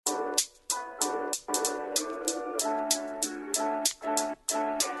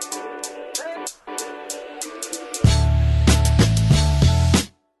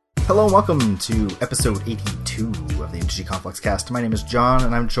Hello and welcome to episode 82 of the MTG Complex Cast. My name is John,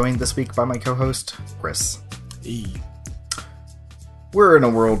 and I'm joined this week by my co-host, Chris. Hey. We're in a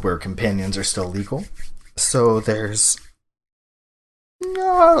world where companions are still legal, so there's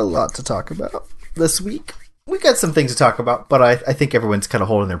not a lot to talk about this week. We got some things to talk about, but I think everyone's kind of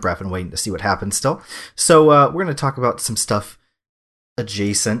holding their breath and waiting to see what happens still. So we're going to talk about some stuff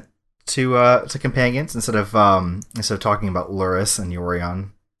adjacent to companions instead of talking about Lurrus and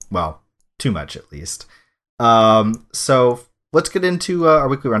Yorion. Well, too much at least. So let's get into our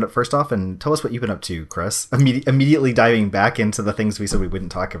weekly roundup first off, and tell us what you've been up to, Chris. Immediately diving back into the things we said we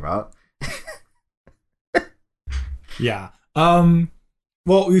wouldn't talk about. Yeah. Well,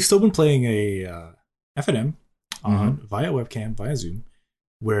 we've still been playing a FNM via webcam, via Zoom,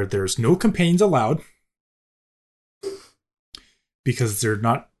 where there's no companions allowed because they're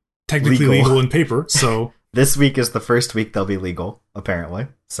not technically legal in paper. So this week is the first week they'll be legal, apparently.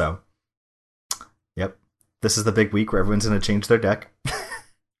 So, yep. This is the big week where everyone's going to change their deck.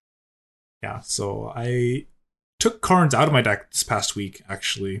 Yeah, so I took Karns out of my deck this past week,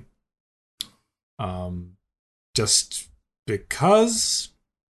 actually. Just because,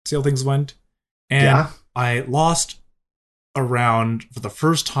 see how things went. And yeah. I lost a round for the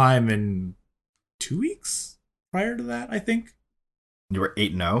first time in 2 weeks prior to that, I think. You were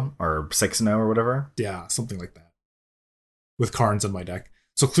 8-0 or 6-0 or whatever? Yeah, something like that. With Karns in my deck.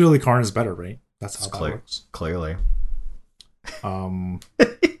 So clearly Karns is better, right? That's how that works. Clearly. You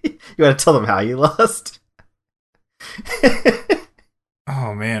gotta tell them how you lost.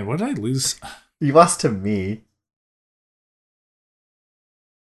 Oh man, what did I lose? You lost to me.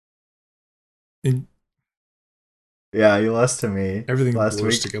 Yeah, you lost to me. Everything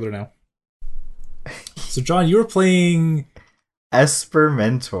blurs together now. So John, you were playing Esper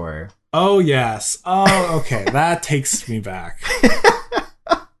Mentor. Oh yes. Oh, okay. That takes me back.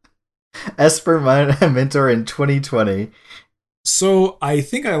 Esper Mentor in 2020. So I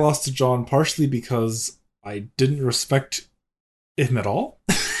think I lost to John partially because I didn't respect him at all.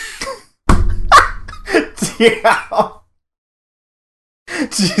 Yeah.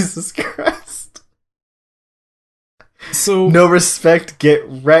 Jesus Christ. So no respect, get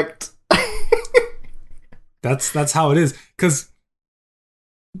wrecked. That's how it is. Because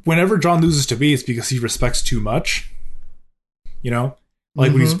whenever John loses to me, it's because he respects too much. You know?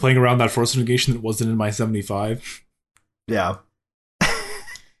 Like when he's playing around that force negation that wasn't in my 75. Yeah.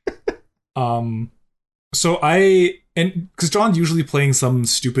 So because John's usually playing some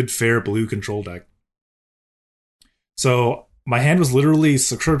stupid fair blue control deck. So my hand was literally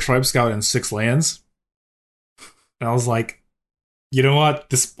Sakura Tribe Scout and 6 lands. And I was like, you know what?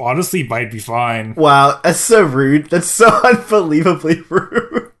 This honestly might be fine. Wow, that's so rude. That's so unbelievably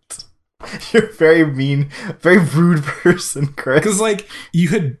rude. You're a very mean, very rude person, Chris. Because, like,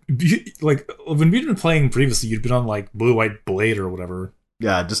 when we'd been playing previously, you'd been on, like, Blue-White Blade or whatever.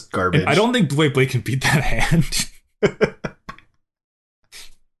 Yeah, just garbage. And I don't think Blue-White Blade can beat that hand.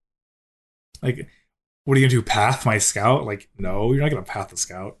 Like, what are you gonna do? Path my scout? Like, no, you're not gonna path the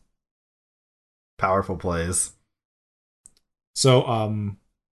scout. Powerful plays. So,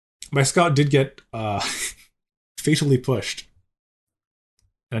 my scout did get fatally pushed.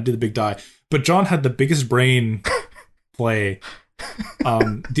 And I did the big die. But John had the biggest brain play.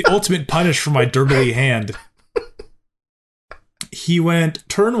 The ultimate punish for my Derby hand. He went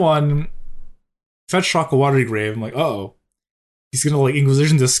turn 1, fetch Shock a Watery Grave. I'm like, uh-oh. He's gonna, like,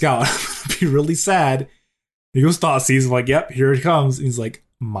 Inquisition this scout. I'm gonna be really sad. He goes Thoughtseize. I'm like, yep, here it comes. And he's like,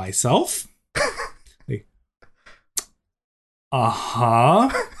 myself? Like, uh-huh.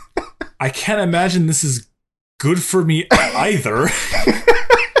 I can't imagine this is good for me either.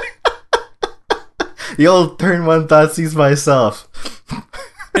 The old turn 1 Thoughtseize myself.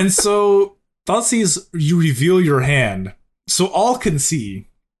 And so, Thoughtseize, you reveal your hand. So all can see.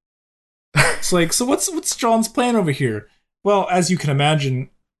 It's like, so what's John's plan over here? Well, as you can imagine,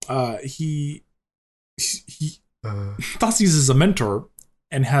 Thoughtseize is a mentor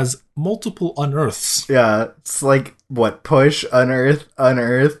and has multiple unearths. Yeah, it's like, what, push, unearth,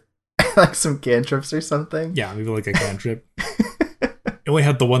 like some cantrips or something? Yeah, maybe like a cantrip. It only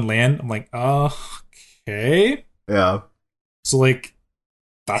had the 1 land. I'm like, okay. Yeah. So, like,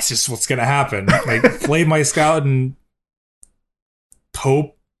 that's just what's gonna happen. Like, play my scout and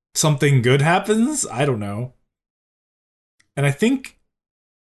hope something good happens? I don't know. And I think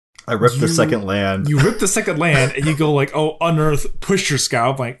I ripped the second land. You rip the second land and you go like, oh, unearth, push your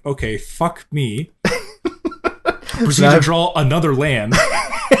scout. I'm like, okay, fuck me. Proceed to draw another land.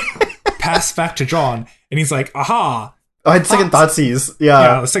 Pass back to John. And he's like, aha. Oh, I had second Thoughtseize.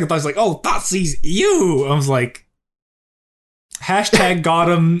 Yeah. The second Thoughtseize like, oh, Thoughtseize, you. I was like, Hashtag got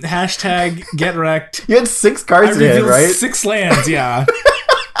him. Hashtag get wrecked. You had 6 cards I in hand, revealed right? 6 lands, yeah.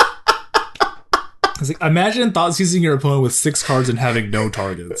 I was like, imagine thought seizing your opponent with 6 cards and having no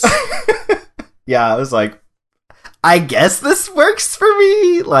targets. Yeah, I was like, I guess this works for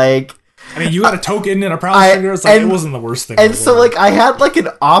me. Like, I mean, you got a token and a paralysis trigger. It's like, it wasn't the worst thing. And so, like, I had like an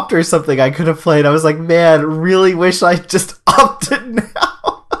opt or something I could have played. I was like, man, really wish I just opted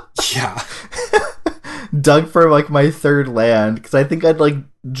now. Yeah. Dug for like my 3rd land because I think I'd like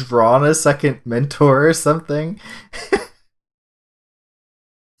drawn a 2nd mentor or something.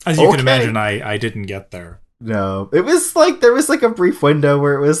 As you can imagine, I didn't get there. No, it was like there was like a brief window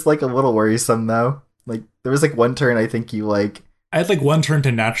where it was like a little worrisome though. Like there was like one turn I think you like. I had like one turn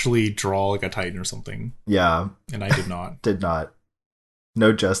to naturally draw like a Titan or something. Yeah, and I did not. Did not.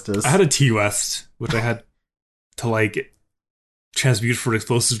 No justice. I had a T-West, which I had to like transmute for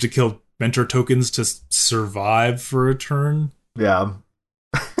explosives to kill mentor tokens to survive for a turn. Yeah.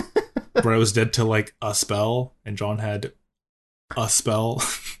 Where I was dead to like a spell, and John had a spell.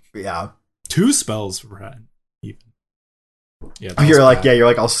 Yeah. 2 spells for Brad, even. Yeah. You're like, yeah, you're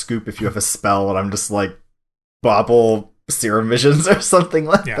like, I'll scoop if you have a spell, and I'm just like, bobble Serum Visions or something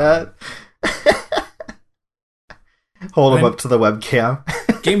like that. Hold him up to the webcam.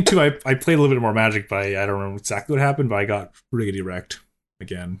 Game 2, I played a little bit more Magic, but I don't remember exactly what happened, but I got riggedy wrecked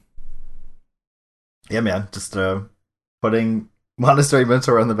again. Yeah, man. Just putting Monastery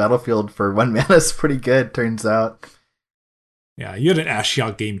Mentor on the battlefield for 1 mana is pretty good, turns out. Yeah, you had an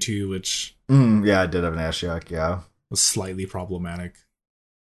Ashiok game 2, which... yeah, I did have an Ashiok, yeah. Was slightly problematic.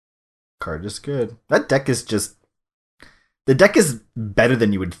 Card is good. That deck is just... The deck is better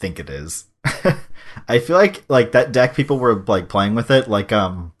than you would think it is. I feel like that deck, people were like playing with it. Like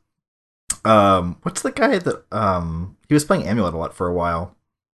what's the guy that he was playing Amulet a lot for a while.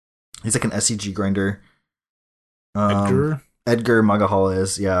 He's like an SCG grinder. Edgar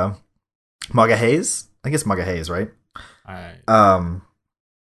Magahall yeah. Magahaze? I guess Magahaze, right? I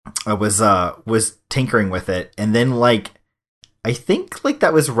was tinkering with it, and then like I think like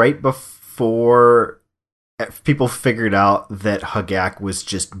that was right before people figured out that Hagak was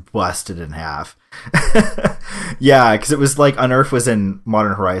just busted in half. Yeah, because it was like Unearth was in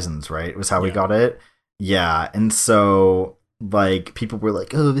Modern Horizons, right? It was how we got it. Yeah, and so like people were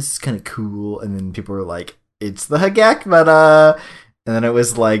like, "Oh, this is kind of cool," and then people were like, "It's the Hagak meta." And then it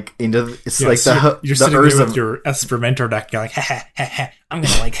was like like so you're sitting there with your Esper Mentor deck. You're like, ha ha ha ha. I'm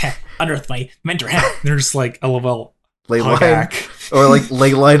gonna like unearth my mentor. And they're just like LOL. Leyline or like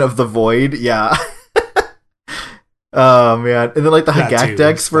Leyline of the Void. Yeah. Oh man, and then like the Hagak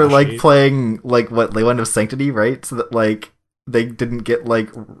decks were like playing like what Leyline of Sanctity, right? So that like they didn't get like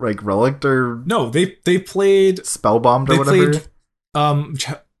Relict or no, they played Spellbombed or whatever. Played,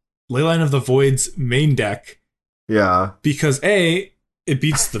 Leyline of the Void's main deck. Yeah, because A, it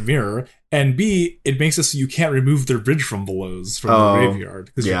beats the mirror, and B, it makes it so you can't remove their bridge from the graveyard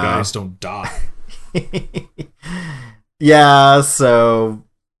because your guys don't die. Yeah, so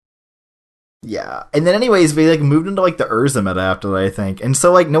yeah, and then anyways, we like moved into like the Urza meta after that, I think, and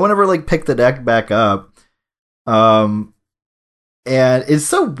so like no one ever like picked the deck back up, and it's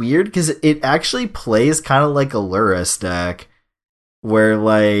so weird because it actually plays kind of like a Lurrus deck, where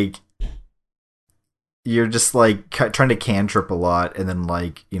like you're just like trying to cantrip a lot and then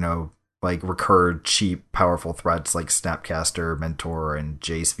like, you know, like recur cheap powerful threats like Snapcaster, Mentor, and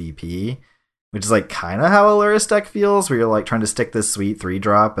Jace VP, which is like kind of how a Lurrus deck feels, where you're like trying to stick this sweet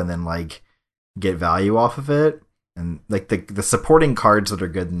 3-drop and then like get value off of it. And like the supporting cards that are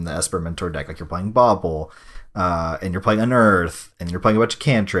good in the Esper Mentor deck, like you're playing Bobble, and you're playing Unearth, and you're playing a bunch of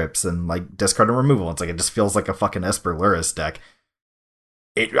cantrips and like discard and removal. It's like it just feels like a fucking Esper Lurrus deck.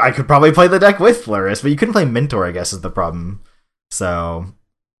 I could probably play the deck with Lurrus, but you couldn't play Mentor, I guess, is the problem. So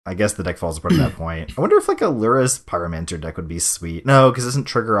I guess the deck falls apart at that point. I wonder if like a Lurrus Pyromancer deck would be sweet. No, because it doesn't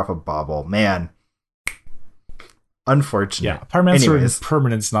trigger off a Bobble. Man. Unfortunate. Yeah, Pyromancer and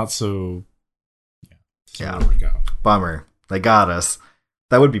Permanent's not so... Yeah. Bummer. They got us.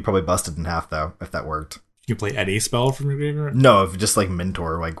 That would be probably busted in half, though, if that worked. You can play any spell from your graveyard? No, if just like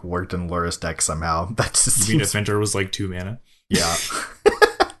Mentor like worked in Lurrus deck somehow. That just you mean if Mentor was like 2 mana? Yeah.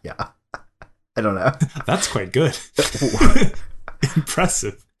 Yeah. I don't know. That's quite good.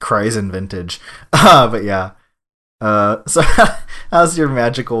 Impressive. Kryzen vintage. But yeah. So how's your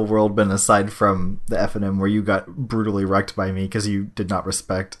magical world been aside from the FNM where you got brutally wrecked by me because you did not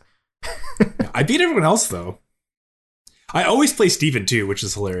respect? I beat everyone else though. I always play Steven too, which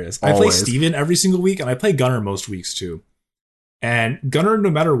is hilarious. Always. I play Steven every single week, and I play Gunnar most weeks too. And Gunnar, no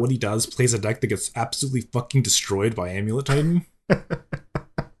matter what he does, plays a deck that gets absolutely fucking destroyed by Amulet Titan.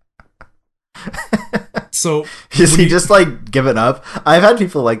 So Is he just like given up? I've had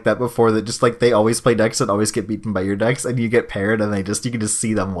people like that before that just like they always play decks and always get beaten by your decks, and you get paired and you can just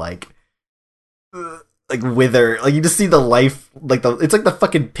see them like wither. Like you just see the life, like it's like the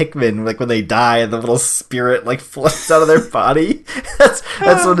fucking Pikmin, like when they die and the little spirit like floats out of their body. That's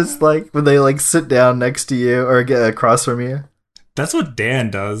what it's like when they like sit down next to you or get across from you. That's what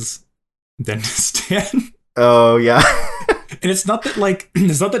Dan does. Dentist Dan. Oh yeah. And it's not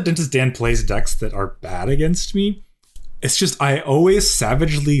that Dentist Dan plays decks that are bad against me. It's just I always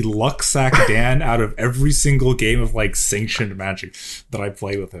savagely luck sack Dan out of every single game of like sanctioned Magic that I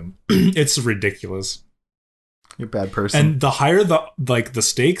play with him. It's ridiculous. You're a bad person. And the higher the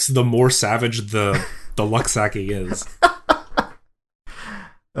stakes, the more savage the luck sacking is.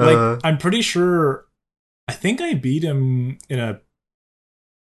 I'm pretty sure. I think I beat him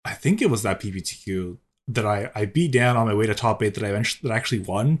I think it was that PPTQ that I beat Dan on my way to top 8 that I actually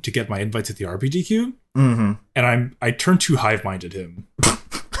won to get my invite to the RPTQ. Mm-hmm. And I turned 2 hive-minded him.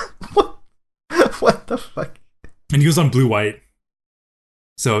 What the fuck? And he was on blue-white.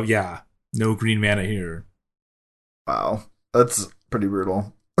 So yeah, no green mana here. Wow. That's pretty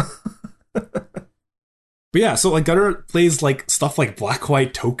brutal. But yeah, so like Gutter plays like stuff like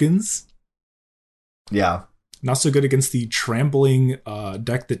black-white tokens. Yeah. Not so good against the trampling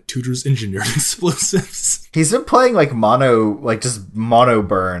deck that tutors engineered explosives. He's been playing like just mono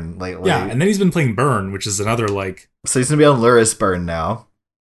burn lately. Yeah, and then he's been playing burn, which is another like. So he's gonna be on Luris burn now.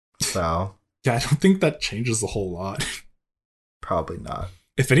 So yeah, I don't think that changes a whole lot. Probably not.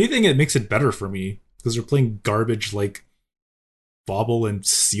 If anything, it makes it better for me because they're playing garbage like Bobble and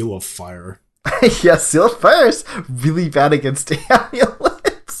Seal of Fire. Yeah, Seal of Fire is really bad against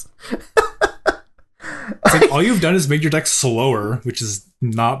amulets. It's like all you've done is made your deck slower, which is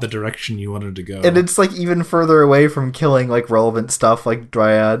not the direction you wanted to go. And it's like even further away from killing like relevant stuff like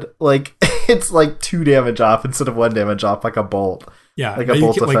Dryad. Like it's like 2 damage off instead of 1 damage off, like a bolt. Yeah, like a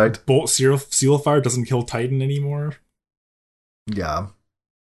bolt effect. Like Bolt Seal of Fire doesn't kill Titan anymore. Yeah.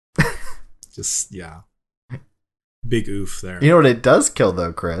 Just yeah. Big oof there. You know what it does kill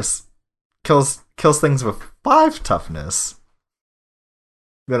though, Chris? Kills things with 5 toughness.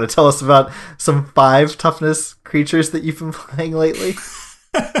 You want to tell us about some 5 toughness creatures that you've been playing lately?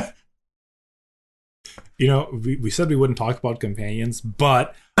 You know, we said we wouldn't talk about companions,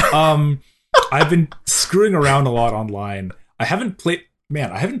 but I've been screwing around a lot online. I haven't played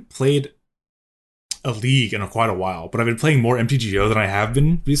a league in quite a while, but I've been playing more MTGO than I have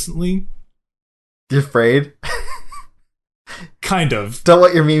been recently. You afraid? Kind of. Don't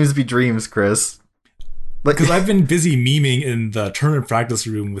let your memes be dreams, Chris. Because I've been busy memeing in the tournament practice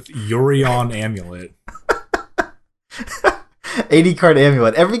room with Yorion Amulet. 80 card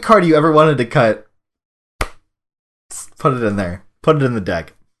amulet. Every card you ever wanted to cut, put it in there. Put it in the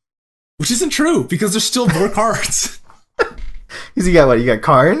deck. Which isn't true, because there's still more cards. Because you got what? You got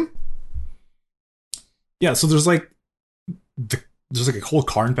Karn? Yeah, so there's like a whole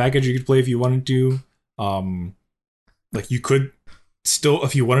Karn package you could play if you wanted to. Like you could still,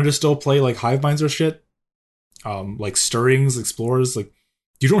 if you wanted to still play like Hiveminds or shit. Like Stirrings, Explorers, like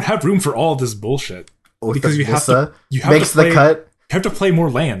you don't have room for all this bullshit because you have to makes the cut. You have to play more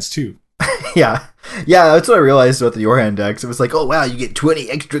lands too. Yeah, that's what I realized about the Yorhan decks. It was like, oh wow, you get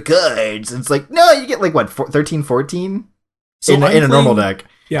 20 extra cards. And it's like, no, you get like what, 13, 14 so in a normal deck.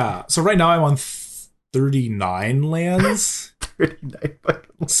 Yeah, so right now I'm on 39 lands. 39.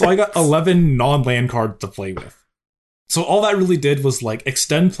 So I got 11 non-land cards to play with. So all that really did was like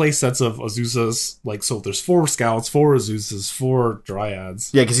extend play sets of Azuzas. Like, so there's 4 Scouts, 4 Azuzas, 4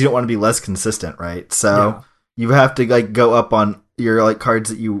 Dryads. Yeah, because you don't want to be less consistent, right? So you have to like go up on your like cards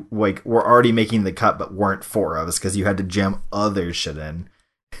that you like were already making the cut but weren't 4 of us because you had to jam other shit in.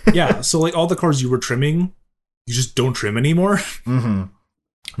 Yeah, so like all the cards you were trimming, you just don't trim anymore. Mm-hmm.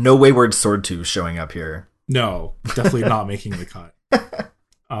 No Wayward Sword Tooth showing up here. No, definitely not making the cut.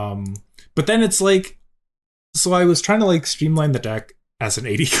 But then it's like, so I was trying to like streamline the deck as an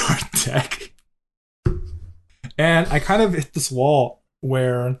 80 card deck. And I kind of hit this wall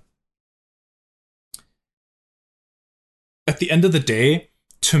where at the end of the day,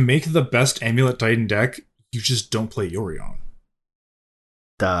 to make the best Amulet Titan deck, you just don't play Yorion.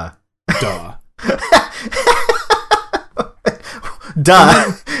 Duh. Duh.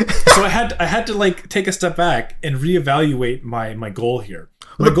 Duh. So I had to like take a step back and reevaluate my goal here.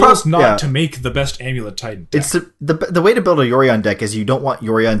 My goal is not to make the best Amulet Titan deck. It's the way to build a Yorion deck is you don't want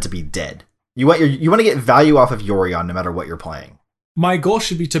Yorion to be dead. You want to get value off of Yorion no matter what you're playing. My goal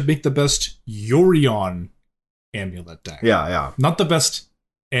should be to make the best Yorion Amulet deck. Yeah. Not the best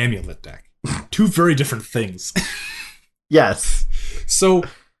Amulet deck. 2 very different things. Yes. So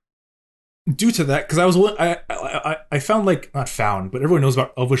due to that, because I found, like, not found, but everyone knows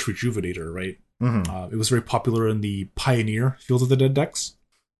about Elvish Rejuvenator, right? Mm-hmm. It was very popular in the Pioneer Field of the Dead decks,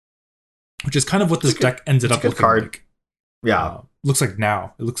 which is kind of what this deck ended up looking card. like. Yeah. Looks like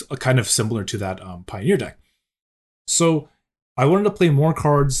now. It looks kind of similar to that Pioneer deck. So I wanted to play more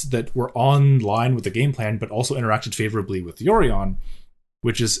cards that were on line with the game plan, but also interacted favorably with Yorion,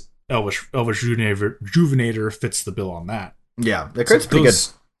 which is Elvish Rejuvenator fits the bill on that. Yeah, the card's pretty good.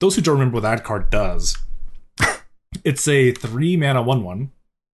 Those who don't remember what that card does, it's a 3-mana 1/1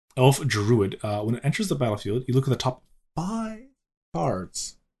 Elf Druid. When it enters the battlefield, you look at the top 5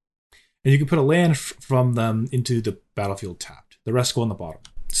 cards, and you can put a land from them into the battlefield tapped. The rest go on the bottom.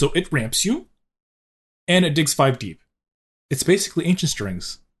 So it ramps you, and it digs 5 deep. It's basically Ancient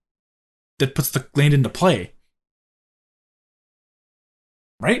Stirrings that puts the land into play.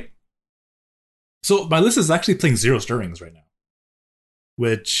 Right? So my list is actually playing 0 Stirrings right now,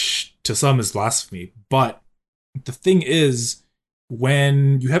 which to some is blasphemy. But the thing is,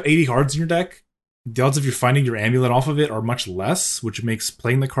 when you have 80 cards in your deck, the odds of you finding your amulet off of it are much less, which makes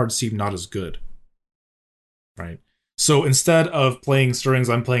playing the card seem not as good. Right? So instead of playing Stirrings,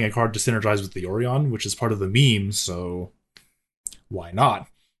 I'm playing a card to synergize with the Yorion, which is part of the meme, so why not?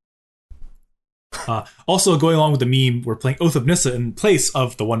 Also, going along with the meme, we're playing Oath of Nissa in place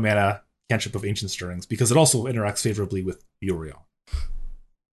of the 1-mana cantrip of Ancient Stirrings, because it also interacts favorably with Yorion.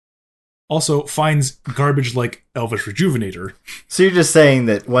 Also, finds garbage like Elvish Rejuvenator. So you're just saying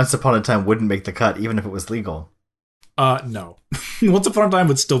that Once Upon a Time wouldn't make the cut, even if it was legal? No. Once Upon a Time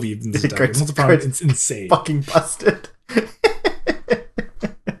would still be in this deck. Once Upon a Time, it's insane. Fucking busted.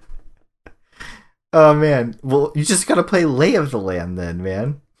 Oh, man. Well, you just gotta play Lay of the Land then,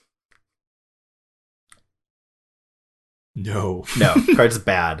 man. No. No, card's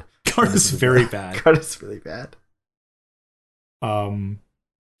bad. Card is very bad. Card is really bad.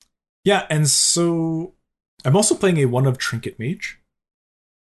 Yeah, and so I'm also playing a 1 of Trinket Mage.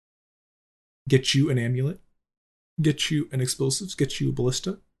 Get you an amulet. Get you an explosives. Get you a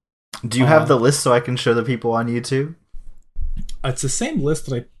ballista. Do you have the list so I can show the people on YouTube? It's the same list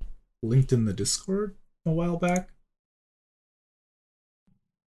that I linked in the Discord a while back.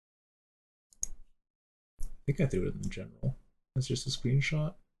 I think I threw it in general. That's just a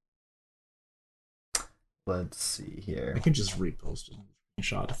screenshot. Let's see here. I can just repost it in a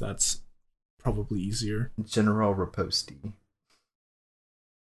screenshot if that's probably easier. General Reposty.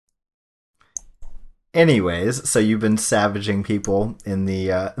 Anyways, so you've been savaging people in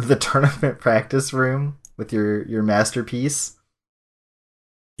the tournament practice room with your masterpiece.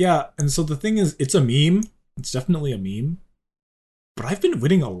 Yeah, and so the thing is, it's a meme. It's definitely a meme. But I've been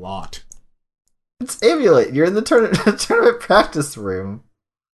winning a lot. It's Amulet. You're in the tournament practice room.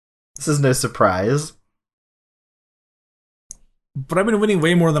 This is no surprise. But I've been winning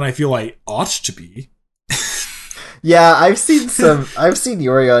way more than I feel I ought to be. Yeah, I've seen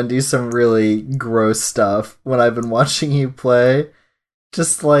Yorion do some really gross stuff when I've been watching you play.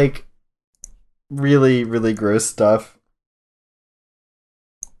 Just like really, really gross stuff.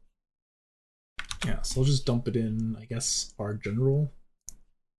 Yeah, so I'll just dump it in, I guess, our general.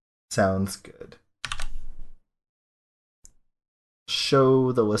 Sounds good.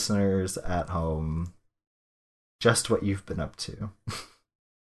 Show the listeners at home just what you've been up to.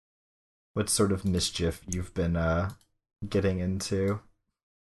 What sort of mischief you've been getting into.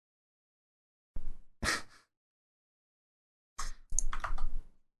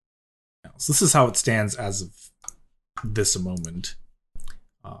 So this is how it stands as of this moment.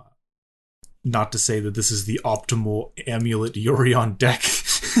 Not to say that this is the optimal Amulet Yorion deck.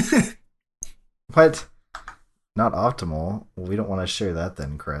 What? Not optimal? Well, we don't want to share that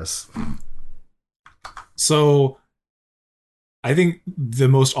then, Chris. So, I think the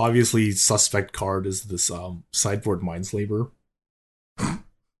most obviously suspect card is this sideboard Mindslaver.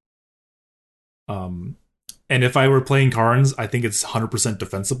 And if I were playing Karns, I think it's 100%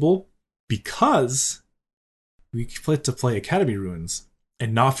 defensible because we get to play Academy Ruins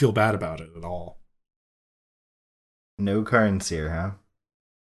and not feel bad about it at all. No Karns here, huh?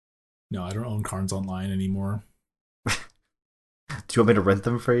 No, I don't own Karns online anymore. Do you want me to rent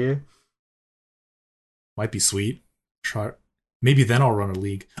them for you? Might be sweet. Try. Maybe then I'll run a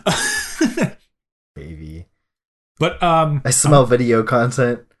league. Maybe. But I smell video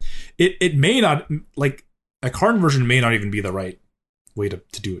content. It may not, like, a Karn version may not even be the right way to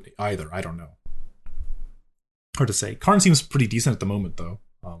do it either. I don't know. Hard to say. Karn seems pretty decent at the moment, though.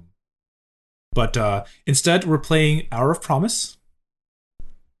 But instead, we're playing Hour of Promise,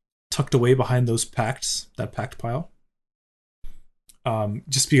 tucked away behind those pacts, that pact pile.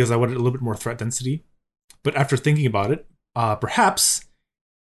 Just because I wanted a little bit more threat density. But after thinking about it, perhaps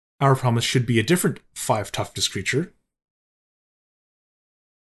our promise should be a different 5 toughness creature.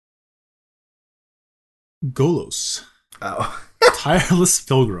 Golos. Oh. Tireless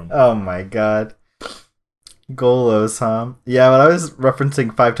Pilgrim. Oh my god. Golos, huh? Yeah, when I was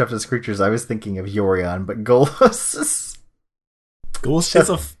referencing 5 toughness creatures, I was thinking of Yorion, but Golos is...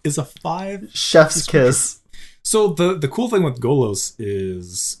 Golos is a 5 chef's kiss. So the cool thing with Golos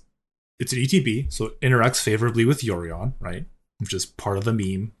is it's an ETB, so it interacts favorably with Yorion, right? Which is part of the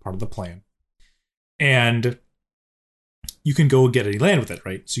meme, part of the plan. And you can go get any land with it,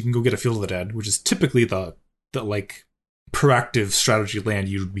 right? So you can go get a Field of the Dead, which is typically the like proactive strategy land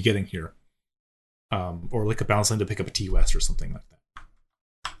you would be getting here. Or like a bounce land to pick up a T-West or something like that.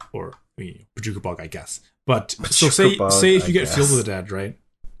 Or Pajuka Bog, I guess. But so say if you get Field of the Dead, right?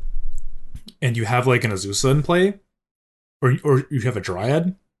 And you have like an Azusa in play, or you have a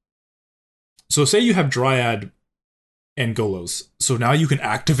Dryad. So say you have Dryad and Golos. So now you can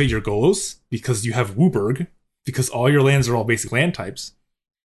activate your Golos because you have Wooburg, because all your lands are all basic land types.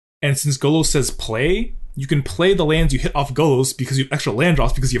 And since Golos says play, you can play the lands you hit off Golos because you have extra land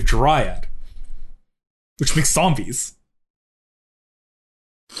drops because you have Dryad. Which makes zombies.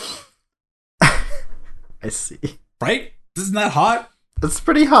 I see. Right? Isn't that hot? It's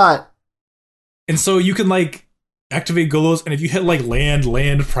pretty hot. And so you can like activate Golos, and if you hit like land,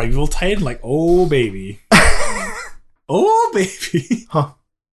 Primeval Titan, like, oh baby. Oh baby. Huh.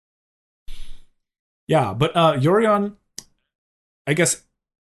 Yeah, but Yorion, I guess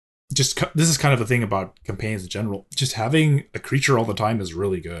this is kind of a thing about campaigns in general. Just having a creature all the time is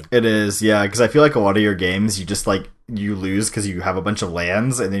really good. It is, yeah, because I feel like a lot of your games, you just like, you lose because you have a bunch of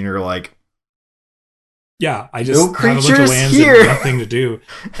lands, and then you're like, yeah, I just no have a bunch of lands here. and nothing to do.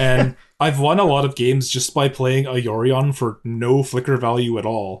 And I've won a lot of games just by playing a Yorion for no flicker value at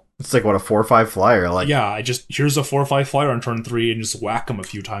all. It's like, what, a 4/5 flyer? Like, yeah, here's a 4/5 flyer on turn 3 and just whack them a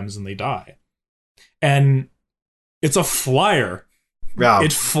few times and they die. And it's a flyer. Yeah,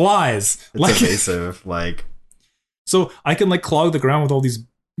 it flies. It's evasive. Like, so I can like clog the ground with all these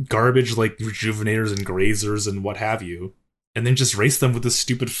garbage like rejuvenators and grazers and what have you, and then just race them with this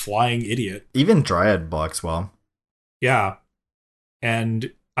stupid flying idiot. Even Dryad blocks well. Yeah,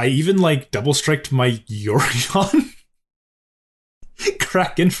 and I even like double striked my Yorion.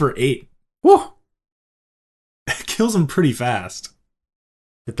 Crack in for 8. Woo! It kills him pretty fast.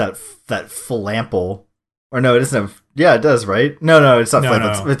 Get that flample. Or no, it doesn't have... Yeah, it does, right? No, it's not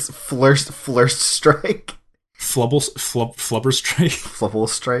flample. No. It's Flurst Strike. Flubber Strike. Flubble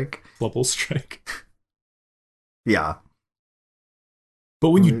Strike. Flubble Strike. Yeah.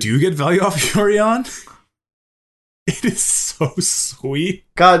 But when you do get value off Yorion, it is so sweet.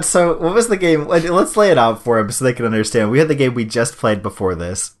 God, so what was the game? Let's lay it out for them so they can understand. We had the game we just played before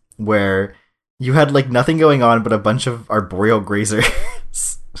this, where you had like nothing going on but a bunch of Arboreal Grazers.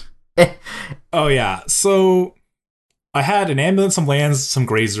 Oh yeah, so I had an ambulance, some lands, some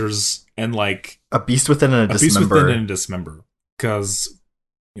grazers, and like a Beast Within and a Dismember. Because,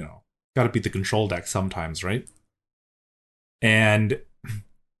 gotta beat the control deck sometimes, right? And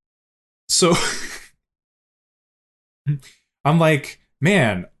so I'm like,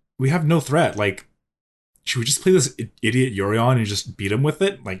 man, we have no threat. Like, should we just play this idiot Yorion and just beat him with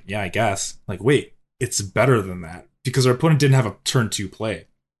it? Like, yeah, I guess. Like, wait, it's better than that. Because our opponent didn't have a turn 2 play.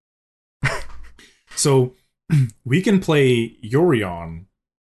 So we can play Yorion,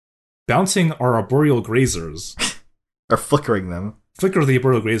 bouncing our Arboreal Grazers. Or flickering them. Flicker the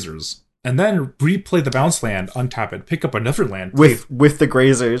Arboreal Grazers. And then replay the bounce land, untap it, pick up another land. With the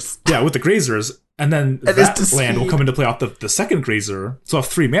Grazers. Yeah, with the Grazers. And then that land will come into play off the second Grazer. So I have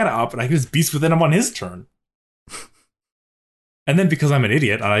 3 mana up, and I can just Beast Within him on his turn. And then because I'm an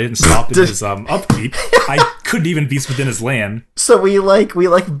idiot and I didn't stop in his upkeep, I couldn't even Beast Within his land. So we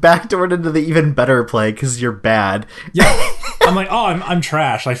backdoored into the even better play because you're bad. Yeah, I'm like, oh, I'm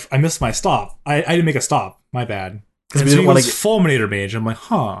trash. I missed my stop. I didn't make a stop. My bad. Because we didn't want to get Fulminator Mage. I'm like,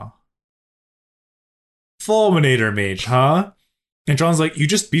 huh? Fulminator Mage, huh? And John's like, you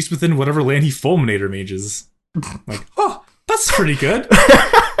just Beast Within whatever land he Fulminator Mages. I'm like, oh, that's pretty good.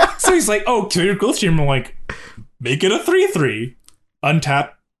 So he's like, oh, kill your Growth Chamber. I'm like, make it a 3/3.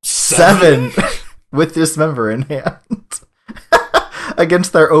 Untap 7. With Dismember in hand.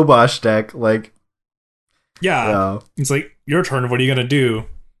 Against their Obosh deck. Like, yeah. It's like, your turn, what are you going to do?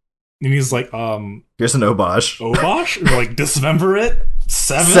 And he's like, here's an Obosh. Obosh? Or like, Dismember it?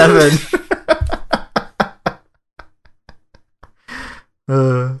 7?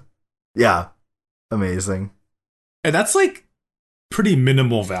 Yeah. Amazing. And that's like pretty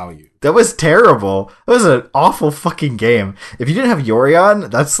minimal value. That was terrible. That was an awful fucking game. If you didn't have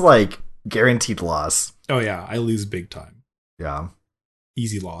Yorion, that's like guaranteed loss. Oh yeah, I lose big time. Yeah.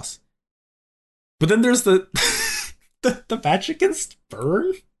 easy loss. But then there's the the match against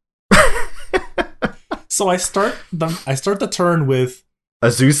Burn. So I start the turn with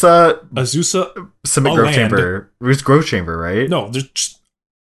Azusa, a Simic Growth land. Chamber. It was Growth Chamber, right? No, there's just,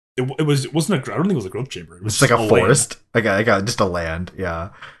 it wasn't a. I don't think it was a growth chamber. It was It's like just a forest. I got just a land. Yeah.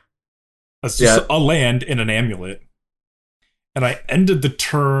 A land and an amulet. And I ended the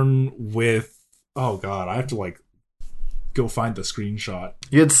turn with, oh god, I have to like go find the screenshot.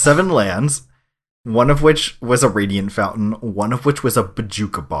 You had 7 lands, one of which was a Radiant Fountain, one of which was a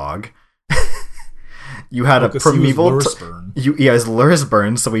Bajuka Bog. You had a Primeval. Lurrus Burn. He has Lurrus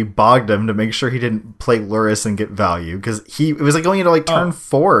Burn, so we bogged him to make sure he didn't play Lurrus and get value because it was like going into like turn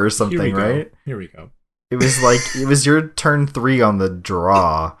 4 or something, right? Here we go. It was like it was your turn 3 on the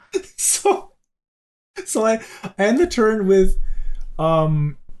draw. So I end the turn with what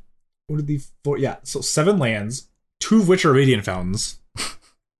are the 4? Yeah, so 7 lands, 2 of which are Radiant Fountains.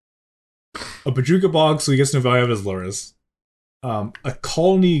 A Bajuka Bog, so he gets no value out of his Lurrus. A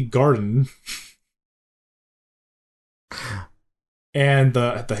Colony Garden. And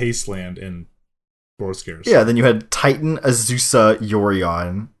the Haste Land in Borscares. Yeah, then you had Titan, Azusa,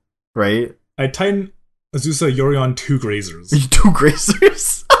 Yorion, right? I had Titan, Azusa, Yorion, 2 Grazers. 2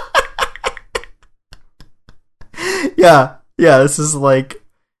 Grazers? Yeah, this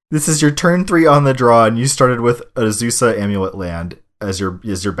is your turn 3 on the draw, and you started with Azusa Amulet Land as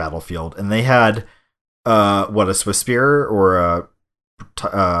your battlefield, and they had a Swiss Spear or a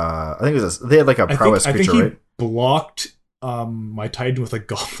I think it was they had like a prowess creature, right? Blocked my Titan with a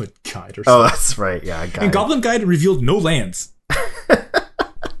Goblin Guide or something. Oh, that's right. Yeah, and Goblin Guide revealed no lands.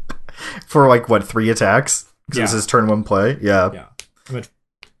 For like, what, 3 attacks? Because yeah. This is turn 1 play? Yeah. Yeah. I'm at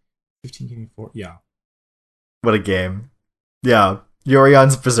 15, getting 4. Yeah. What a game. Yeah.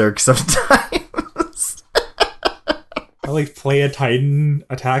 Yorion's Berserk sometimes. I like play a Titan,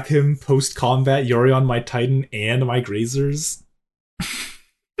 attack him post-combat, Yorion my Titan and my Grazers.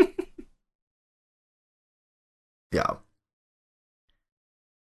 Yeah.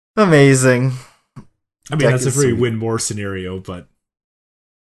 Amazing. I mean, that's a very win more scenario, but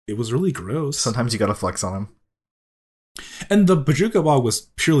it was really gross. Sometimes you gotta flex on him. And the Bajuka Bog was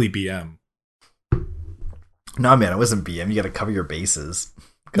purely BM. No, man, it wasn't BM. You gotta cover your bases.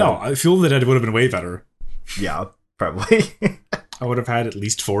 No, I feel that it would have been way better. Yeah, probably. I would have had at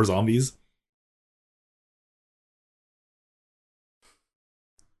least 4 zombies.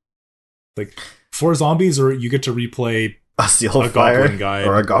 Like 4 zombies, or you get to replay a Seal of Fire Goblin Guide.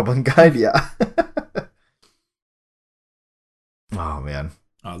 Or a Goblin Guide, yeah. Oh, man.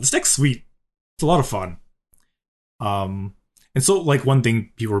 This deck's sweet. It's a lot of fun. And so, like, one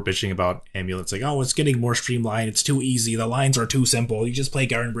thing people were bitching about Amulets, like, oh, it's getting more streamlined, it's too easy, the lines are too simple, you just play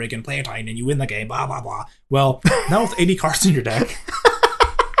Garen Brig and play a Titan and you win the game, blah, blah, blah. Well, now with 80 cards in your deck...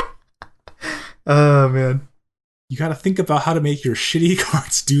 Oh, man. You gotta think about how to make your shitty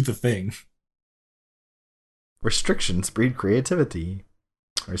cards do the thing. Restrictions breed creativity.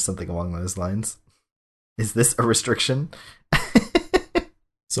 Or something along those lines. Is this a restriction?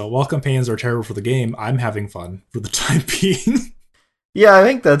 So while companions are terrible for the game, I'm having fun for the time being. Yeah, I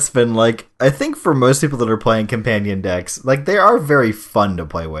think that's been I think for most people that are playing companion decks, they are very fun to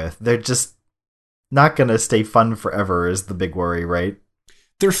play with. They're just not gonna stay fun forever is the big worry, right?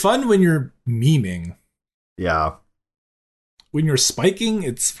 They're fun when you're memeing. Yeah. When you're spiking,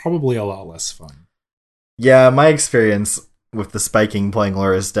 it's probably a lot less fun. Yeah, my experience with the spiking playing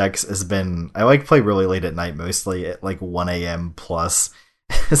Lurrus decks has been, I play really late at night, mostly at 1 a.m. plus.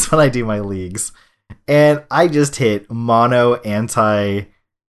 Is when I do my leagues. And I just hit mono anti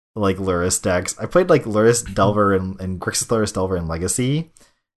Lurrus decks. I played Lurrus Delver and Grixis Lurrus Delver in Legacy,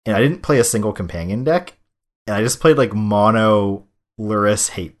 and I didn't play a single companion deck. And I just played mono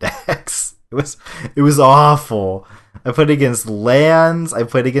Lurrus hate decks. It was awful. I played against lands. I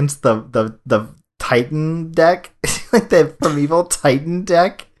played against the Titan deck, the Primeval Titan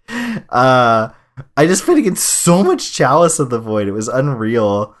deck. I just played against so much Chalice of the Void. It was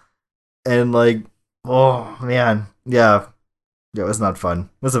unreal. And oh man. Yeah. Yeah, it was not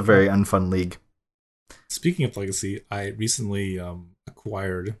fun. It was a very unfun league. Speaking of Legacy, I recently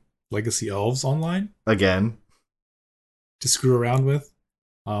acquired Legacy Elves online. Again. To screw around with.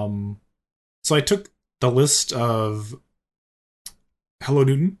 So I took the list of Hello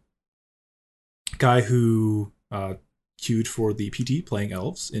Newton, guy who queued for the PT playing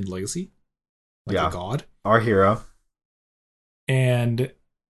Elves in Legacy. A god. Our hero. And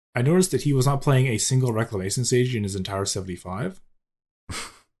I noticed that he was not playing a single Reclamation Sage in his entire 75.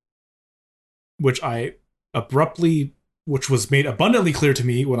 Which was made abundantly clear to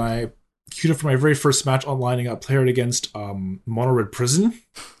me when I executed for my very first match online and got paired against Mono Red Prison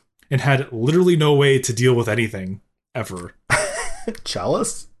and had literally no way to deal with anything ever.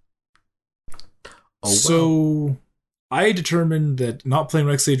 Chalice? Oh, so I determined that not playing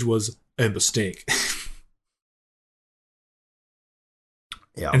Rec Sage was a mistake.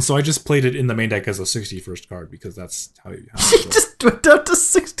 Yeah. And so I just played it in the main deck as a 61st card because that's how you just went down to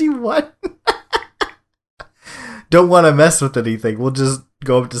 61. Don't want to mess with anything. We'll just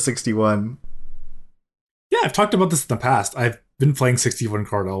go up to 61. Yeah, I've talked about this in the past. I've been playing 61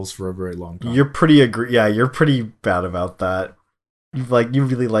 card elves for a very long time. You're pretty Yeah, you're pretty bad about that. You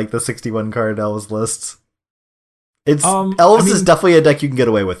really like the 61 card elves lists. It's elves is definitely a deck you can get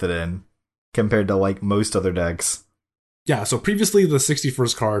away with it in compared to like most other decks. Yeah, so previously the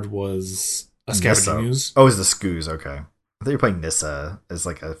 61st card was a Scavenging Ooze. Oh, it's the Skoos, okay. I thought you were playing Nissa as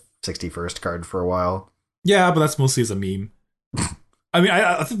like a 61st card for a while. Yeah, but that's mostly as a meme. I mean,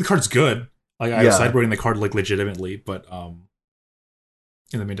 I think the card's good. Like, I was sideboarding the card like legitimately, but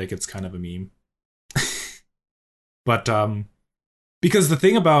in the main deck it's kind of a meme. But because the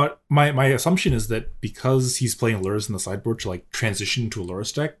thing about my assumption is that because he's playing Lurrus in the sideboard to like transition to a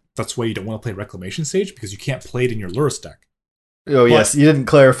Lurrus deck, that's why you don't want to play Reclamation Sage, because you can't play it in your Lurrus deck. Oh, yes, you didn't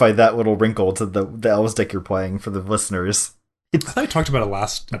clarify that little wrinkle to the elves deck you're playing for the listeners. I thought I talked about it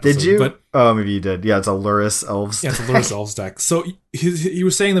last episode. Did you? But, maybe you did. Yeah, it's a Lurrus elves. Yeah, it's a Lurrus elves deck. So he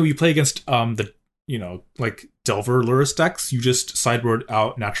was saying that when you play against the like Delver Lurrus decks, you just sideboard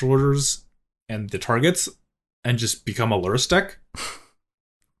out natural orders and the targets and just become a Lurrus deck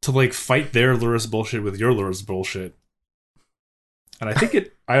to like fight their Lurrus bullshit with your Lurrus bullshit. And I think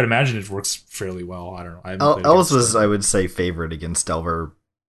I would imagine it works fairly well. I don't know. Elves was, I would say, favored against Delver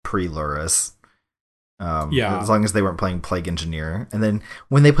pre-Lurrus. Yeah. As long as they weren't playing Plague Engineer. And then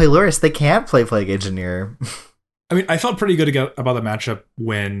when they play Lurrus, they can't play Plague Engineer. I mean, I felt pretty good about the matchup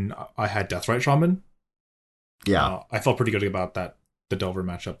when I had Deathrite Shaman. Yeah. I felt pretty good about the Delver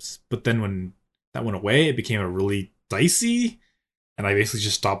matchups. But then when that went away, it became a really dicey. And I basically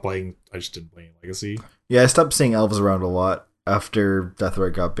just stopped playing. I just didn't play Legacy. Yeah, I stopped seeing elves around a lot after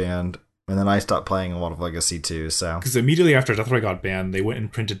Deathrite got banned. And then I stopped playing a lot of Legacy too, so... Because immediately after Deathrite got banned, they went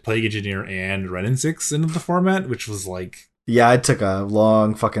and printed Plague Engineer and Renin 6 into the format, which was like... Yeah, I took a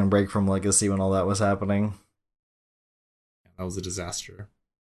long fucking break from Legacy when all that was happening. That was a disaster.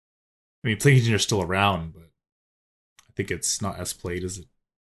 I mean, Plague Engineer's still around, but I think it's not as played as it...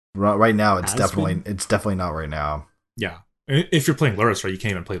 Right now, it's definitely not right now. Yeah. If you're playing Lurrus, right, you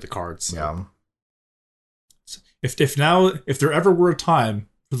can't even play the cards. So. Yeah. If there ever were a time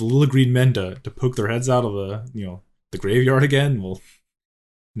for the little green men to poke their heads out of the graveyard again, well,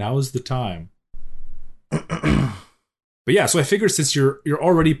 now is the time. But yeah, so I figured since you're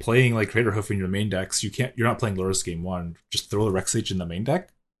already playing like Craterhoof in your main decks, you're not playing Lurrus game 1, just throw the Rec Sage in the main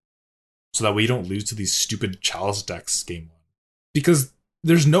deck. So that way you don't lose to these stupid Chalice decks game 1. Because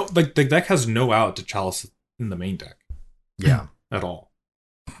there's no the deck has no out to Chalice in the main deck. Yeah. At all.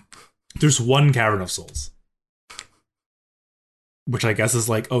 There's one Cavern of Souls. Which I guess is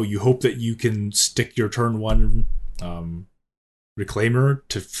like, oh, you hope that you can stick your turn 1 Reclaimer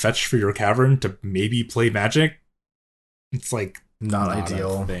to fetch for your Cavern to maybe play Magic. It's like not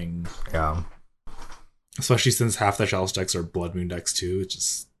ideal thing. Yeah. Especially since half the Chalice decks are Blood Moon decks too. It's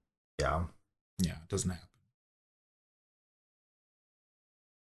just yeah, it doesn't happen.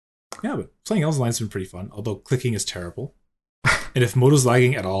 Yeah, but playing Elves Alliance has been pretty fun, although clicking is terrible. And if Moto's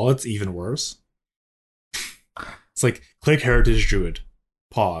lagging at all, it's even worse. It's like, click Heritage Druid,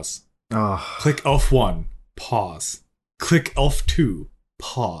 pause. Oh. Click Elf 1, pause. Click Elf 2,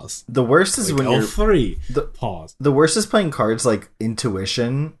 pause. The worst is when Elf 3, pause. The worst is playing cards like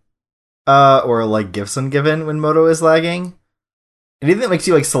Intuition, or like Gifts Ungiven when Moto is lagging. Anything that makes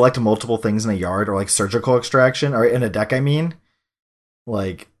you like select multiple things in a yard, or like Surgical Extraction, or in a deck, I mean.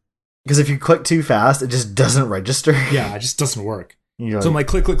 Like, because if you click too fast, it just doesn't register. Yeah, it just doesn't work. So I'm like,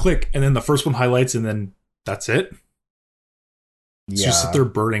 click, click, click, and then the first one highlights, and then that's it. So you sit there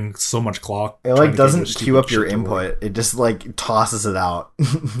burning so much clock. It like doesn't queue up your input. It just like tosses it out.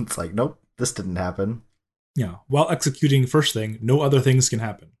 It's like, nope, this didn't happen. Yeah. While executing first thing, no other things can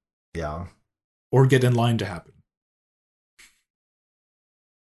happen. Yeah. Or get in line to happen.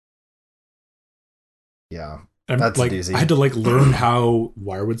 Yeah. That's like, doozy. I had to like learn how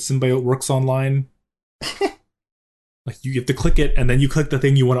Wirewood Symbiote works online. Like you have to click it, and then you click the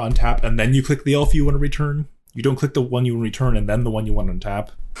thing you want to untap, and then you click the elf you want to return. You don't click the one you want to return, and then the one you want to untap.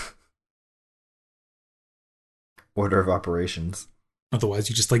 Order of operations. Otherwise,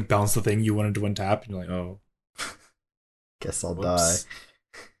 you just like bounce the thing you wanted to untap, and you're like, oh. Guess I'll die.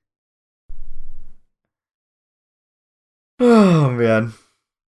 Oh, man.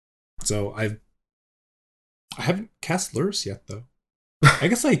 So I haven't cast Lurrus yet though. I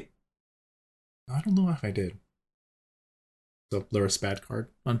guess I don't know if I did. So Lurrus bad card,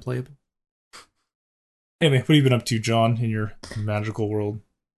 unplayable. Anyway, what have you been up to, John, in your magical world?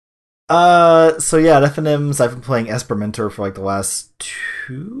 So yeah, at FNM's, I've been playing Esper Mentor for like the last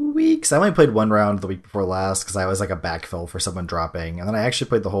 2 weeks. I only played one round the week before last because I was like a backfill for someone dropping, and then I actually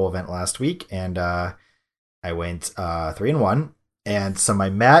played the whole event last week, and I went 3-1. And so my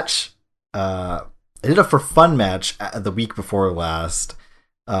match, I did a for fun match the week before last,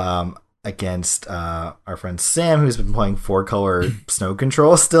 against our friend Sam, who's been playing 4-color snow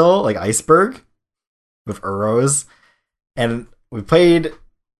control still, like Iceberg with Uros, and we played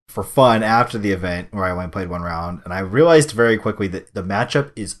for fun after the event where I went and played one round, and I realized very quickly that the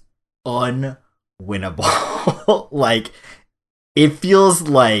matchup is unwinnable. Like, it feels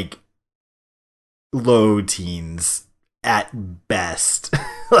like low teens at best.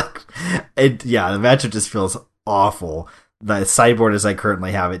 Like, the matchup just feels awful. The sideboard as I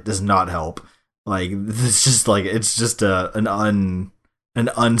currently have it does not help. Like, it's just an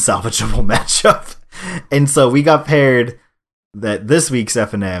unsalvageable matchup. And so we got paired that this week's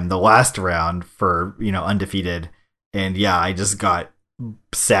FNM, the last round for, undefeated. And yeah, I just got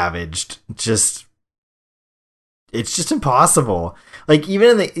savaged. It's just impossible. Like,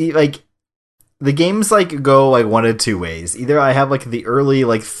 even in the games like go like one of two ways. Either I have like the early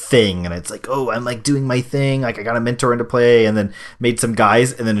like thing and it's like, oh, I'm like doing my thing, like I got a mentor into play and then made some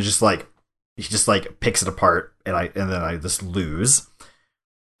guys, and then it just like he just like picks it apart, and then I just lose.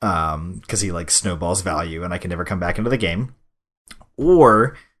 Because he like snowballs value and I can never come back into the game.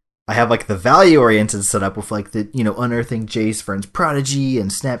 Or I have like the value oriented setup with like the unearthing Jace, Fern's Prodigy,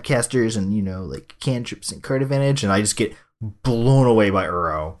 and Snapcasters, and like cantrips and card advantage, and I just get blown away by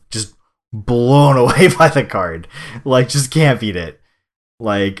Uro. Just blown away by the card. Like, just can't beat it.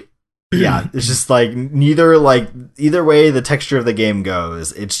 Like, yeah, it's just like either way the texture of the game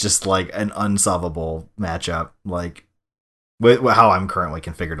goes, it's just like an unsolvable matchup. Like, with how I'm currently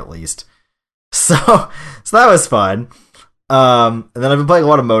configured, at least. So that was fun. And then I've been playing a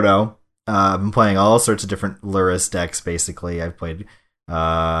lot of Moto. I've been playing all sorts of different Lurrus decks, basically. I've played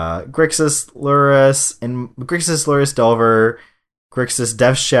Grixis Lurrus, and Grixis Lurrus Delver, Grixis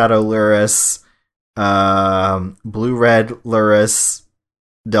Death Shadow Lurrus, Blue-Red Lurrus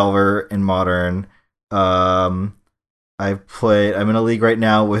Delver in Modern. I'm in a league right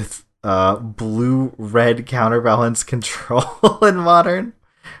now with Blue-Red Counterbalance Control in Modern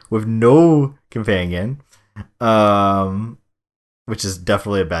with no companion. Which is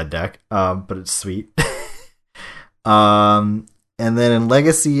definitely a bad deck, but it's sweet. And then in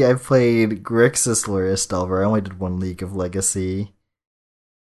Legacy, I've played Grixis Lurrus Delver. I only did one league of Legacy.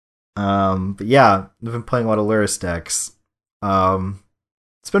 But yeah, I've been playing a lot of Lurrus decks.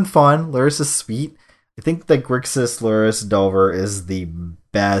 It's been fun. Lurrus is sweet. I think that Grixis Lurrus Delver is the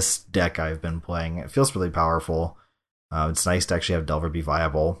best deck I've been playing. It feels really powerful. It's nice to actually have Delver be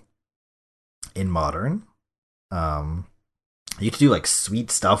viable in Modern. You can do like sweet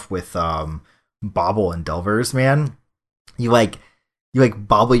stuff with Bobble and Delvers, man. You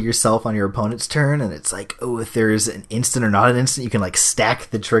bobble yourself on your opponent's turn, and it's like, oh, if there's an instant or not an instant, you can like stack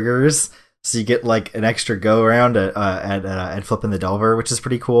the triggers, so you get like an extra go around at flipping the Delver, which is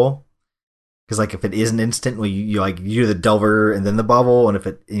pretty cool. Because like if it is an instant, well, you do the Delver and then the Bobble, and if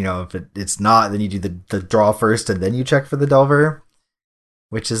it's not, then you do the draw first and then you check for the Delver,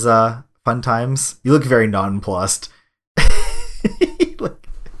 which is fun times. You look very nonplussed.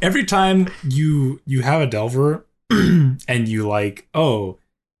 Every time you have a Delver and you like, oh,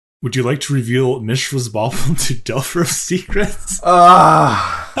 would you like to reveal Mishra's Bauble to Delver of Secrets?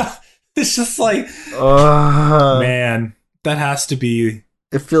 It's just like, man, that has to be.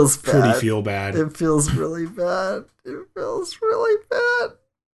 It feels pretty bad. Feel bad. It feels really bad. It feels really bad.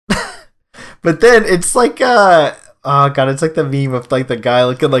 But then it's like oh god, it's like the meme of like the guy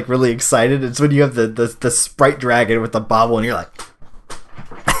looking like really excited. It's when you have the sprite dragon with the bobble and you're like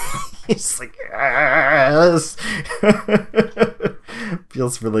it's like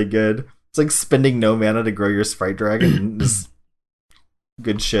feels really good. It's like spending no mana to grow your sprite dragon. Just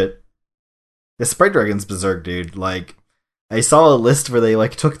good shit. The sprite dragon's berserk, dude. Like, I saw a list where they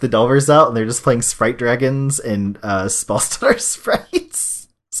like took the Delvers out and they're just playing sprite dragons and Spellstutter sprites.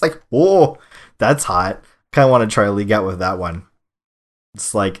 It's like, oh, that's hot. Kind of want to try a league out with that one.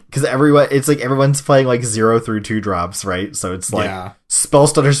 It's like, because everyone's playing like 0 through 2 drops, right? So it's like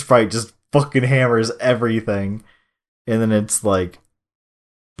Spellstutter sprite just fucking hammers everything, and then it's like,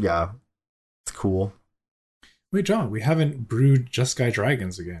 yeah, it's cool. Wait, John, we haven't brewed Jeskai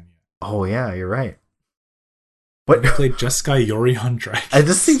Dragons again yet. Oh yeah, you're right. What? We played Jeskai Yorion Dragon. It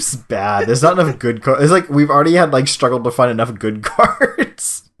just seems bad. There's not enough good cards. It's like we've already had like struggled to find enough good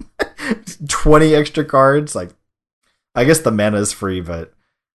cards. 20 extra cards. Like, I guess the mana is free, but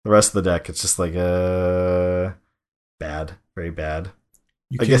the rest of the deck, it's just like bad, very bad.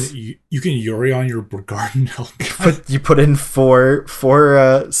 You can Yorion your Garden Hellcat. You put in four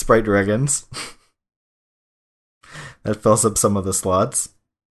Sprite Dragons. That fills up some of the slots.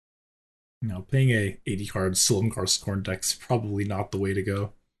 No, playing a 80 card Silumgar Scorn deck's probably not the way to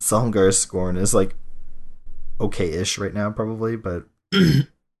go. Silumgar Scorn is like okay-ish right now, probably, but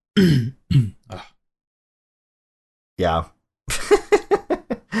yeah.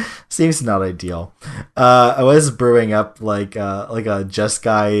 Seems not ideal. I was brewing up like a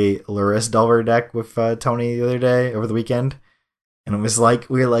Jeskai Luris Delver deck with Tony the other day over the weekend, and it was like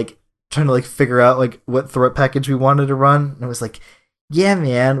we were like trying to like figure out like what threat package we wanted to run, and it was like, yeah,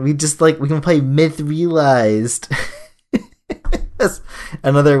 man, we can play Myth Realized. That's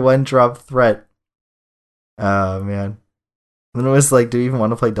another 1-drop threat. Oh man. And then it was like, do you even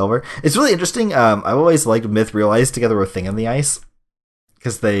want to play Delver? It's really interesting. I've always liked Myth Realized together with Thing in the Ice,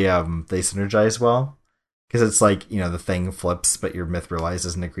 because they synergize well. Because it's like, the thing flips, but your Myth Realized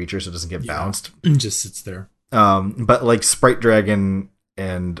isn't a creature, so it doesn't get bounced. It just sits there. But like Sprite Dragon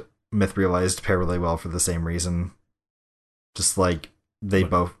and Myth Realized pair really well for the same reason. Just like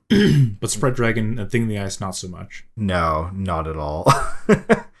both. But Sprite Dragon and Thing in the Ice, not so much. No, not at all.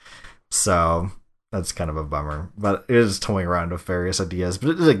 So that's kind of a bummer. But it is toying around with various ideas.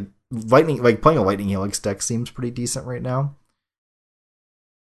 But it's like playing a Lightning Helix deck seems pretty decent right now.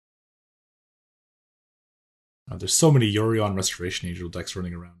 There's so many Yorion Restoration Angel decks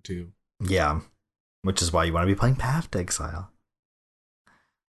running around too. Yeah, which is why you want to be playing Path to Exile.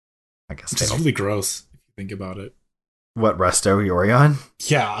 I guess it's really gross if you think about it. What, Resto Yorion?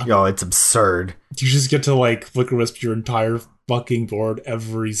 Yeah. Yo, it's absurd. You just get to like Flicker Wisp your entire fucking board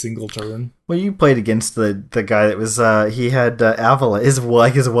every single turn. Well, you played against the guy that was he had Avalanche, is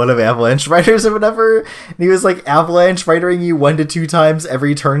one of Avalanche Riders or whatever, and he was like Avalanche Ridering you 1 to 2 times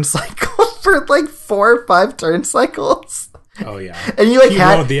every turn cycle for like 4 or 5 turn cycles. Oh yeah, and you like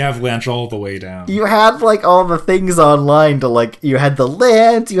had the Avalanche all the way down. You had like all the things online to like, you had the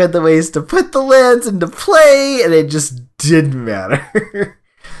lands, you had the ways to put the lands into play, and it just didn't matter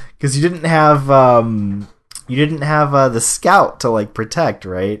because you didn't have the scout to like protect,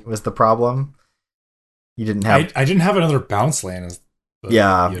 right? Was the problem? You didn't have. I didn't have another bounce land as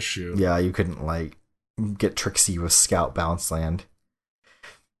the issue. Yeah, you couldn't like get tricksy with scout bounce land.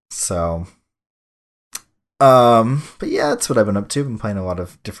 So, but yeah, that's what I've been up to. I've been playing a lot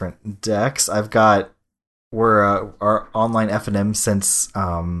of different decks. We're our online FNM since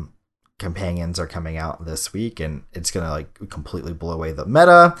companions are coming out this week, and it's gonna like completely blow away the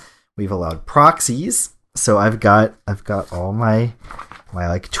meta. We've allowed proxies. So I've got all my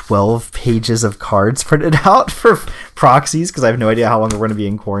like 12 pages of cards printed out for proxies because I have no idea how long we're going to be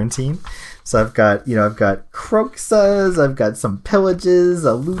in quarantine. So I've got Croxas, I've got some Pillages,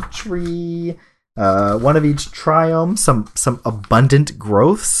 a Lutri, one of each Triumph, some abundant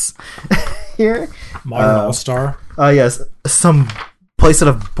growths here. Modern All-Star. Yes, some playset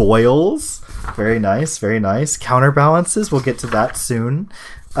of Boils. Very nice, very nice. Counterbalances, we'll get to that soon.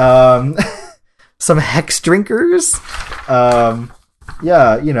 Some Hex Drinkers. Some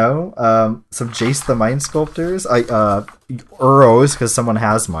Jace the Mind Sculptors. Uros, because someone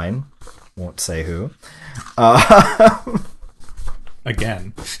has mine. Won't say who.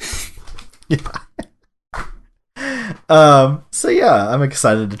 Again. Yeah. So yeah, I'm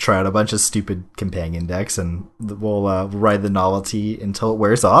excited to try out a bunch of stupid companion decks, and we'll ride the novelty until it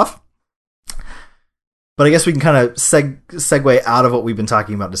wears off. But I guess we can kind of segue out of what we've been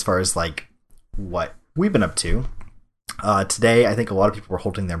talking about as far as like what we've been up to. Today, I think a lot of people were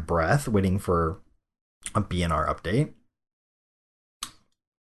holding their breath, waiting for a BNR update.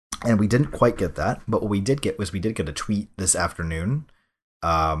 And we didn't quite get that, but what we did get a tweet this afternoon,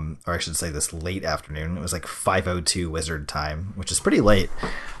 or I should say this late afternoon. It was like 5:02 Wizard time, which is pretty late.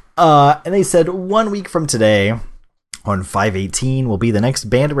 And they said 1 week from today, on 5/18, will be the next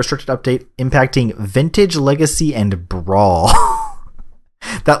banned restricted update impacting Vintage, Legacy, and Brawl.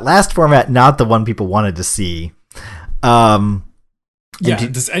 That last format, not the one people wanted to see.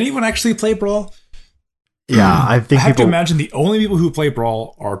 Does anyone actually play Brawl? Yeah, I think I have to imagine the only people who play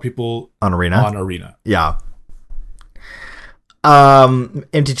Brawl are people on Arena. Yeah.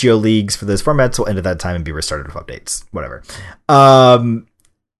 MTGO leagues for those formats will end at that time and be restarted with updates. Whatever.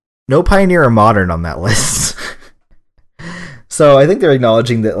 No Pioneer or Modern on that list. So I think they're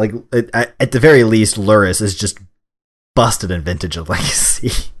acknowledging that, like, at the very least, Luris is just busted in Vintage and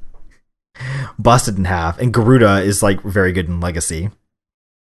Legacy. busted in half. And Garuda is like very good in Legacy.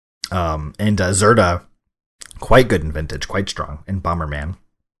 And Zerda, quite good in Vintage, quite strong in Bomberman.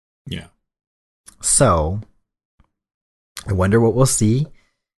 Yeah. So, I wonder what we'll see.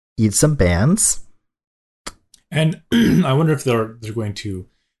 Eat some bans. And I wonder if they're going to.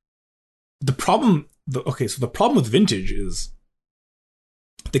 The problem with Vintage is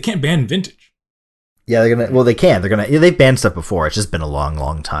they can't ban Vintage. Yeah, they're gonna. Well, they can. They're gonna. Yeah, they've banned stuff before. It's just been a long,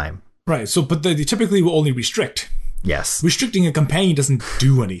 long time. Right. So, but they typically will only restrict. Yes. Restricting a companion doesn't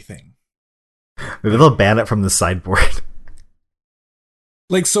do anything. Maybe they'll ban it from the sideboard.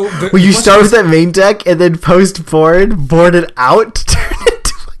 Like, so. Will you start with that main deck and then post board it out to turn it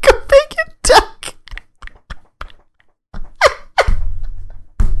into like a vacant deck?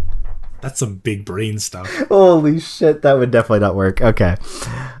 That's some big brain stuff. Holy shit, that would definitely not work. Okay.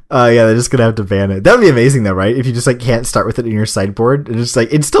 Yeah, they're just gonna have to ban it. That would be amazing though, right? If you just like can't start with it in your sideboard, and just like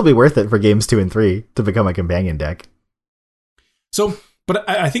it'd still be worth it for games 2 and 3 to become a companion deck. So, but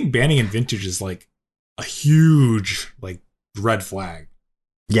I think banning in Vintage is like a huge like red flag.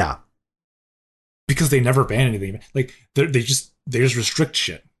 Yeah. Because they never ban anything. Like they just restrict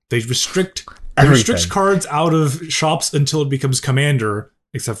shit. They restrict cards out of shops until it becomes Commander,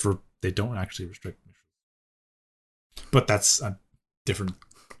 except for they don't actually restrict. But that's a different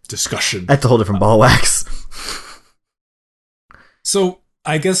discussion. That's a whole different ball of wax. So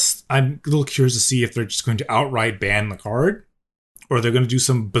I guess I'm a little curious to see if they're just going to outright ban the card, or they're going to do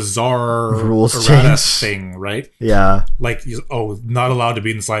some bizarre rules errata change thing, right? Yeah. Like, not allowed to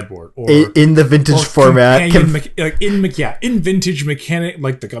be in the sideboard, or in the Vintage format. In Vintage mechanic,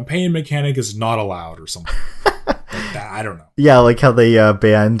 like the companion mechanic is not allowed, or something like that. I don't know. Yeah, like how they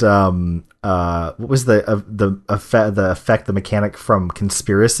banned what was the effect, the mechanic from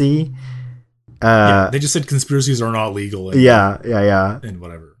Conspiracy. They just said conspiracies are not legal. And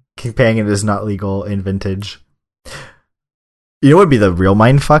whatever. Companion is not legal in Vintage. You know what would be the real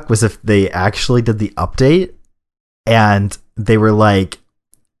mindfuck was if they actually did the update and they were like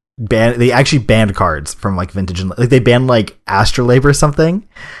they actually banned cards from like Vintage, and like they banned like Astrolabe or something,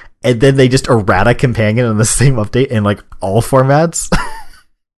 and then they just errata Companion in the same update in like all formats.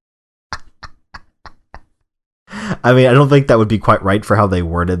 I mean, I don't think that would be quite right for how they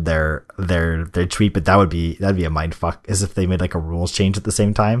worded their tweet, but that'd be a mindfuck, as if they made like a rules change at the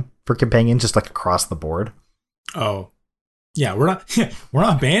same time for Companion, just like across the board. Oh. Yeah, we're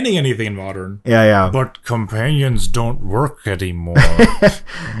not banning anything in Modern. Yeah. But companions don't work anymore.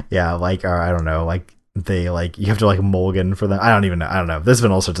 Yeah, like I don't know, like they like you have to like mulligan for them. I don't know. There's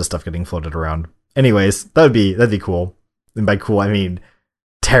been all sorts of stuff getting floated around. Anyways, that'd be cool. And by cool, I mean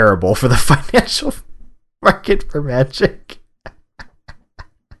terrible for the financial market for Magic.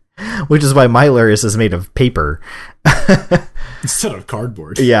 Which is why my Lurrus is made of paper instead of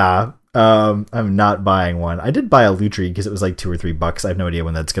cardboard. Yeah. I'm not buying one. I did buy a Lutri because it was like $2 or $3. I have no idea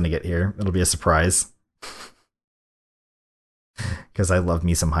when that's going to get here. It'll be a surprise. Because I love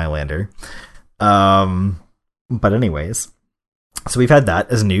me some Highlander. But anyways. So we've had that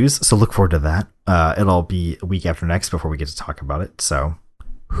as news. So look forward to that. It'll be a week after next before we get to talk about it. So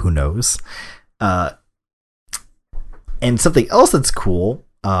who knows? And something else that's cool,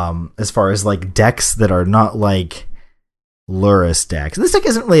 as far as like decks that are not like Lurrus decks. This deck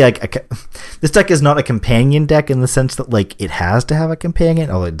isn't really like this deck is not a companion deck in the sense that like it has to have a companion,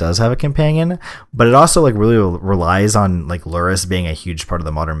 although it does have a companion, but it also like really relies on like Lurrus being a huge part of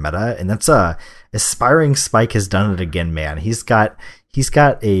the modern meta, and that's Aspiring Spike has done it again, man. He's got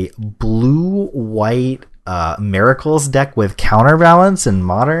a blue white Miracles deck with counterbalance in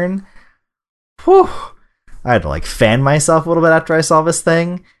modern. Whew. I had to like fan myself a little bit after I saw this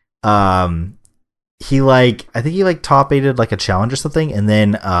thing. I think he top 8'd like a challenge or something, and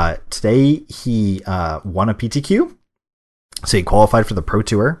then today he won a PTQ, so he qualified for the Pro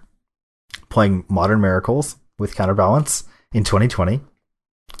Tour, playing Modern Miracles with Counterbalance in 2020.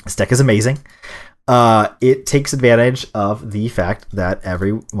 This deck is amazing. It takes advantage of the fact that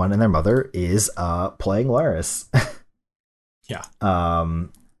everyone and their mother is playing Lurrus. Yeah.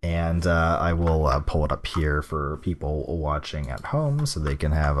 And I will pull it up here for people watching at home so they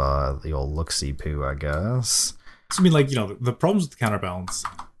can have the old look-see poo, I guess. So, I mean, the problems with the counterbalance,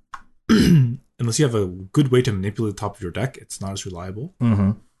 unless you have a good way to manipulate the top of your deck, it's not as reliable.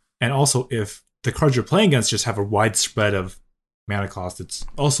 Mm-hmm. And also, if the cards you're playing against just have a wide spread of mana cost, it's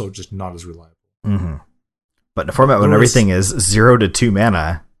also just not as reliable. Mm-hmm. But in a format when everything is 0 to 2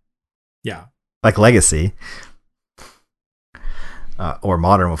 mana, yeah, like Legacy, or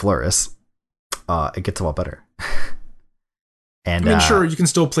Modern with Lurrus, it gets a lot better. And I mean, sure, you can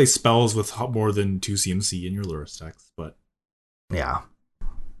still play spells with more than 2 CMC in your Lurrus decks, but yeah.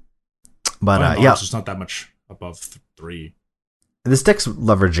 By But and yeah, large, it's not that much above 3. this deck's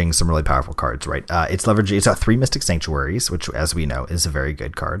leveraging some really powerful cards, right? It's got 3 Mystic Sanctuaries, which, as we know, is a very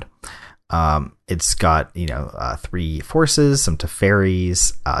good card. It's got 3 forces, some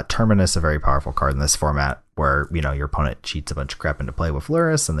Teferis, Terminus, a very powerful card in this format, where your opponent cheats a bunch of crap into play with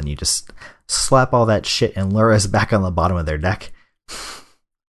Lurrus, and then you just slap all that shit and Lurrus back on the bottom of their deck.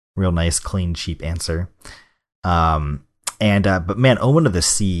 Real nice, clean, cheap answer. But man, Omen of the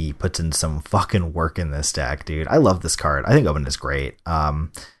Sea puts in some fucking work in this deck, dude. I love this card. I think Omen is great.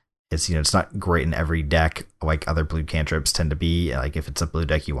 It's not great in every deck like other blue cantrips tend to be. Like if it's a blue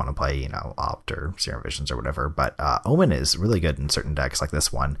deck you want to play, Opt or Serum Visions or whatever. But Omen is really good in certain decks like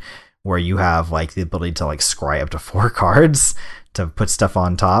this one, where you have like the ability to like scry up to 4 cards to put stuff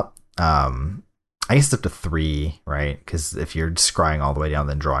on top. I guess it's up to 3, right? Because if you're scrying all the way down,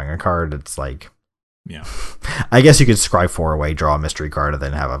 then drawing a card, it's like, yeah. I guess you could scry 4 away, draw a mystery card, and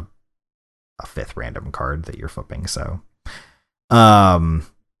then have a 5th random card that you're flipping. So, but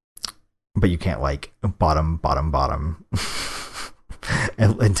you can't like bottom,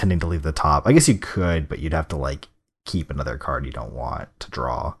 intending to leave the top. I guess you could, but you'd have to like keep another card you don't want to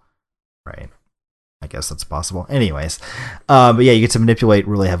draw, right? I guess that's possible. Anyways, but yeah, you get to manipulate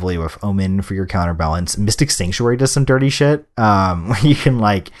really heavily with Omen for your counterbalance. Mystic Sanctuary does some dirty shit. Where you can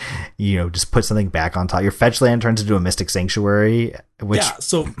like, just put something back on top. Your fetch land turns into a Mystic Sanctuary, which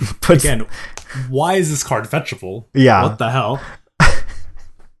so again, why is this card fetchable? Yeah, what the hell?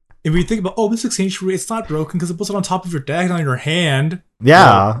 If we think about Mystic Sanctuary, it's not broken because it puts it on top of your deck, not on your hand.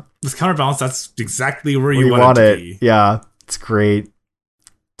 Yeah, with counterbalance, that's exactly where you want it to be. Yeah, it's great.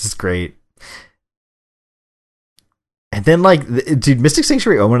 It's great. And then, like, dude, Mystic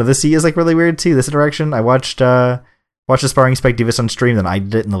Sanctuary Omen of the Sea is, like, really weird, too. This interaction, I watched Aspiring Spike Divas on stream, then I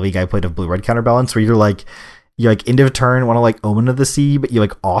did it in the league I played of Blue-Red Counterbalance, where you're end of turn, want to, like, Omen of the Sea, but you,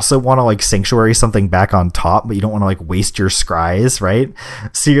 like, also want to, like, Sanctuary something back on top, but you don't want to, like, waste your scries, right?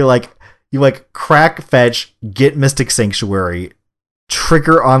 So you crack, fetch, get Mystic Sanctuary,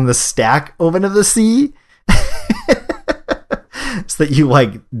 trigger on the stack Omen of the Sea, so that you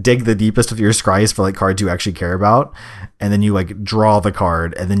like dig the deepest of your scries for like cards you actually care about, and then you like draw the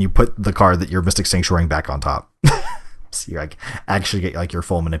card, and then you put the card that you're Mystic Sanctuarying back on top. So you like actually get like your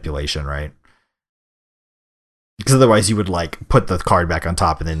full manipulation, right? Because otherwise you would like put the card back on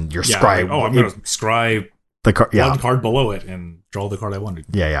top and then your scry. Like, I'm gonna scry the card, one card below it and draw the card I wanted.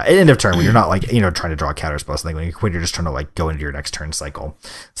 Yeah. At end of turn when you're not like trying to draw a counter spell or something, when you're just trying to like go into your next turn cycle.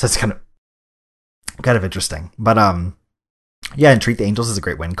 So that's kind of interesting, but yeah, and Treat the Angels is a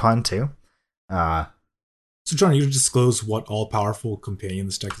great win con too. So John, you disclose what all-powerful companion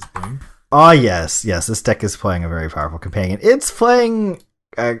this deck is playing? Oh yes, this deck is playing a very powerful companion. It's playing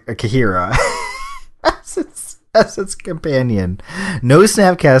a Kaheera as its companion. No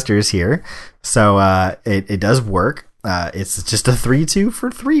Snapcasters here, so it does work. It's just a 3/2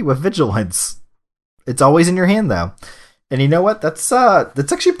 for 3 with Vigilance. It's always in your hand though, and you know what? That's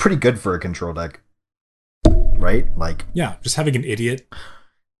actually pretty good for a control deck. Right? Like, yeah, just having an idiot.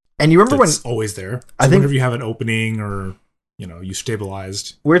 And you remember when always there. So I think whenever you have an opening or you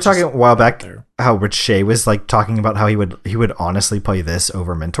stabilized. We were talking a while back there how Rich Shea was like talking about how he would honestly play this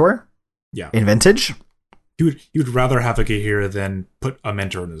over Mentor. Yeah. In Vintage. He would rather have a Kaheera than put a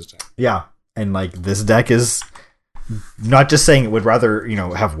Mentor in his deck. Yeah. And like this deck is not just saying it would rather,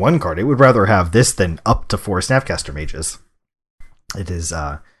 have one card, it would rather have this than up to 4 Snapcaster Mages. It is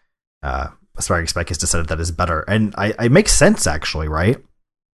Aspiring Spike has decided that is better. And it makes sense, actually, right?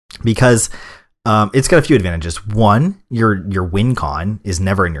 Because it's got a few advantages. One, your win con is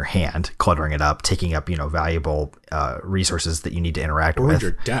never in your hand, cluttering it up, taking up, valuable resources that you need to interact with. Or in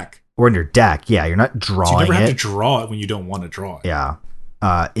your deck. Or in your deck, yeah. You're not drawing it. So you never have to draw it when you don't want to draw it. Yeah.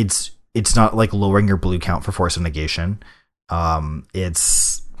 It's not like lowering your blue count for Force of Negation.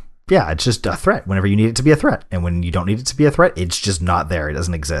 It's just a threat whenever you need it to be a threat. And when you don't need it to be a threat, it's just not there. It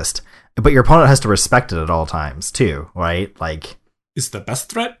doesn't exist. But your opponent has to respect it at all times too, right? Like, is it the best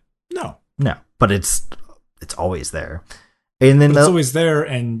threat? No, but it's always there, and then it's always there,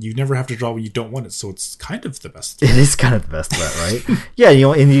 and you never have to draw when you don't want it. So it's kind of the best threat. It is kind of the best threat, right? Yeah,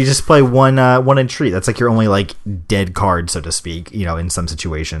 and you just play one entreat. That's like your only like dead card, so to speak. In some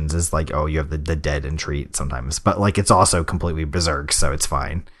situations, is like, oh, you have the dead entreat sometimes, but like it's also completely berserk, so it's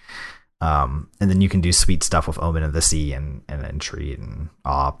fine. And then you can do sweet stuff with Omen of the Sea and Entreat and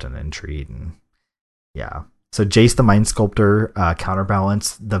Opt and Entreat and yeah. So Jace the Mind Sculptor,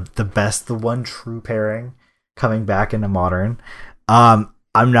 Counterbalance, the one true pairing coming back into Modern. I'm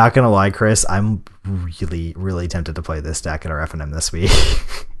not gonna lie, Chris, I'm really, really tempted to play this deck at our FNM this week.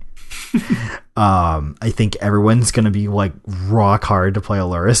 I think everyone's gonna be like rock hard to play a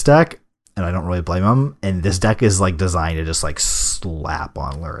Lurrus deck. and I don't really blame him. And this deck is like designed to just like slap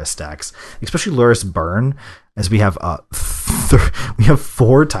on Lurrus decks, especially Lurrus Burn, as we have we have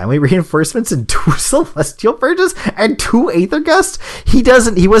 4 timely reinforcements and 2 Celestial Purges and 2 Aether Gust. He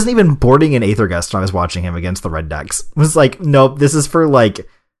wasn't even boarding an Aether Gust when I was watching him against the red decks. It was like, nope, this is for like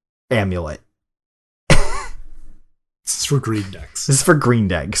Amulet. This is for green decks. This is for green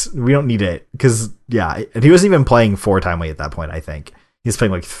decks. We don't need it because and he wasn't even playing 4 timely at that point. I think he was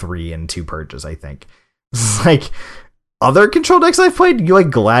playing like 3 and 2 purges. I think it's like other control decks I've played. You like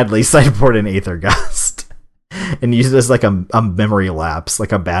gladly sideboard an Aether Gust and use it as like a memory lapse,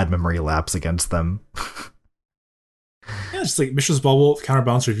 like a bad memory lapse against them. Yeah, it's like Mishra's Bubble,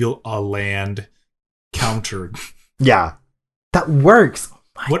 counterbalance, reveal a land, countered. Yeah, that works.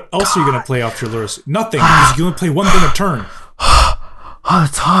 What else are you going to play off your Lurrus? Nothing, because you only play 1 thing a turn. Oh,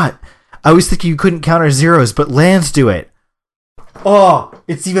 it's hot. I was thinking you couldn't counter zeros, but lands do it. Oh,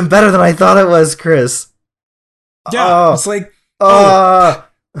 it's even better than I thought it was, Chris. Yeah, it's like,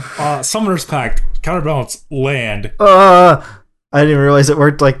 Summoner's Pact, counterbalance, land. I didn't even realize it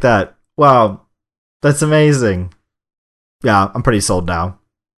worked like that. Wow, that's amazing. Yeah, I'm pretty sold now.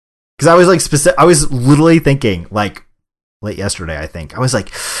 Because I was like I was literally thinking like late yesterday, I think. I was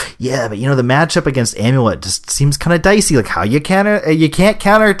like, yeah, but the matchup against Amulet just seems kind of dicey. Like how you can't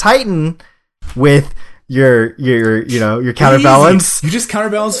counter Titan with your counterbalance. Easy. You just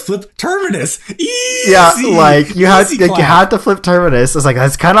counterbalance flip Terminus. Easy. Yeah, like you have to flip Terminus. I was like,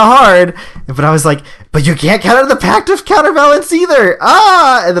 that's kind of hard. But I was like, but you can't counter the Pact of Counterbalance either.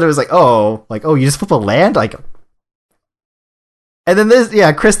 And then it was like, you just flip a land? Like, and then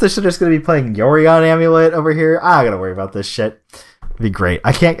Chris the Shitter's gonna be playing Yorion Amulet over here. I gotta worry about this shit. It'd be great.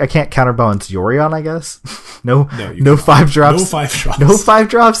 I can't counterbalance Yorion, I guess. No 5 drops. No 5 drops. No 5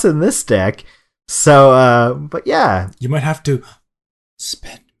 drops in this deck. So, but yeah. You might have to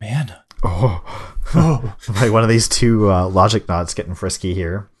spend mana. Oh. Like one of these 2 Logic Knots getting frisky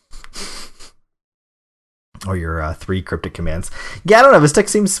here. Or your 3 Cryptic Commands. Yeah, I don't know. This deck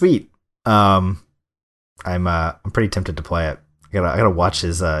seems sweet. I'm pretty tempted to play it. I gotta watch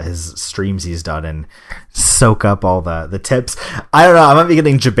his streams he's done and soak up all the tips. I don't know. I might be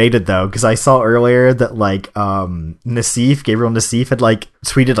getting debated though, because I saw earlier that like Gabriel Nassif had like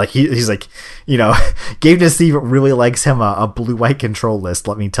tweeted like he's like, Gabe Nassif really likes him a blue-white control list.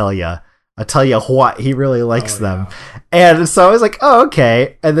 Let me tell you. I tell you what, he really likes them. And so I was like, oh,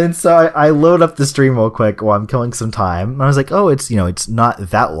 okay. And then so I load up the stream real quick while I'm killing some time. And I was like, oh, it's not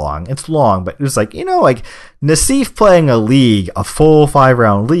that long. It's long, but it was like, like Nassif playing a full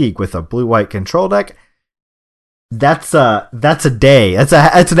 5-round league with a blue-white control deck. That's a day. That's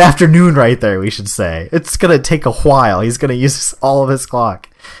an afternoon right there, we should say. It's going to take a while. He's going to use all of his clock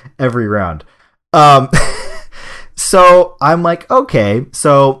every round. So I'm like, okay.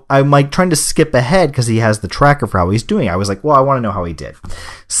 So I'm like trying to skip ahead because he has the tracker for how he's doing. I was like, well, I want to know how he did.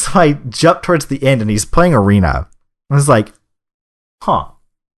 So I jumped towards the end and he's playing Arena. I was like,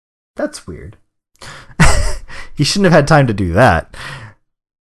 that's weird. He shouldn't have had time to do that.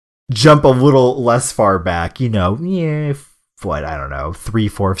 Jump a little less far back, I don't know,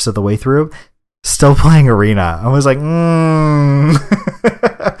 3/4 of the way through. Still playing Arena. I was like,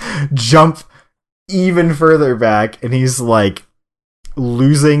 jump even further back, and he's like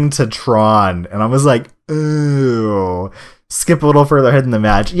losing to Tron, and I was like, ooh. Skip a little further ahead in the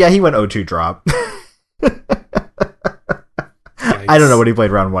match. Yeah, he went 0-2 drop. I don't know what he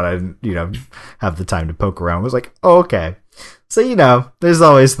played round 1. I didn't, have the time to poke around. I was like, oh, okay. So, there's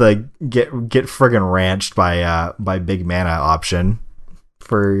always the get friggin' ranched by big mana option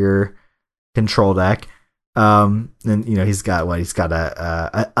for your control deck. And he's got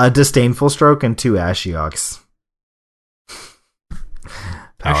a Disdainful Stroke and 2 Ashioks.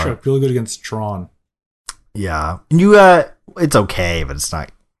 Ashiok really good against Tron. Yeah, and it's okay, but it's not.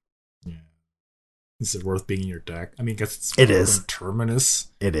 Yeah, is it worth being in your deck? I mean, I guess it is Terminus.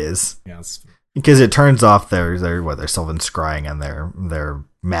 It is. Yeah, because it turns off their Sylvan Scrying and their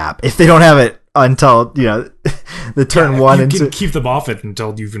map if they don't have it until the turn 1. You can keep them off it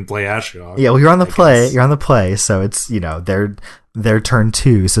until you can play Ashiok. Yeah, well, you're on the play. You're on the play, so it's their turn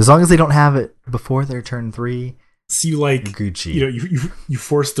 2. So as long as they don't have it before their turn 3, so you like Gucci. You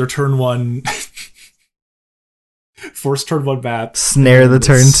force their turn 1. Force turn 1 map. Snare the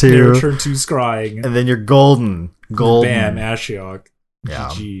turn 2. Snare turn 2 scrying. And then you're golden. Bam, Ashiok. Yeah.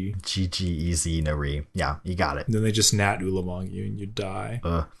 GG. Easy, no re. Yeah, you got it. And then they just nat Ulamog you and you die.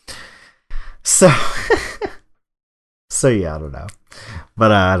 So yeah, I don't know.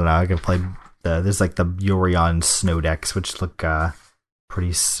 But I don't know. I can play there's like the Yorion snow decks, which look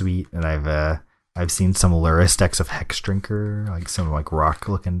pretty sweet. And I've I've seen some Luris decks of Hex Drinker, like some like rock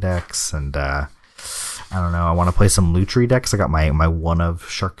looking decks, and I don't know. I want to play some Lutri decks. I got my one of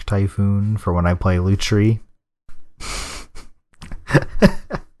Shark Typhoon for when I play Lutri.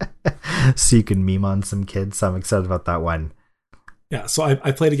 So you can meme on some kids. So I'm excited about that one. Yeah, so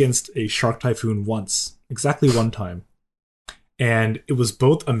I played against a Shark Typhoon once, exactly one time. And it was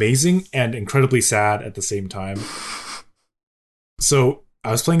both amazing and incredibly sad at the same time. So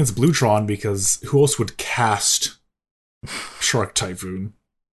I was playing against Bluetron because who else would cast Shark Typhoon?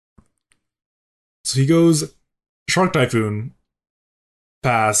 So he goes, Shark Typhoon,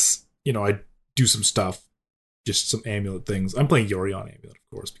 pass, I do some stuff. Just some amulet things. I'm playing Yorion Amulet, of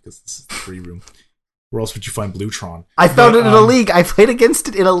course, because this is the free room. Where else would you find Bluetron? I found it in a league. I played against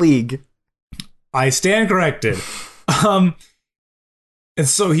it in a league. I stand corrected. And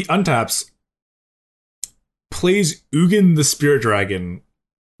so he untaps, plays Ugin the Spirit Dragon,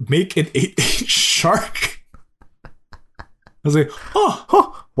 make an 8/8 shark. I was like,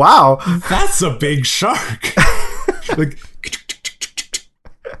 oh wow. That's a big shark. Like,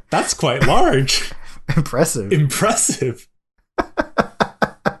 that's quite large. Impressive.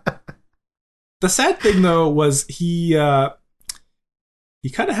 The sad thing, though, was he kind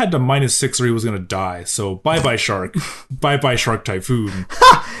of had to -6 or he was going to die. So bye-bye shark. Bye-bye Shark Typhoon.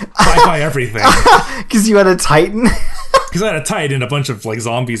 Bye-bye everything. Because you had a Titan? Because I had a Titan and a bunch of like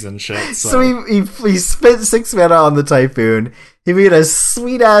zombies and shit. So he spent 6 mana on the Typhoon. He made a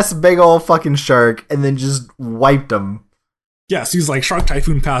sweet-ass big ol' fucking shark and then just wiped him. Yeah, so he's like, Shark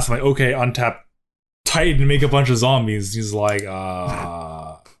Typhoon pass. I'm like, okay, untap Titan, make a bunch of zombies. He's like,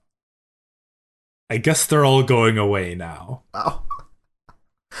 I guess they're all going away now. Oh.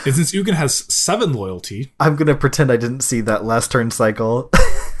 And since Ugin has 7 loyalty, I'm gonna pretend I didn't see that last turn cycle.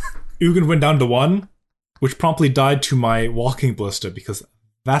 Ugin went down to 1, which promptly died to my Walking Ballista because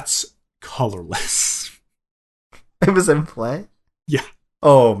that's colorless. It was in play? Yeah.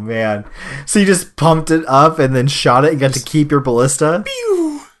 Oh man. So you just pumped it up and then shot it and got to keep your ballista?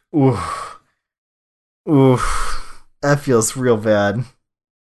 Pew! Oof. Oof. That feels real bad.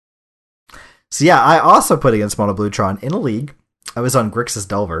 So yeah, I also put against Mono Bluetron in a league. I was on Grixis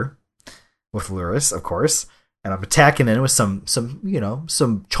Delver with Luris, of course, and I'm attacking in with some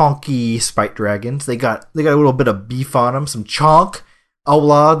chonky Spite Dragons. They got a little bit of beef on them, some chonk.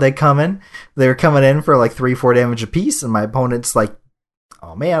 Ola, they were coming in for like 3-4 damage apiece, and my opponent's like,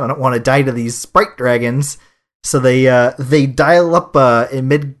 oh man, I don't want to die to these Sprite Dragons. So they dial up in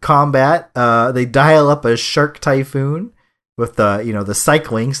mid combat. They dial up a Shark Typhoon with the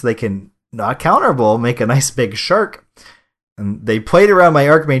cycling, so they can not counterable, make a nice big shark. And they played around my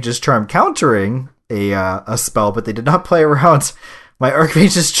Archmage's Charm countering a spell, but they did not play around my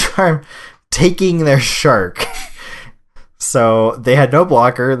Archmage's Charm taking their shark. So they had no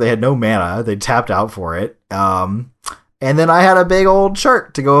blocker, they had no mana, they tapped out for it. And then I had a big old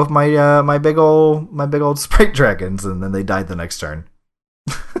shark to go with my big old Sprite Dragons, and then they died the next turn.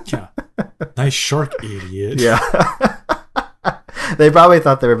 Yeah. Nice shark, idiot. Yeah. They probably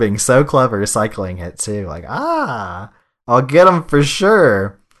thought they were being so clever cycling it too. Like, I'll get them for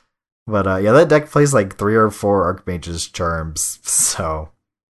sure. But yeah, that deck plays like 3 or 4 Archmage's Charms, so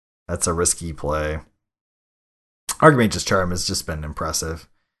that's a risky play. Archmage's Charm has just been impressive.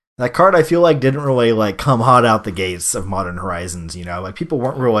 That card, I feel like, didn't really like come hot out the gates of Modern Horizons, Like, people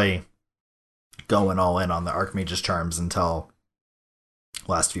weren't really going all in on the Archmage's Charms until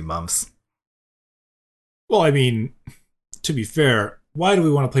last few months. Well, I mean, to be fair, why do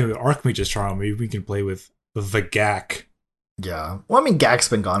we want to play with Archmage's Charm? Maybe we can play with the GAC. Yeah. Well, I mean, GAC's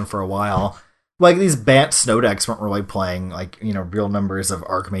been gone for a while. Like, these Bant Snow decks weren't really playing, like, real numbers of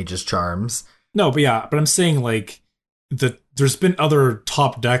Archmage's Charms. No, but I'm saying, like, there's been other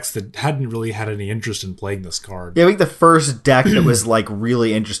top decks that hadn't really had any interest in playing this card. Yeah, I think the first deck that was like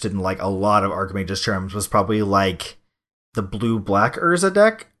really interested in like a lot of Archmage's Charms was probably like the blue-black Urza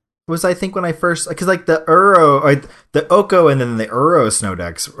deck. Was I think when I first, because like the Oko and then the Uro Snow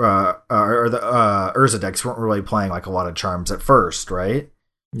decks or the Urza decks weren't really playing like a lot of charms at first, right?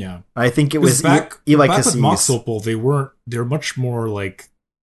 Yeah, I think it was back with Mox Cassis. Opal, they're much more like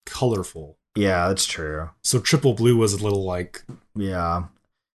colorful. Yeah, that's true. So triple blue was a little like... Yeah.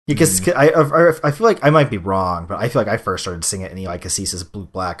 Because I feel like I might be wrong, but I feel like I first started seeing it in the Cassis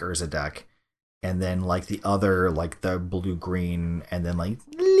blue-black Urza deck. And then like the other, like the blue-green, and then like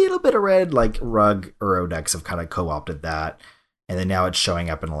a little bit of red, like Rug Uro decks have kind of co-opted that. And then now it's showing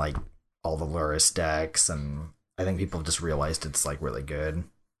up in like all the Luris decks, and I think people have just realized it's like really good.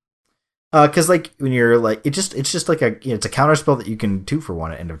 Because like when you're like it's just like it's a counter spell that you can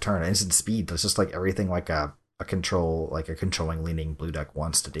 2-for-1 at end of turn. Instant speed. That's just like everything like a controlling leaning blue deck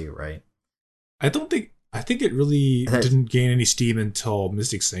wants to do, right? I think it really That- didn't gain any steam until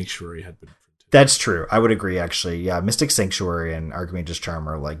Mystic Sanctuary had been printed. That's true. I would agree, actually. Yeah, Mystic Sanctuary and Archmage's Charm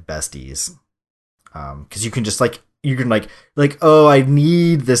are like besties. Because you can just oh, I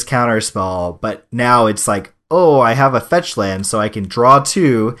need this counter spell, but now it's like, oh, I have a fetch land, so I can draw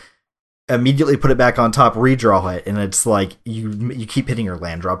 2, immediately put it back on top, redraw it, and it's like you keep hitting your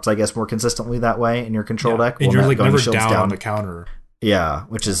land drops, I guess, more consistently that way in your control deck. And you're like going never shields down on the counter. Yeah,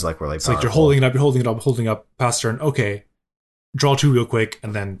 which is like really It's powerful. like you're holding it up, past turn. Okay, draw 2 real quick,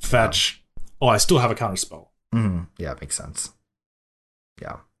 and then fetch. Oh, I still have a counter spell. Yeah, it makes sense.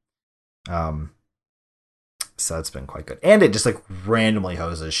 Yeah. So that's been quite good. And it just like randomly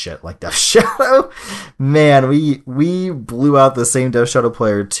hoses shit like Death Shadow. Man, we blew out the same Death Shadow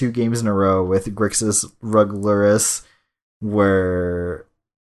player 2 games in a row with Grixis Rugluris, Grixis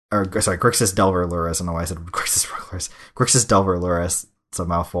Delver Luris. I don't know why I said Grixis Rugluris. Grixis Delver Luris. It's a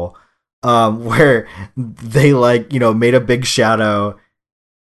mouthful. Where they made a big shadow,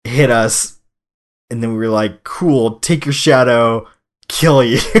 hit us, and then we were like, cool, take your shadow, kill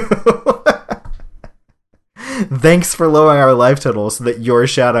you. Thanks for lowering our life total so that your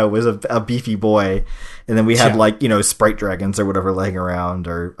shadow was a beefy boy. And then we had sprite dragons or whatever laying around,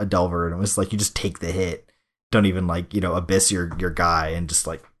 or a Delver, and it was like you just take the hit. Don't even abyss your guy and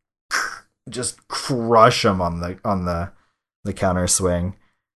just crush him on the counter swing.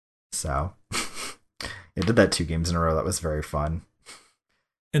 So it did that 2 games in a row. That was very fun.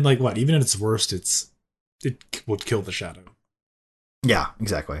 And even at its worst, it would kill the shadow. Yeah,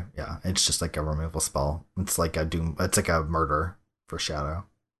 exactly. Yeah, it's just like a removal spell. It's like a doom. It's like a murder for shadow.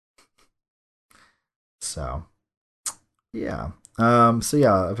 So, yeah. So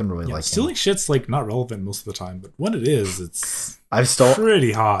yeah, I've been really liking. Stealing shit's not relevant most of the time, but when it is, it's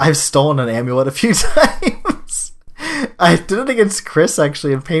pretty hot. I've stolen an amulet a few times. I did it against Chris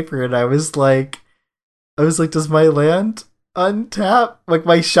actually in paper, and I was like, does my land untap? Like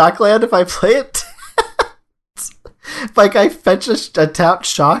my shock land if I play it? Like I fetch a tapped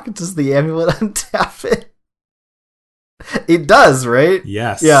shock, does the amulet untap it? It does, right?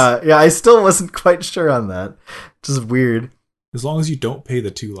 Yes. Yeah. I still wasn't quite sure on that. Just weird. As long as you don't pay the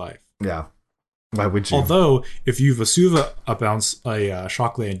 2 life. Yeah. Why would you? Although, if you Vesuva a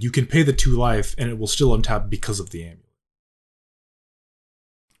shock land, you can pay the 2 life and it will still untap because of the amulet.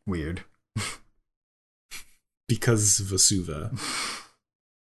 Weird. Because Vesuva.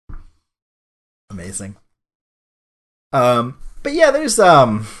 Amazing. But yeah, there's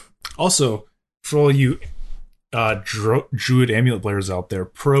Also, for all you Druid Amulet players out there,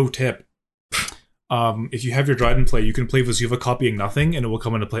 pro tip: if you have your Dryad in play, you can play Vesuva copying nothing, and it will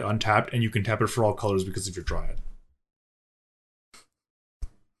come into play untapped, and you can tap it for all colors because of your Dryad.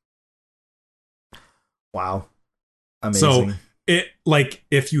 Wow, amazing. So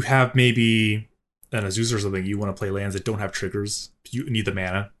if you have maybe an Azusa or something, you want to play lands that don't have triggers, you need the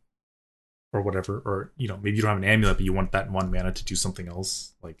mana. Or whatever, or maybe you don't have an amulet, but you want that 1 mana to do something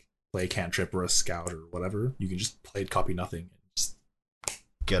else, like play a cantrip or a scout or whatever. You can just play it, copy nothing, and just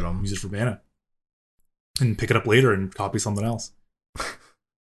get them, use it for mana, and pick it up later and copy something else.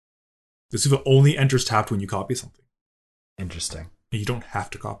 This only enters tapped when you copy something. Interesting. And you don't have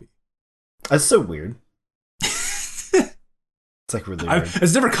to copy. That's so weird. It's like really weird.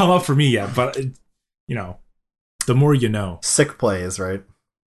 It's never come up for me yet, but the more you know. Sick plays, right?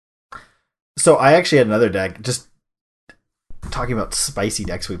 So I actually had another deck, just talking about spicy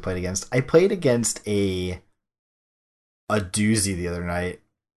decks we played against. I played against a doozy the other night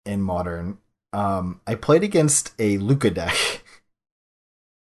in Modern. I played against a Luca deck.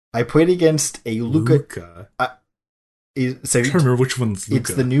 I played against a Luca. I can't remember which one's Luca.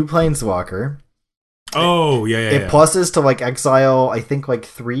 It's the new Planeswalker. Oh, yeah. It pluses to exile, I think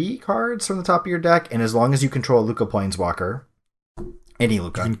 3 cards from the top of your deck, and as long as you control a Luca Planeswalker, any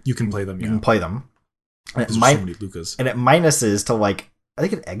Luca, you can play them. You can play them. And so many Lucas. And it minuses to I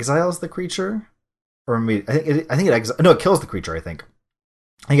think it exiles the creature, or maybe I think it kills the creature. I think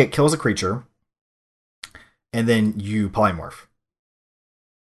it kills a creature, and then you polymorph.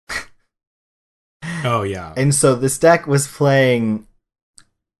 Oh yeah. And so this deck was playing,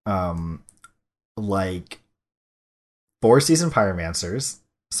 4 Season Pyromancers,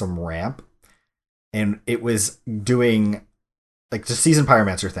 some ramp, and it was doing just Season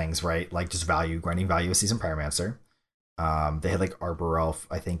Pyromancer things, right? Just grinding value of Season Pyromancer. They had Arbor Elf,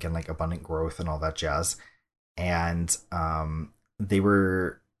 I think, and Abundant Growth and all that jazz. And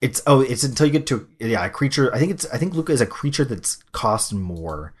it's until you get to a creature. I think Luca is a creature that's cost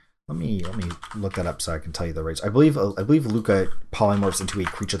more. Let me look that up so I can tell you the rates. I believe Luca polymorphs into a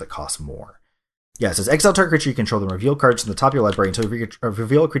creature that costs more. Yeah, it says exile target creature you control, then reveal cards from the top of your library until you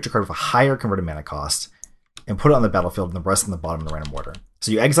reveal a creature card with a higher converted mana cost, and put it on the battlefield, and the rest in the bottom in the random order.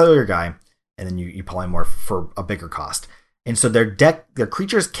 So you exile your guy, and then you polymorph for a bigger cost. And so their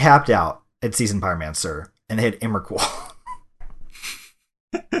creatures capped out at Season Pyromancer, and they had Emrakul.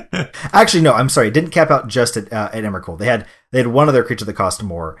 Actually, no, I'm sorry. It didn't cap out just at Emrakul. They had one other creature that cost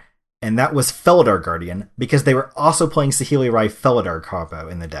more, and that was Felidar Guardian, because they were also playing Saheeli Rai Felidar combo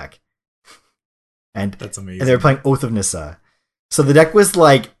in the deck. And that's amazing. And they were playing Oath of Nissa. So the deck was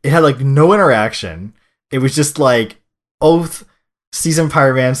like, it had like no interaction. It was just like Oath, Season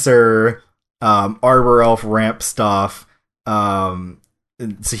Pyromancer, Arbor Elf ramp stuff,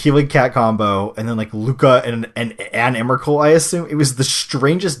 Saheeli Cat combo, and then like Luca and Emrakul, I assume. It was the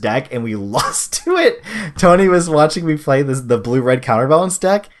strangest deck, and we lost to it. Tony was watching me play the blue-red counterbalance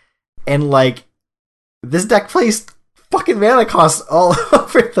deck, and like, this deck plays fucking mana costs all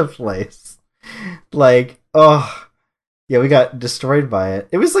over the place. Like, oh, yeah, we got destroyed by it.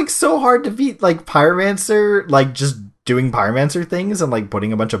 It was like so hard to beat like Pyromancer, like just doing Pyromancer things and like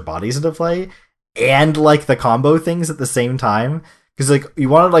putting a bunch of bodies into play, and like the combo things at the same time. Because like you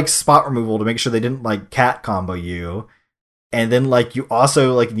wanted like spot removal to make sure they didn't like cat combo you, and then like you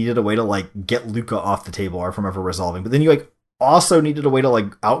also like needed a way to like get Luca off the table or from ever resolving. But then you like also needed a way to like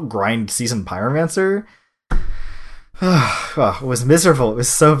outgrind Season Pyromancer. Oh, it was miserable. It was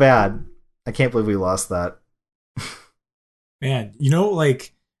so bad. I can't believe we lost that. Man, you know,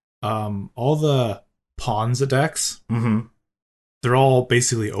 like all the Ponza decks, they're all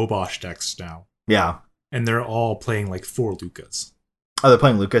basically Obosh decks now. Yeah. And they're all playing like 4 Lucas. Oh, they're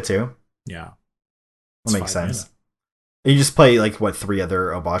playing Luca too? Yeah. That makes sense. You just play like 3 other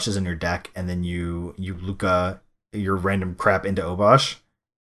Oboshes in your deck, and then you Luca your random crap into Obosh.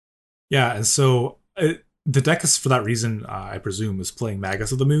 Yeah, and so the deck is, for that reason, I presume, is playing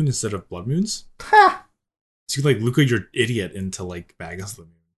Magus of the Moon instead of Blood Moons. Ha! So you like Luca your idiot into like Magus of the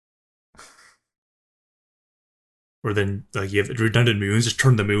Moon. Or then like you have redundant moons, just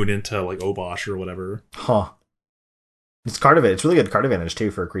turn the moon into like Obosh or whatever. Huh. It's card advantage. It's really good card advantage too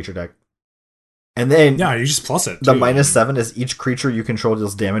for a creature deck. And then yeah, you just plus it. The -7 is each creature you control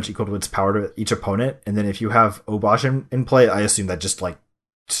deals damage equal to its power to each opponent. And then if you have Obosh in play, I assume that just like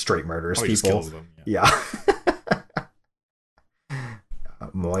straight murders people. Just kills them. Yeah.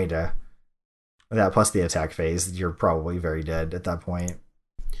 Moida. That plus the attack phase, you're probably very dead at that point.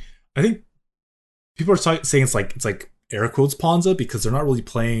 I think people are saying it's like air quotes Ponza because they're not really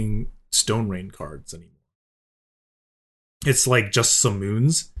playing Stone Rain cards anymore. It's like just some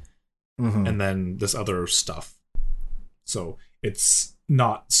moons and then this other stuff. So it's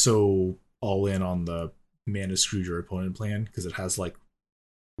not so all in on the mana screwed your opponent plan because it has like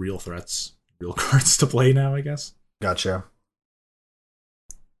real threats, real cards to play now, I guess. Gotcha.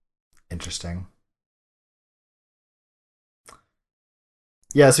 Interesting.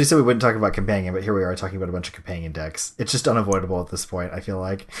 Yeah, so we said we wouldn't talk about companion, but here we are talking about a bunch of companion decks. It's just unavoidable at this point, I feel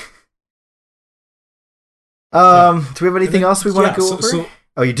like. Do we have anything else we want to go over?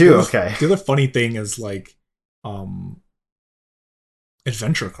 Oh, you do? Okay. The other funny thing is like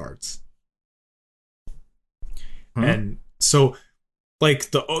adventure cards. And so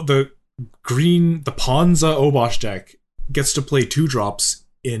like the Ponza Obosh deck gets to play 2-drops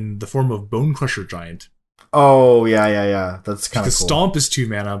in the form of Bone Crusher Giant. Oh, yeah. That's kind of cool. Stomp is 2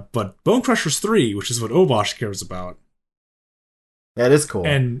 mana, but Bone Crusher's 3, which is what Obosh cares about. Yeah, it is cool.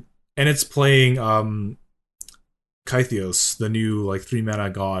 And it's playing Kythios, the new like 3 mana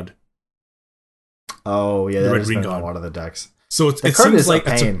god. Oh, yeah, the red green god. A lot of the decks. So it seems like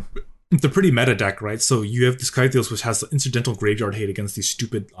it's a pretty meta deck, right? So you have this Kythios which has incidental graveyard hate against these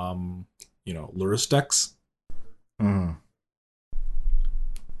stupid Lurrus decks.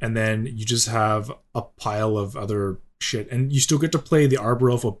 And then you just have a pile of other shit. And you still get to play the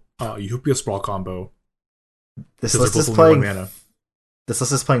Arbor Elf Euhupia Sprawl combo. This list is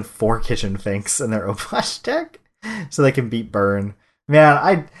playing 4 Kitchen Finks in their Obosh deck, so they can beat Burn.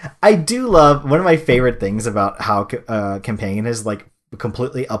 Man, I do love, one of my favorite things about how Companion is like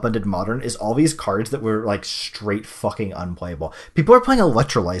completely upended Modern is all these cards that were like straight fucking unplayable. People are playing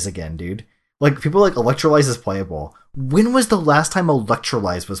Electrolyze again, dude. Like, people like Electrolyze is playable. When was the last time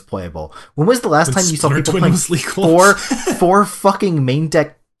Electrolyze was playable? When was the last time you saw people playing 4 fucking main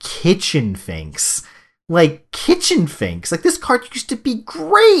deck Kitchen Finks? Like, Kitchen Finks. Like, this card used to be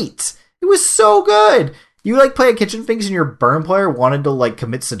great. It was so good. You, like, play a Kitchen Finks and your Burn player wanted to, like,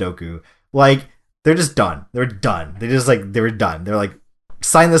 commit Sudoku. Like, they're just done. They're done. They were done. They're like,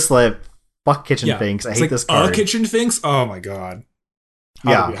 sign the slip. Fuck Kitchen Finks. I hate this card. Kitchen Finks? Oh my god.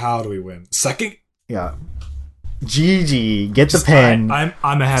 How do we win? Second? Yeah. GG. Get the pen. I'm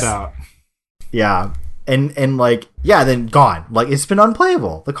a head out. Yeah. And like, yeah, then gone. Like, it's been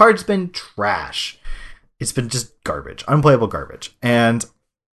unplayable. The card's been trash. It's been just garbage. Unplayable garbage. And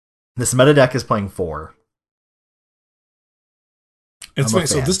this meta deck is playing 4. It's funny.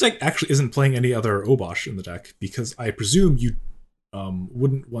 So this deck actually isn't playing any other Obosh in the deck because I presume you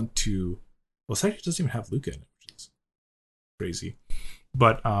wouldn't want to. Well, it actually doesn't even have Luca in it, which is crazy.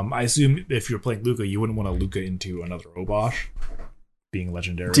 But I assume if you're playing Luca, you wouldn't want to Luca into another Obosh, being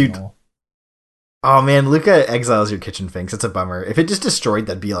legendary. Dude. And all. Oh man, Luca exiles your Kitchen Finks. It's a bummer. If it just destroyed,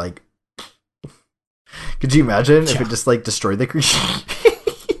 that'd be like. Could you imagine if it just like destroyed the creature?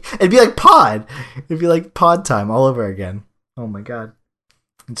 It'd be like Pod. It'd be like Pod time all over again. Oh my god.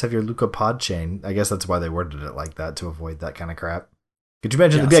 Let's have your Luca Pod chain. I guess that's why they worded it like that, to avoid that kind of crap. Could you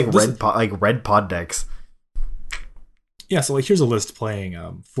imagine it'd be like red pod decks? Yeah, so like here's a list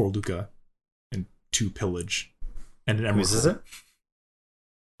playing 4 Luca and 2 Pillage and an Emrakul. Whose is it?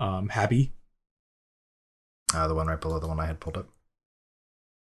 Happy. The one right below the one I had pulled up.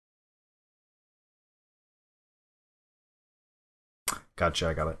 Gotcha,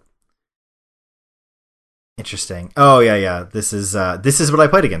 I got it. Interesting. Oh yeah. This is what I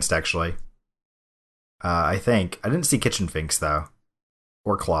played against actually. I think I didn't see Kitchen Finks though,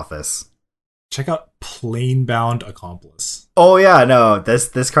 or Clothis. Check out Planebound Accomplice. Oh yeah, no,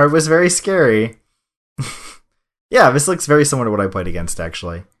 this card was very scary. Yeah, this looks very similar to what I played against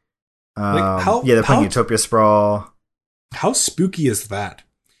actually. They're playing Utopia Sprawl. How spooky is that?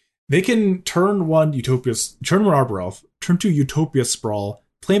 They can turn 1 Arbor Elf, turn 2 Utopia Sprawl,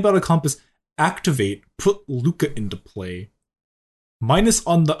 Planebound Accomplice, activate, put Luca into play, minus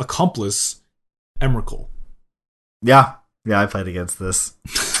on the Accomplice, Emrakul. Yeah, I played against this.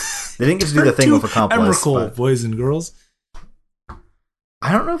 They didn't get to do the thing with Accomplice. Emrakul, boys and girls.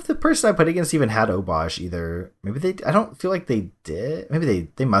 I don't know if the person I played against even had Obosh either. Maybe they. I don't feel like they did. Maybe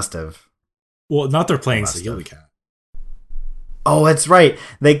they must have. Well, not they're playing Saheeli Cat. Oh, that's right.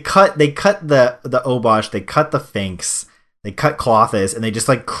 They cut the Obosh. They cut the Finks. They cut Clothis, and they just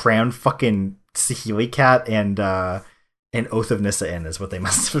like crammed fucking Saheeli Cat and Oath of Nissa in is what they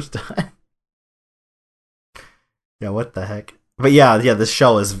must have done. Yeah, what the heck? But yeah, this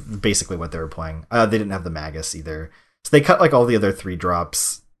shell is basically what they were playing. They didn't have the Magus either. So they cut like all the other 3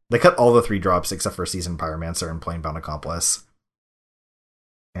 drops. They cut all the 3 drops except for Seasoned Pyromancer and Planebound Accomplice.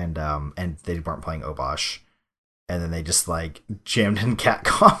 And they weren't playing Obosh. And then they just like jammed in Cat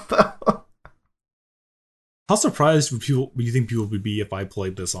combo. How surprised would you think people would be if I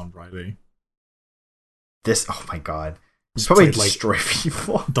played this on Friday? This, oh my god. Just probably played, destroy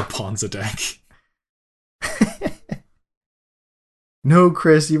people. The Ponza deck. No,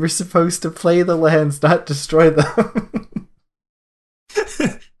 Chris, you were supposed to play the lands, not destroy them.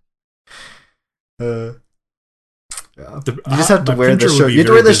 Yeah. You just have to wear the shirt. You have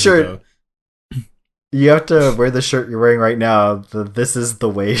to wear the shirt. You have to wear the shirt you're wearing right now. The "This is the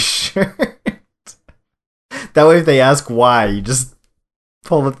way" shirt. That way, if they ask why, you just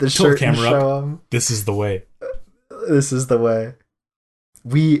pull up the shirt and show them. This is the way. This is the way.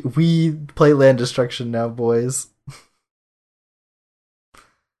 We play land destruction now, boys.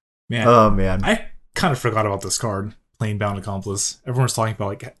 Man, oh man, I kind of forgot about this card, Planebound Accomplice. Everyone's talking about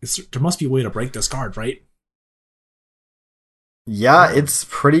like there must be a way to break this card, right? Yeah, it's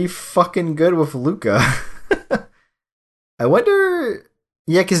pretty fucking good with Luca. I wonder.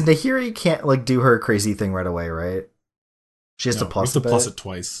 Yeah, because Nahiri can't like do her crazy thing right away, right? She has to plus it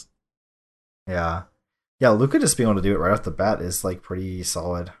twice. Yeah, Luca just being able to do it right off the bat is like pretty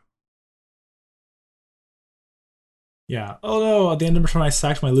solid. Yeah. Oh no! At the end of the turn, I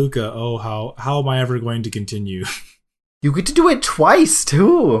sacked my Luca. Oh, how am I ever going to continue? You get to do it twice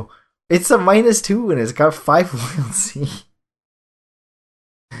too. It's a -2 and it's got 5 loyalty.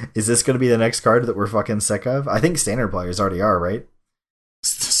 Is this going to be the next card that we're fucking sick of? I think standard players already are, right?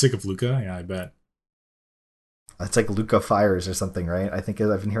 Sick of Luca? Yeah, I bet. It's like Luca Fires or something, right? I think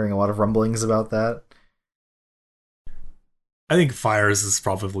I've been hearing a lot of rumblings about that. I think Fires is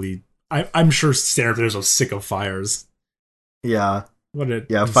probably. I'm sure standard players are sick of Fires. Yeah.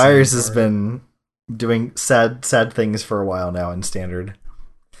 Yeah, Fires has been doing sad things for a while now in standard.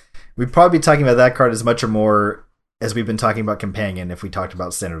 We'd probably be talking about that card as much or more as we've been talking about Companion if we talked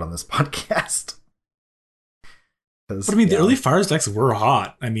about standard on this podcast. But I mean, the early Fires decks were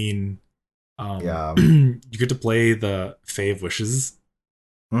hot. I mean, you get to play the Fae of Wishes,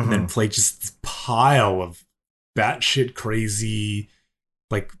 and then play just this pile of batshit crazy,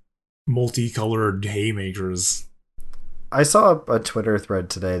 like multicolored haymakers. I saw a Twitter thread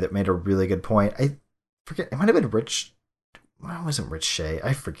today that made a really good point. I forget, it might have been Rich. Well, it wasn't Rich Shea.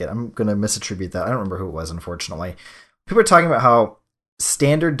 I forget. I'm going to misattribute that. I don't remember who it was, unfortunately. People are talking about how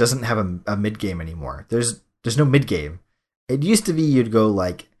Standard doesn't have a mid game anymore. There's no mid game. It used to be you'd go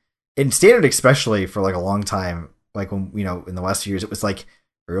like in Standard, especially for like a long time, like when in the last few years, it was like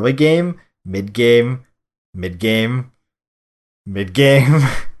early game, mid game, mid game, mid game,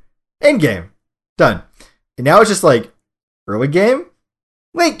 end game, done. And now it's just like early game,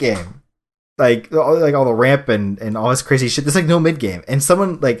 late game, like all the ramp and all this crazy shit. There's like no mid game, and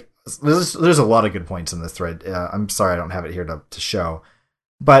someone like there's a lot of good points in this thread. I'm sorry I don't have it here to show,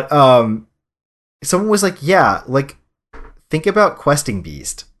 but someone was like, yeah, like think about Questing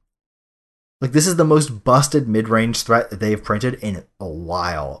Beast. Like this is the most busted mid range threat that they've printed in a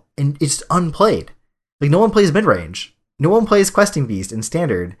while, and it's unplayed. Like no one plays mid range. No one plays Questing Beast in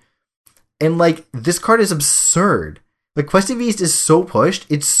Standard. And, like, this card is absurd. Like, Questing Beast is so pushed.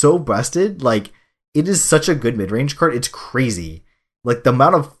 It's so busted. Like, it is such a good mid-range card. It's crazy. Like, the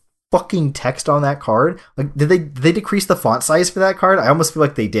amount of fucking text on that card. Like, did they decrease the font size for that card? I almost feel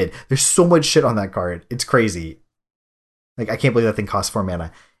like they did. There's so much shit on that card. It's crazy. Like, I can't believe that thing costs 4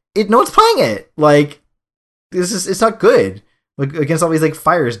 mana. No one's playing it. Like, it's not good. Like, against all these, like,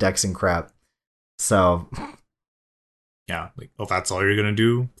 Fires decks and crap. So... Yeah, like, oh, that's all you're gonna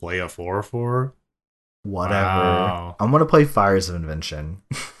do? Play a 4/4? Whatever. Wow. I'm gonna play Fires of Invention.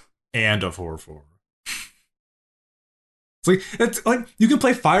 And a 4/4. It's like you can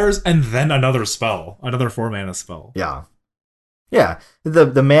play Fires and then another spell, another 4-mana spell. Yeah.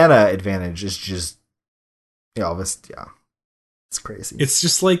 The mana advantage is just it's crazy. It's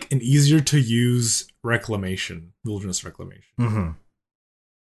just like an easier to use Reclamation, Wilderness Reclamation. Mm-hmm.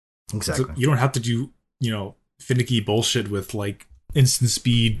 Exactly. So you don't have to do finicky bullshit with like instant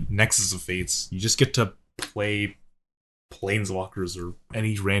speed Nexus of Fates. You just get to play Planeswalkers or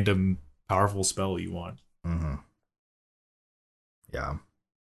any random powerful spell you want. Mm-hmm. Yeah.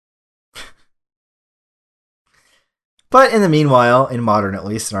 But in the meanwhile, in Modern at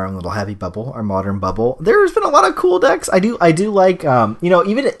least, in our own little happy bubble, our Modern bubble, there's been a lot of cool decks. I do like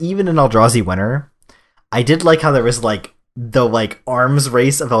even in Eldrazi Winter, I did like how there was like the like arms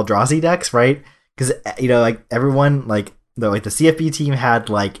race of Eldrazi decks, right? Because like everyone like the CFB team had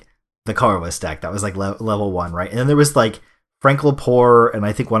like the colorless deck that was like level 1, right? And then there was like Frank Lepore and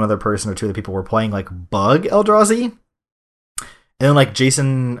I think one other person or two other people were playing like Bug Eldrazi, and then like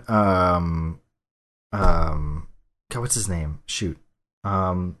Jason God, what's his name? Shoot,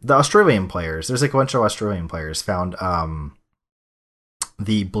 the Australian players. There's like a bunch of Australian players found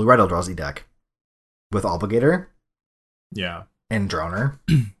the Blue Red Eldrazi deck with Obligator, yeah, and Drowner.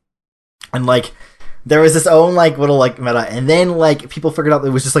 And like there was this own like little like meta, and then like people figured out that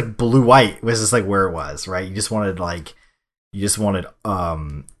it was just like blue white was just like where it was, right? You just wanted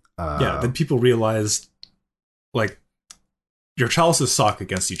then people realized like your chalices suck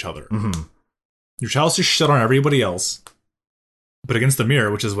against each other. Mm-hmm. Your chalices shit on everybody else, but against the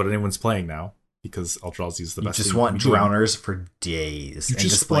mirror, which is what anyone's playing now, because Eldrazi is the best. You just want Drowners for days and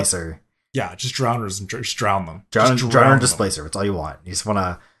Displacer. Yeah, just Drowners and just drown them. Drowner and Displacer. That's all you want. You just want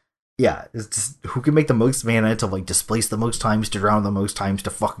to. Yeah, it's just who can make the most mana to like displace the most times, to drown the most times,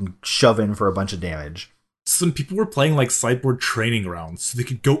 to fucking shove in for a bunch of damage. Some people were playing like sideboard training rounds, so they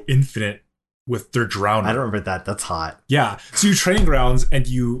could go infinite with their Drowner. I don't remember that. That's hot. Yeah, so you training grounds and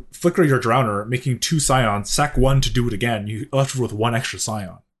you flicker your Drowner, making 2 Scions, sack 1 to do it again. You left with 1 extra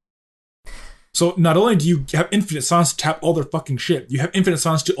Scion. So not only do you have infinite Scions to tap all their fucking shit, you have infinite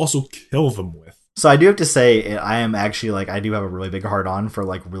Scions to also kill them with. So I do have to say, I am actually like, I do have a really big hard on for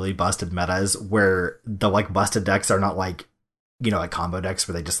like really busted metas where the like busted decks are not like, like combo decks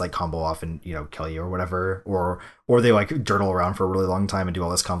where they just like combo off and, kill you or whatever, or they like dirtle around for a really long time and do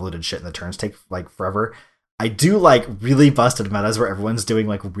all this convoluted shit and the turns take like forever. I do like really busted metas where everyone's doing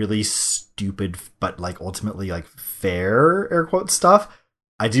like really stupid, but like ultimately like fair air quote stuff.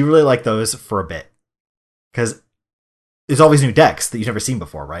 I do really like those for a bit because there's always new decks that you've never seen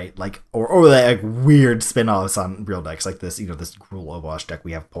before, right? Like, or like weird spin-offs on real decks like this, this Gruul Obosh deck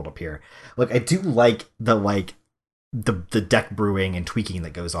we have pulled up here. Like, I do like the deck brewing and tweaking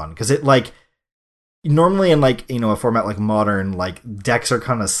that goes on, because it like normally in like a format like Modern, like decks are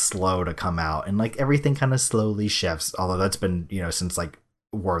kind of slow to come out and like everything kind of slowly shifts. Although that's been since like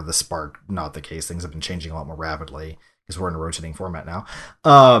War of the Spark not the case. Things have been changing a lot more rapidly because we're in a rotating format now.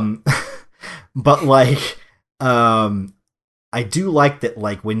 But like I do like that,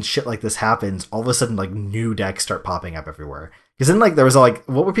 like when shit like this happens, all of a sudden like new decks start popping up everywhere. Because then like there was like,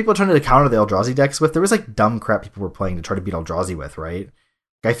 what were people trying to counter the Eldrazi decks with? There was like dumb crap people were playing to try to beat Eldrazi with, right?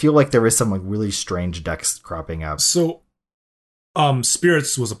 I feel like there was some like really strange decks cropping up. So,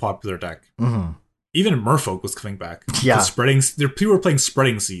 Spirits was a popular deck. Mm-hmm. even Merfolk was coming back. Yeah. People were playing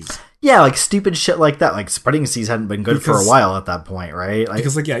Spreading Seas. Yeah, like stupid shit like that. Like Spreading Seas hadn't been good for a while at that point, right? Like,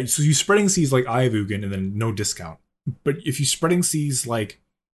 because so you Spreading Seas like Eye of Ugin and then no discount. But if you Spreading Seas like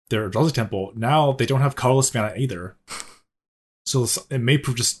their Eldrazi Temple, now they don't have Colorless Mana either. So it may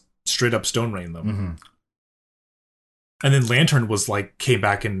prove just straight up Stone Rain them. mm-hmm. And then Lantern was like came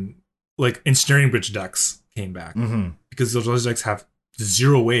back and like Ensnaring Bridge decks came back because those other decks have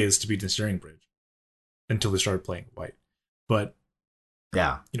 0 ways to beat Ensnaring Bridge until they started playing white. But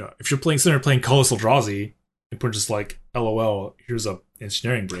yeah, if you're playing Colorless Eldrazi and put just like LOL, here's a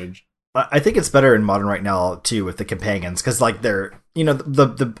Ensnaring Bridge. I think it's better in Modern right now too with the companions because like they're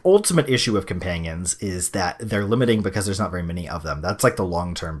the ultimate issue of companions is that they're limiting because there's not very many of them. That's like the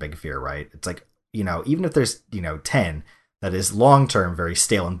long term big fear, right? It's like even if there's 10, that is long term very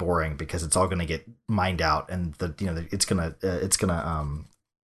stale and boring because it's all going to get mined out and it's gonna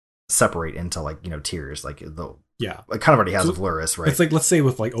separate into like tiers like the. Yeah, it kind of already has with Lurrus, right? It's like, let's say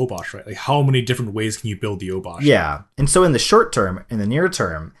with like Obosh, right? Like how many different ways can you build the Obosh? Yeah, and so in the short term, in the near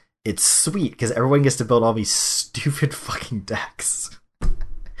term, it's sweet because everyone gets to build all these stupid fucking decks.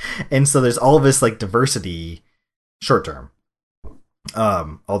 And so there's all of this like diversity short term.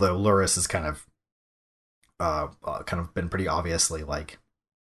 Although Lurrus is kind of been pretty obviously like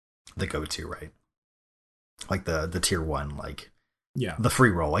the go-to, right? Like the tier 1, like the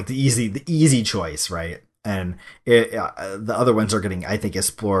free roll, like the easy choice, right? And the other ones are getting, I think,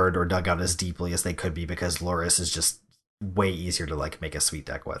 explored or dug out as deeply as they could be because Lurrus is just way easier to like make a sweet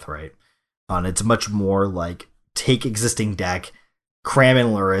deck with, right? And it's much more like take existing deck, cram in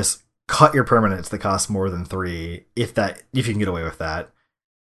Lurrus, cut your permanents that cost more than 3, if you can get away with that,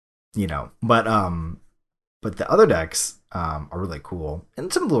 But the other decks are really cool,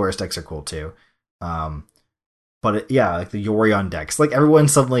 and some of the Lurrus decks are cool too. But like the Yorion decks, like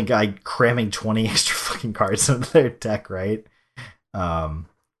everyone's suddenly cramming 20 extra fucking cards into their deck, right? So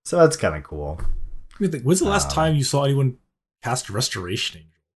that's kind of cool. When's the last time you saw anyone cast Restoration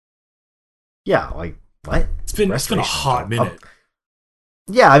Angel? Yeah, like what? It's been a hot minute.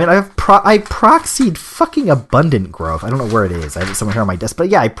 Yeah, I mean, I proxied fucking Abundant Growth. I don't know where it is. I have it somewhere here on my desk. But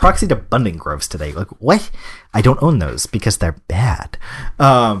yeah, I proxied Abundant Growths today. Like, what? I don't own those because they're bad.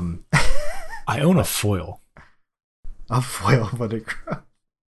 I own a foil. A foil Abundant Growth.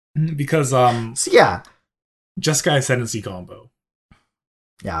 Because, so yeah. Jeskai Ascendancy combo.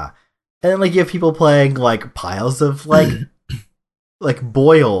 Yeah. And then, like, you have people playing, like, piles of, like, like,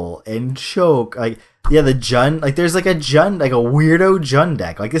 Boil and Choke. Like, yeah, the Jund. Like, there's, like, a Jund, like, a weirdo Jund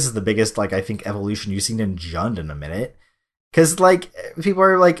deck. Like, this is the biggest, like, I think, evolution you've seen in Jund in a minute. Because, like, people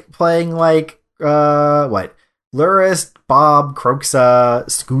are, like, playing, like, Lurrus, Bob, Kroxa,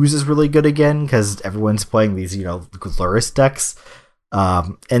 Skooz is really good again, because everyone's playing these, Lurrus decks.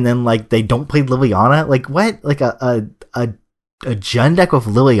 And then, like, they don't play Liliana. Like, what? Like, a Jund deck with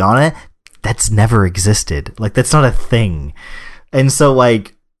Liliana? That's never existed. Like, that's not a thing. And so,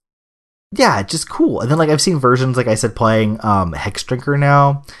 like, yeah, it's just cool. And then, like, I've seen versions, like I said, playing Hexdrinker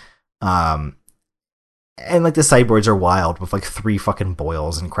now. And, like, the sideboards are wild with, like, 3 fucking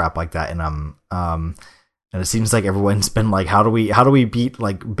boils and crap like that. And it seems like everyone's been like, how do we beat,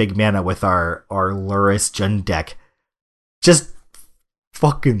 like, big mana with our Lurrus Jund deck? Just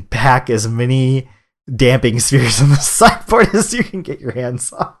fucking pack as many damping spheres on the sideboard as you can get your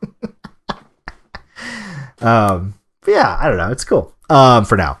hands on. But yeah, I don't know. It's cool.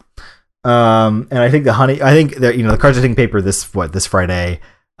 For now. And I think the cards are hitting paper this Friday.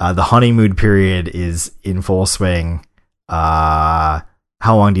 The honeymoon period is in full swing. How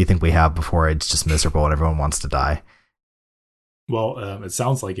long do you think we have before it's just miserable and everyone wants to die? Well, it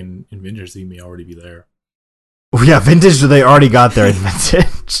sounds like in Vintage they may already be there. Oh, yeah, Vintage, they already got there in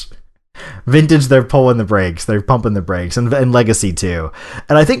Vintage. Vintage, they're pulling the brakes. They're pumping the brakes. And Legacy, too.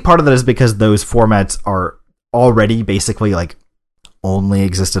 And I think part of that is because those formats are already basically, like, only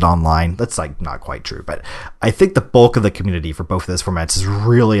existed online. That's, like, not quite true. But I think the bulk of the community for both of those formats is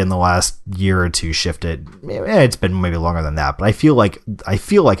really in the last year or two shifted. It's been maybe longer than that. But I feel like in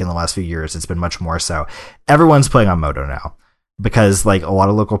the last few years, it's been much more so. Everyone's playing on Moto now. Because, like, a lot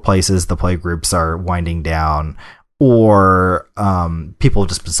of local places, the play groups are winding down, or people have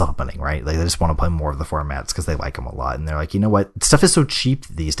just been supplementing, right? Like, they just want to play more of the formats because they like them a lot. And they're like, you know what? Stuff is so cheap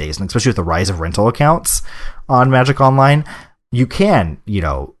these days, and especially with the rise of rental accounts on Magic Online, you can,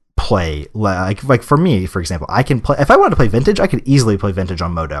 play. Like for me, for example, I can play. If I wanted to play Vintage, I could easily play Vintage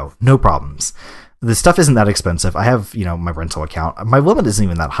on Moto. No problems. The stuff isn't that expensive. I have, my rental account. My limit isn't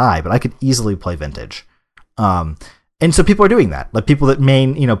even that high, but I could easily play Vintage. And so people are doing that. Like people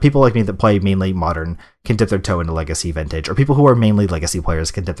people like me that play mainly Modern can dip their toe into Legacy, Vintage, or people who are mainly Legacy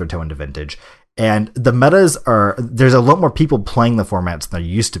players can dip their toe into Vintage. And the metas there's a lot more people playing the formats than there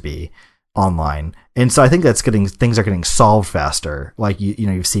used to be online. And so I think things are getting solved faster. Like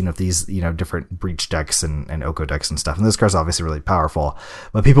you've seen of these, different Breach decks and Oko decks and stuff. And this card's obviously really powerful,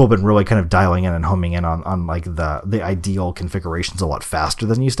 but people have been really kind of dialing in and homing in on like the ideal configurations a lot faster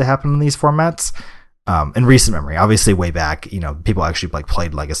than used to happen in these formats. In recent memory, obviously way back, people actually like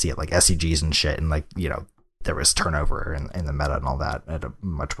played Legacy at like SCGs and shit, and like, there was turnover in the meta and all that at a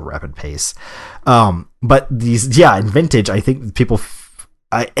much more rapid pace. But in Vintage, I think people,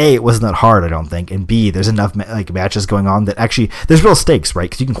 it wasn't that hard, I don't think, and B, there's enough like matches going on that actually there's real stakes, right?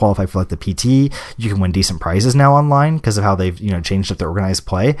 Because you can qualify for like the PT, you can win decent prizes now online because of how they've changed up their organized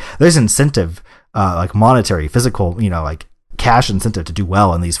play. There's incentive, like monetary, physical, like cash incentive to do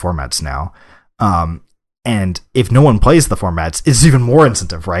well in these formats now. And if no one plays the formats, it's even more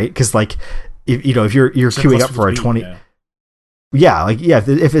incentive, right? Because like, if you're queuing up for a 20,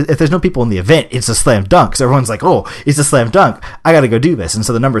 if there's no people in the event, it's a slam dunk. So everyone's like, oh, it's a slam dunk, I got to go do this, and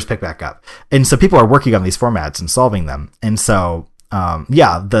so the numbers pick back up, and so people are working on these formats and solving them, and so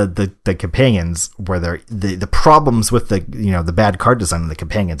the companions where the problems with the bad card design in the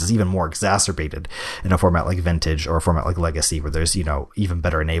companions is even more exacerbated in a format like Vintage or a format like Legacy, where there's even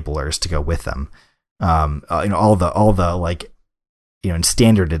better enablers to go with them. All the like, in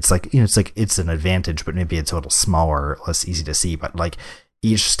Standard, it's like it's an advantage, but maybe it's a little smaller, less easy to see. But like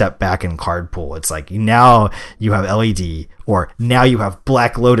each step back in card pool, it's like now you have LED, or now you have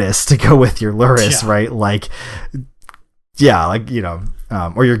Black Lotus to go with your Lurrus, right? Like. Yeah, like,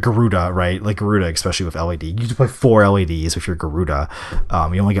 or your Garuda, right? Like Garuda, especially with LED. You have to play 4 LEDs with your Garuda.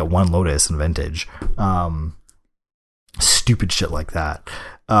 You only get 1 Lotus in Vintage. Stupid shit like that.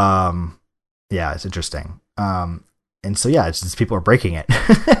 Yeah, it's interesting. And so, yeah, it's just people are breaking it.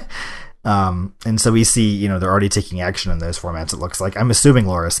 And so we see, they're already taking action in those formats, it looks like. I'm assuming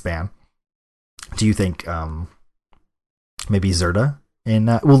Lurrus ban. Do you think maybe Zerda?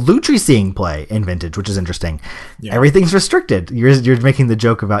 Lutri seeing play in Vintage, which is interesting. Yeah. Everything's restricted. You're making the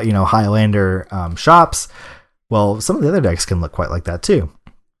joke about Highlander shops. Well, some of the other decks can look quite like that too.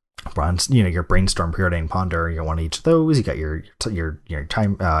 Bronze, your Brainstorm, Preordained Ponder. You want each of those. You got your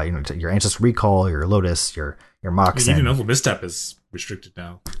time, your Ancestral Recall, your Lotus, your Moxen. Even Mental Misstep is restricted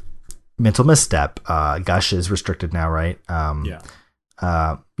now. Mental Misstep, Gush is restricted now, right? Yeah.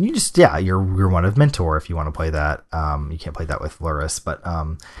 You're one of Mentor if you want to play that. You can't play that with Lurrus, but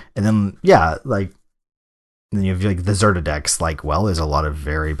and then then you have like the Zerda decks. Like, there's a lot of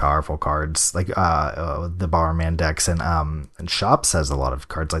very powerful cards, like the Bowerman decks, and Shops has a lot of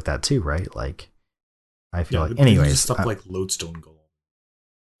cards like that too, right? Like, I feel like, anyways, stuff like Lodestone Golem.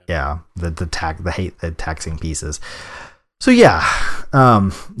 Yeah, the taxing pieces. So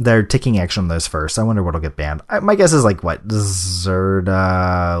they're taking action on those first. I wonder what'll get banned. My guess is like what,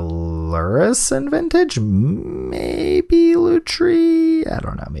 Zerda, Lurrus, and Vintage, maybe Lutri. I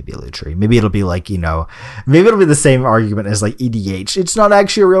don't know, maybe Lutri. Maybe it'll be like maybe it'll be the same argument as like EDH. It's not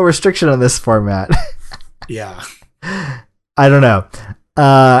actually a real restriction on this format. Yeah, I don't know.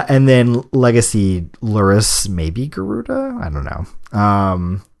 And then Legacy, Lurrus, maybe Garuda. I don't know.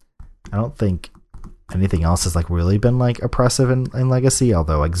 I don't think anything else has like really been like oppressive in Legacy,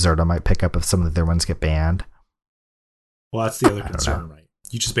 although like Zerda might pick up if some of their ones get banned. Well, that's the other concern, right?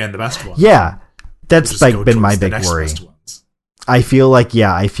 You just ban the best ones. Yeah, that's like been my big worry. I feel like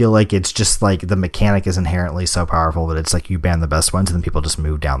it's just like the mechanic is inherently so powerful that it's like you ban the best ones and then people just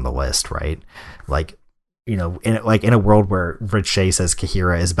move down the list, right? Like, in a world where Rich Shea says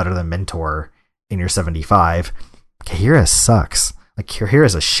Kahira is better than Mentor in your 75, Kahira sucks. Like, Kahira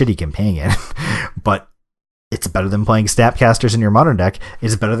is a shitty companion, but it's better than playing Snapcasters in your Modern deck.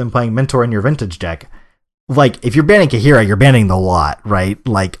 It's better than playing Mentor in your Vintage deck. Like, if you're banning Kahira, you're banning the lot, right?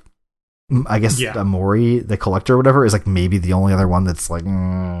 Like, I guess Amori, the Collector or whatever, is like maybe the only other one that's like...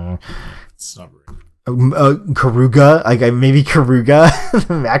 It's not right. Karuga, like maybe Karuga,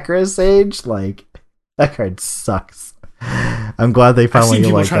 the Macro Sage, like that card sucks. I'm glad they finally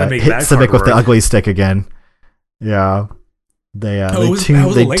hit Simic with the ugly stick again. Yeah,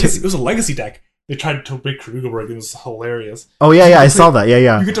 it was a legacy deck. They tried to make Karuga work. It was hilarious. Oh yeah, I saw that.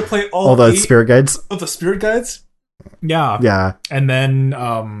 Yeah. You get to play all the spirit guides. Oh, the spirit guides. Yeah. And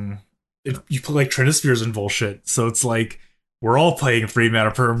then you play like Trinispheres and bullshit. So it's like we're all playing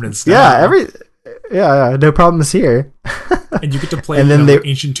 3-mana permanents now. Yeah, no problems here. And you get to play and then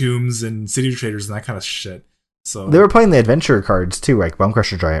Ancient Tombs and City Traders and that kind of shit. So they were playing the adventure cards too, like Bone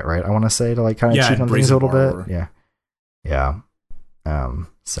Crusher Giant, right? I want to say, to like kind of cheat on things a little bit. Yeah.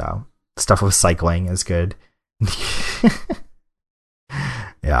 So stuff with cycling is good.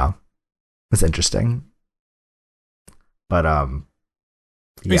 Yeah, it's interesting. But I mean,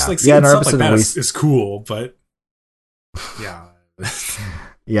 yeah, it's like yeah. seeing In our stuff like episode, that we, is cool, but yeah.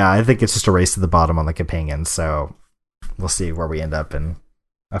 yeah, I think it's just a race to the bottom on the companions. So we'll see where we end up in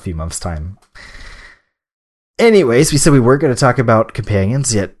a few months' time. Anyways, we said we weren't going to talk about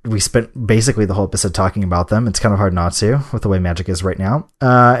companions, yet we spent basically the whole episode talking about them. It's kind of hard not to, with the way Magic is right now.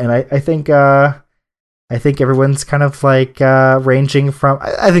 And I think everyone's kind of like ranging from.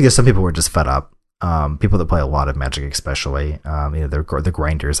 I think there's some people who are just fed up. People that play a lot of Magic, especially, the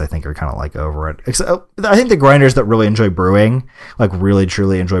grinders, I think, are kind of like over it. I think the grinders that really enjoy brewing, like really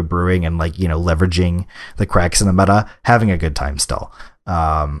truly enjoy brewing and like leveraging the cracks in the meta, having a good time still.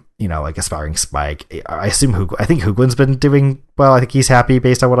 Like Aspiring Spike. I think Hoogland's been doing well. I think he's happy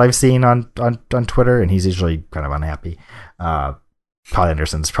based on what I've seen on Twitter, and he's usually kind of unhappy. Todd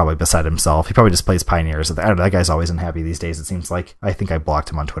Anderson's probably beside himself. He probably just plays Pioneers. I don't know, that guy's always unhappy these days, it seems like. I think I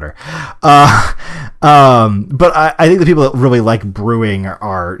blocked him on Twitter. But I think the people that really like brewing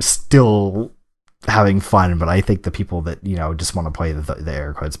are still having fun, but I think the people that, just want to play the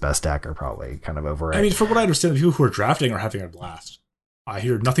air quotes best deck are probably kind of over it. I mean, from what I understand, the people who are drafting are having a blast. I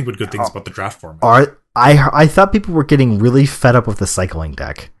hear nothing but good things about the draft format. I thought people were getting really fed up with the cycling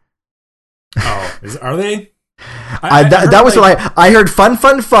deck. Oh, are they? That was what I heard. Fun,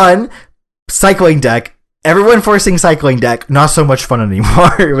 cycling deck. Everyone forcing cycling deck. Not so much fun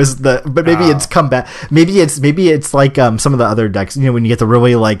anymore. It was but maybe it's come back. Maybe it's like some of the other decks. When you get the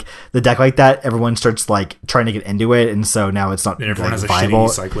really like the deck like that, everyone starts like trying to get into it, and so now it's not. And everyone has a viable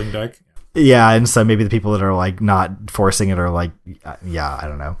shitty cycling deck. Yeah, and so maybe the people that are like not forcing it are like, yeah, I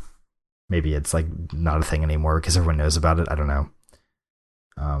don't know. Maybe it's like not a thing anymore because everyone knows about it. I don't know.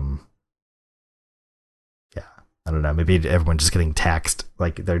 Yeah, I don't know. Maybe everyone's just getting taxed.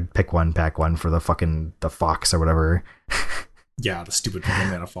 Like they'd pick one, pack one for the Fox or whatever. Yeah, the stupid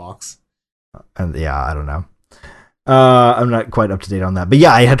mana Fox. And yeah, I don't know. I'm not quite up to date on that, but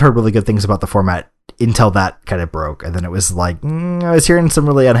yeah, I had heard really good things about the format until that kind of broke, and then it was like I was hearing some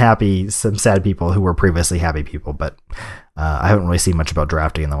really unhappy, some sad people who were previously happy people, but I haven't really seen much about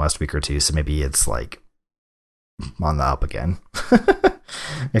drafting in the last week or two, so maybe it's like on the up again.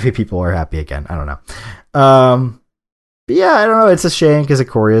 Maybe people are happy again. I don't know. But yeah, I don't know. It's a shame because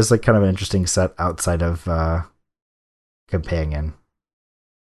Ikoria is like kind of an interesting set outside of Companion.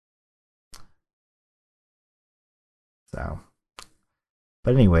 So.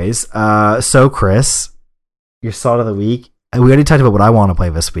 But anyways, so Chris, your slot of the week. We already talked about what I want to play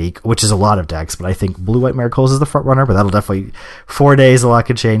this week, which is a lot of decks, but I think Blue White Miracles is the front runner, but that'll definitely 4 days, a lot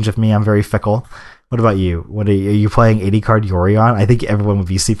could change with me. I'm very fickle. What about you? Are you playing 80 card Yorion? I think everyone would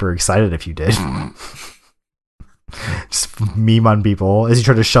be super excited if you did. Just meme on people as you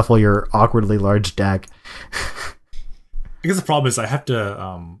try to shuffle your awkwardly large deck. I guess the problem is I have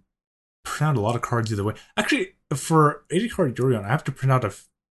to print out a lot of cards either way. Actually, for 80 card Yorion, I have to print out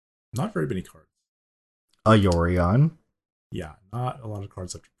not very many cards. A Yorion? Yeah, not a lot of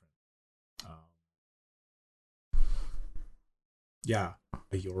cards I have to print. Yeah,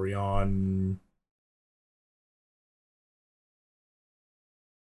 a Yorion.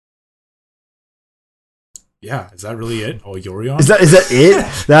 Yeah, is that really it? Oh, Yorion? Is that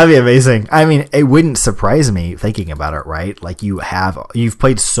it? That'd be amazing. I mean, it wouldn't surprise me thinking about it, right? Like you've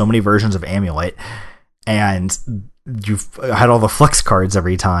played so many versions of Amulet, and you've had all the flex cards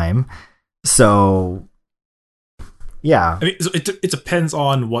every time. So, yeah. I mean, it depends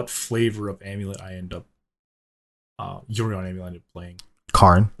on what flavor of Amulet I end up Yorion Amulet I end up playing.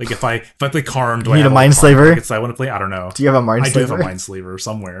 Karn. Like if I play Karn, do you I need have a Mindslaver? I want to play. I don't know. Do you have a Mindslaver? I do have a Mindslaver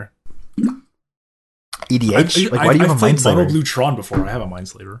somewhere. EDH? Why do you have a played Mindslaver? Mono Blue Tron before. I have a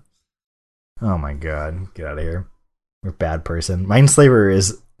Mindslaver. Oh my god. Get out of here. You're a bad person. Mindslaver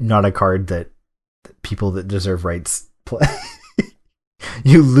is not a card that people that deserve rights play.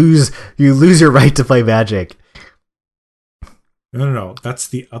 You lose your right to play Magic. No. That's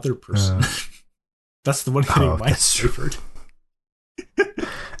the other person. That's the one getting Mindslavered.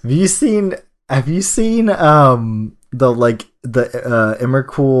 Have you seen the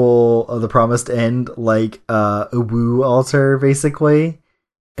Emrakul of the Promised End, like Ubu altar, basically?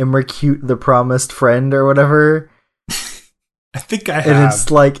 Emrakute the Promised Friend or whatever? I think I have. And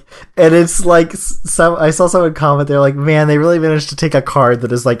it's like I saw someone comment, they're like, man, they really managed to take a card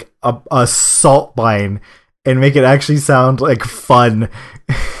that is like a salt mine and make it actually sound like fun.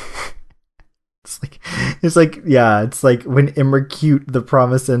 It's like when Emrakute the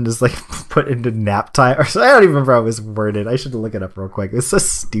Promised End is like put into nap time or something. I don't even remember how it was worded. I should look it up real quick. It's so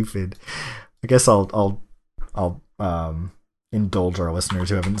stupid. I guess I'll indulge our listeners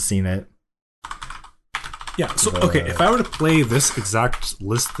who haven't seen it. Yeah. So okay, if I were to play this exact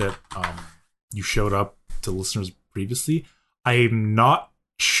list that you showed up to listeners previously, I'm not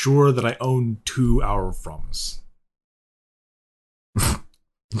sure that I own 2 Hour Promise.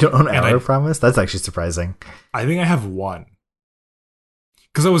 You don't own Hour Promise? That's actually surprising. I think I have 1.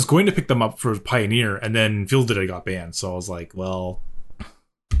 Because I was going to pick them up for Pioneer, and then Fielded it got banned. So I was like, well,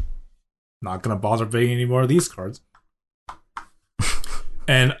 not going to bother playing any more of these cards.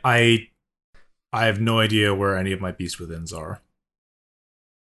 And I have no idea where any of my Beast Withins are.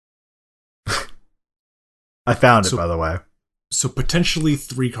 I found it, by the way. So potentially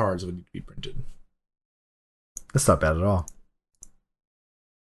 3 cards would need to be printed. That's not bad at all.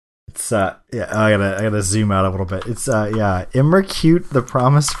 It's I gotta zoom out a little bit. It's Immercute the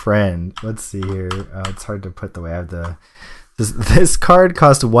Promised Friend. Let's see here. It's hard to put the way I have the. This card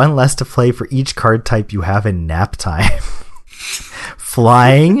costs 1 less to play for each card type you have in Nap Time.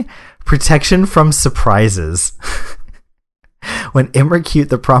 Flying, protection from surprises. When Immercute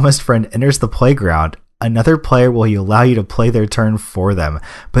the Promised Friend enters the playground, another player will allow you to play their turn for them,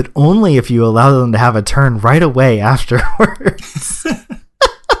 but only if you allow them to have a turn right away afterwards.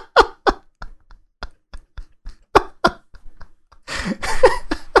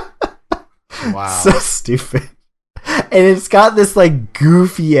 Wow. So stupid. And it's got this like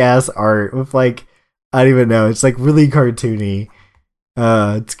goofy ass art with like, I don't even know, it's like really cartoony.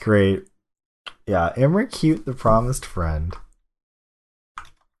 It's great. Yeah, Immercute the Promised Friend.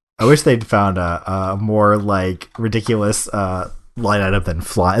 I wish they'd found a more like ridiculous line item than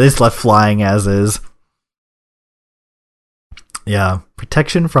fly. They just left flying as is. Yeah,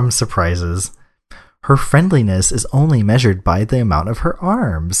 protection from surprises. Her friendliness is only measured by the amount of her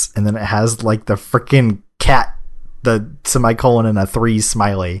arms. And then it has like the freaking cat, the semicolon and a 3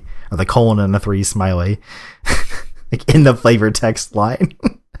 smiley, or the colon and a 3 smiley, like in the flavor text line.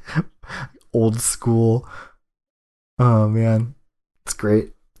 Old school. Oh man, it's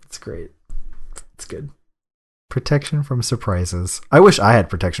great. It's great. It's good. Protection from surprises. I wish I had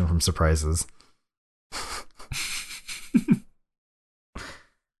protection from surprises.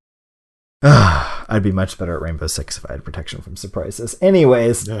 I'd be much better at Rainbow Six if I had protection from surprises.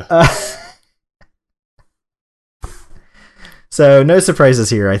 Anyways, so no surprises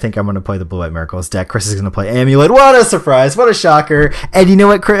here. I think I'm going to play the Blue White Miracles deck. Chris is going to play Amulet. What a surprise! What a shocker! And you know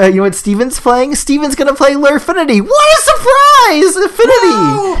what? You know what Steven's playing? Steven's going to play Lurfinity. What a surprise!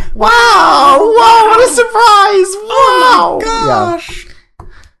 Affinity! Wow! Wow! What a surprise! Wow! Oh my gosh!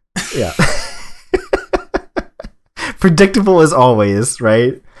 Yeah. Predictable as always,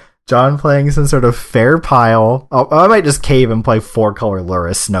 right? John playing some sort of fair pile. Oh, I might just cave and play 4-color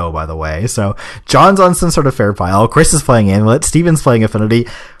Luris Snow, by the way. So John's on some sort of fair pile. Chris is playing Amulet. Steven's playing Affinity.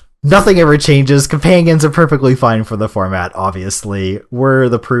 Nothing ever changes. Companions are perfectly fine for the format, obviously. We're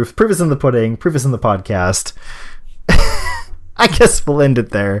the proof. Proof is in the pudding. Proof is in the podcast. I guess we'll end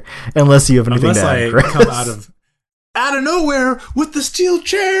it there. Unless you have anything to add, Chris. Come out of nowhere with the steel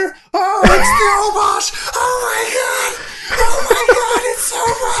chair. Oh, it's the Obosh. Oh my god. Oh my god, it's so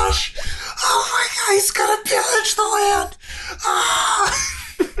much. Oh my god, he's gonna pillage the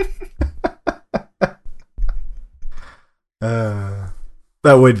land.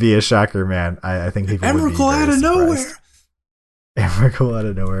 That would be a shocker, man. I think people would be Emrakul out of nowhere. Emrakul out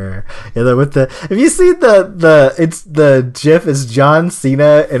of nowhere. Yeah, with the, have you seen the GIF is John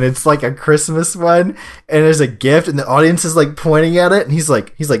Cena and it's like a Christmas one and there's a gift and the audience is like pointing at it and he's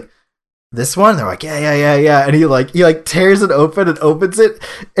like this one? They're like, yeah. And he tears it open and opens it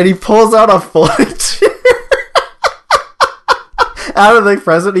and he pulls out a folding chair out of the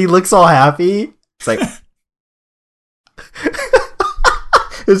present. He looks all happy. It's like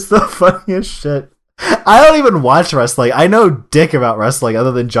it's the funniest shit. I don't even watch wrestling. I know dick about wrestling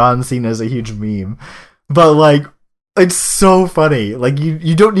other than John Cena is a huge meme. But like, it's so funny. Like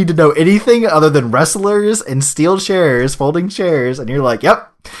you don't need to know anything other than wrestlers and steel chairs, folding chairs, and you're like,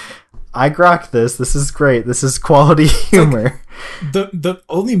 yep. I grok this. This is great. This is quality humor. Like, the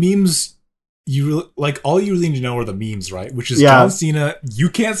only memes all you really need to know are the memes, right? Which is John Cena, you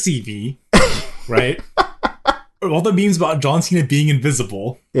can't see me, right? All the memes about John Cena being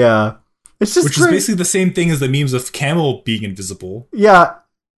invisible. Yeah. It's just which is basically the same thing as the memes of Camel being invisible. Yeah.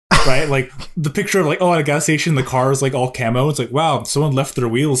 Right? Like the picture of like, at a gas station, the car is like all camo. It's like, wow, someone left their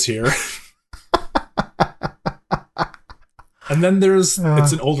wheels here. And then there's,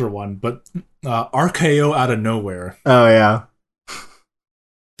 it's an older one, but RKO out of nowhere. Oh, yeah.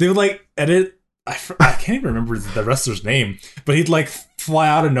 They would like edit, I can't even remember the wrestler's name, but he'd like fly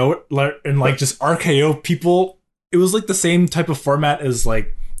out of nowhere and like just RKO people. It was like the same type of format as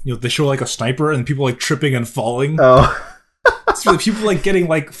like, they show like a sniper and people like tripping and falling. Oh. So the people like getting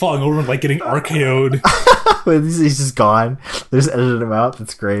like falling over and like getting RKO'd. He's just gone. They just edited him out.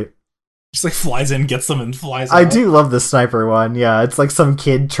 That's great. Just like flies in, gets them, and flies out. I do love the sniper one. Yeah, it's like some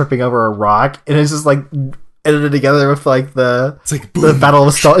kid tripping over a rock, and it's just like edited together with like It's like the Battle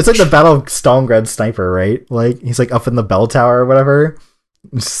of It's like the Battle of Stalingrad sniper, right? Like he's like up in the bell tower or whatever.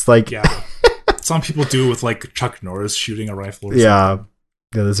 It's just like yeah. Some people do it with like Chuck Norris shooting a rifle. Or yeah, something.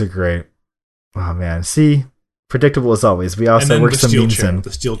 yeah, those are great. Oh man, see, predictable as always. We also work some memes in.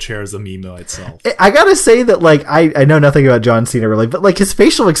 The steel chair is a meme itself. I gotta say that, like, I know nothing about John Cena really, but like his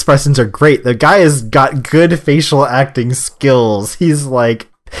facial expressions are great. The guy has got good facial acting skills. He's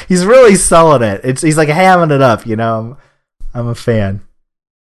really selling it. He's like hamming it up, you know. I'm a fan.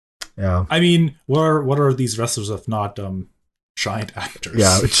 Yeah. I mean, what are these wrestlers if not giant actors?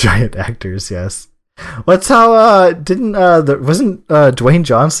 Yeah, giant actors. Yes. What's how wasn't Dwayne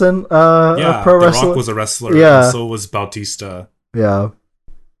Johnson a pro wrestler? The Rock was a wrestler. Yeah. And so was Bautista. Yeah.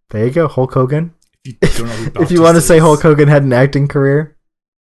 There you go, Hulk Hogan. If you don't know who Bautista if you want to say is, Hulk Hogan had an acting career,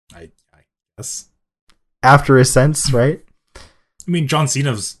 I guess after Ascents, right? I mean, John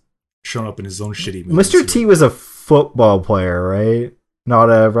Cena's shown up in his own shitty movies. Mr. T was a football player, right? Not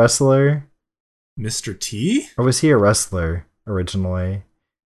a wrestler. Mr. T? Or was he a wrestler originally?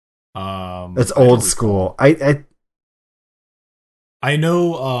 It's I old don't school. recall. I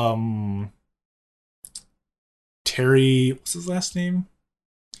know Terry, what's his last name?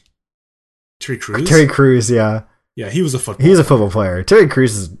 Terry Crews? Terry Crews, yeah. Yeah, he was a football He's a football player. Terry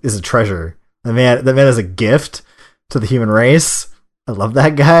Crews is a treasure. The man is a gift to the human race. I love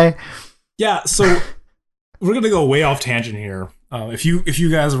that guy. Yeah, so we're gonna go way off tangent here. If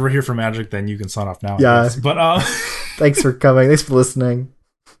you guys were here for Magic, then you can sign off now. Yeah. But Thanks for coming. Thanks for listening.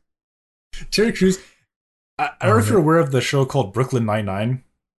 Terry Crews. I don't know if you're aware of the show called Brooklyn Nine-Nine.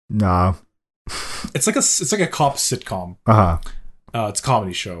 Nah. It's like a cop sitcom. Uh-huh. It's a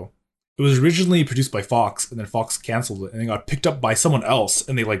comedy show. It was originally produced by Fox, and then Fox canceled it, and it got picked up by someone else,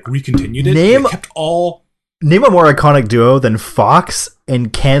 and they like recontinued it. Name a more iconic duo than Fox in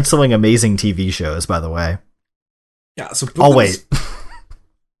canceling amazing TV shows, by the way. Yeah, so I'll wait.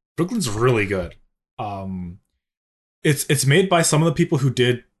 Brooklyn's really good. It's made by some of the people who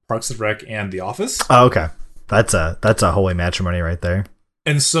did Parks and Rec and The Office. Oh, okay. That's a holy matrimony right there.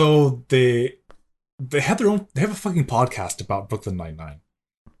 And so they have a fucking podcast about Brooklyn Nine-Nine.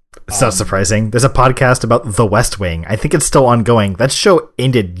 It's not surprising. There's a podcast about The West Wing. I think it's still ongoing. That show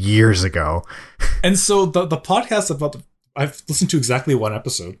ended years ago. And so the podcast I've listened to exactly one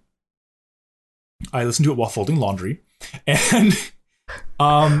episode. I listened to it while folding laundry, and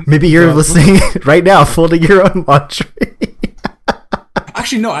maybe you're listening right now, folding your own laundry.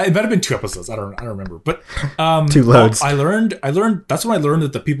 Actually, no, it might have been 2 episodes. I don't remember, but 2 loads. I learned. That's when I learned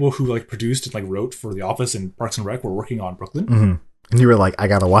that the people who like produced and like wrote for The Office and Parks and Rec were working on Brooklyn. Mm-hmm. And you were like, I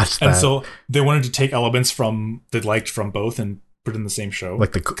gotta watch that. And so they wanted to take elements they liked from both and put it in the same show.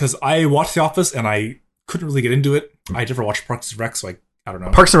 Like because I watched The Office and I couldn't really get into it. I never watched Parks and Rec, so I don't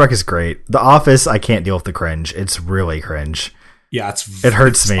know. Parks and Rec is great. The Office, I can't deal with the cringe. It's really cringe. Yeah, it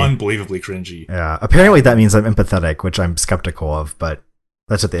hurts me. Unbelievably cringy. Yeah, apparently that means I'm empathetic, which I'm skeptical of, but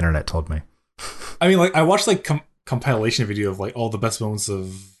that's what the internet told me. I mean, like I watched like compilation video of like all the best moments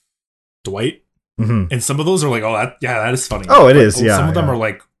of Dwight. Mm-hmm. And some of those are like, that is funny. Oh, it is, yeah. Some of them are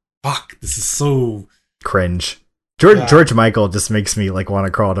like, fuck, this is so cringe. George Michael just makes me like want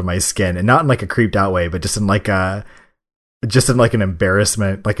to crawl to my skin, and not in like a creeped out way, but just in like an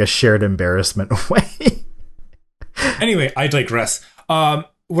embarrassment, like a shared embarrassment way. Anyway, I digress. What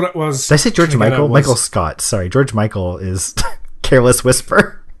it was? Did I say George Michael? Michael Scott. Sorry, George Michael is Careless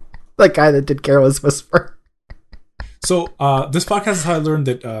Whisper, that guy that did Careless Whisper. So this podcast is how I learned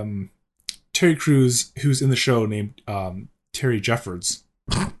that Terry Crews, who's in the show named Terry Jeffords,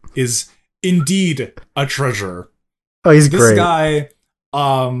 is indeed a treasure. Oh, he's this great. This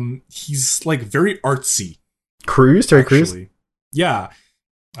guy, he's like very artsy. Terry Crews? Yeah.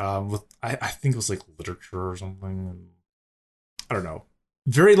 With I think it was like literature or something. I don't know.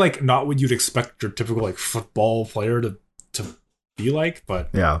 Very like not what you'd expect your typical like football player to be like, but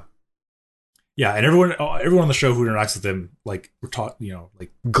yeah. Yeah, and everyone on the show who interacts with him, like, we're taught,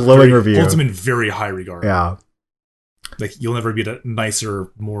 like, glowing review, holds him in very high regard. Yeah, like you'll never be a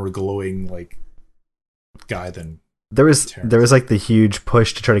nicer, more glowing like guy than there was like the huge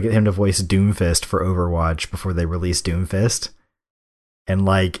push to try to get him to voice Doomfist for Overwatch before they released Doomfist, and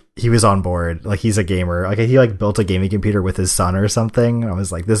like he was on board. Like he's a gamer. Like he like built a gaming computer with his son or something. I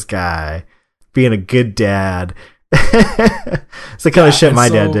was like, this guy being a good dad. It's the kind of shit my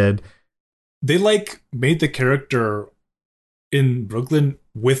dad did. They like made the character in Brooklyn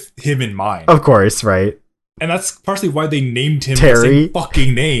with him in mind. Of course, right? And that's partially why they named him Terry. the same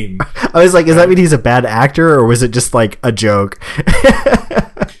fucking name. I was like, does that mean he's a bad actor, or was it just like a joke?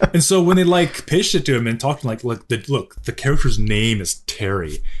 And so when they like pitched it to him and talking like, look, the character's name is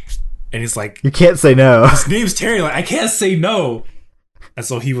Terry, and he's like, You can't say no. his name's Terry. Like, I can't say no. And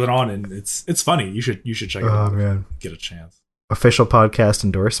so he went on, and it's funny. You should check it out. Oh man, Get a chance. official podcast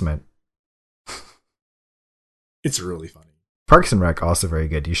endorsement. It's really funny. Parks and Rec also very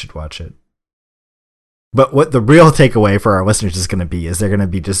good. You should watch it. But what the real takeaway for our listeners is going to be is they're going to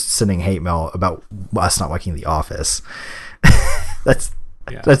be just sending hate mail about us not liking The Office. That's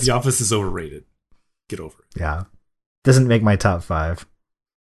The Office is overrated. Get over it. yeah. Doesn't make my top 5.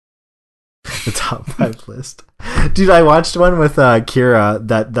 The top 5 list. Dude, I watched one with Kira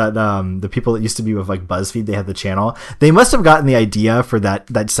that the people that used to be with like BuzzFeed, they had the channel. They must have gotten the idea for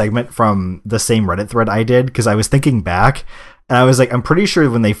that segment from the same Reddit thread I did, because I was thinking back and I was like, I'm pretty sure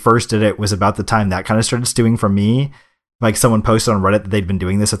when they first did it was about the time that kind of started stewing for me. Like someone posted on Reddit that they'd been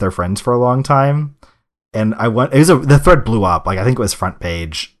doing this with their friends for a long time. And the thread blew up. Like I think it was front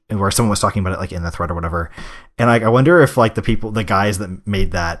page, and where someone was talking about it like in the thread or whatever. And like I wonder if like the guys that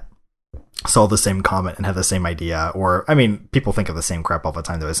made that saw the same comment and had the same idea. Or I mean, people think of the same crap all the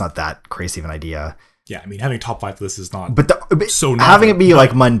time, though. It's not that crazy of an idea. Yeah, I mean, having top 5 lists is not. But so having it be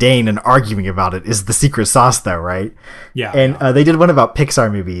like mundane and arguing about it is the secret sauce, though, right? Yeah. And they did one about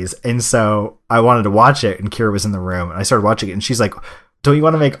Pixar movies, and so I wanted to watch it, and Kira was in the room, and I started watching it, and she's like, "Don't you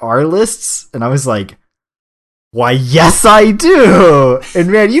want to make our lists?" And I was like, "Why, yes, I do!"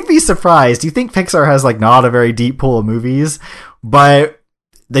 And man, you'd be surprised. You think Pixar has like not a very deep pool of movies, but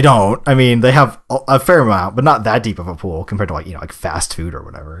they don't. I mean, they have a fair amount, but not that deep of a pool compared to like, you know, like fast food or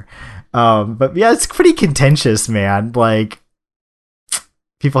whatever. But yeah, it's pretty contentious, man. Like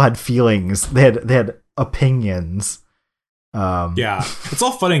people had feelings. They had opinions. Yeah, it's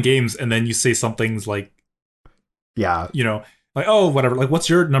all fun and games, and then you say some things like, yeah, you know, like, oh, whatever. Like, what's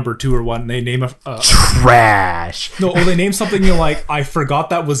your number 2 or 1? And they name a trash. No, or they name something. You're like, I forgot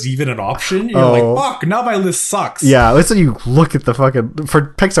that was even an option. You're like, fuck. Now my list sucks. Yeah, it's when you look at the fucking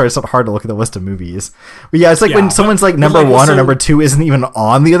for Pixar. It's not hard to look at the list of movies. But yeah, it's like when someone's like number 1 or number 2 isn't even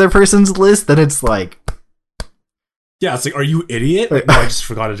on the other person's list. Then it's like, yeah, it's like, are you idiot? Like, no, I just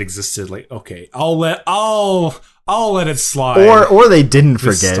forgot it existed. Like, okay, I'll let it slide. Or they didn't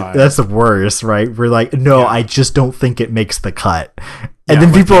forget. That's the worst, right? We're like, no, I just don't think it makes the cut. And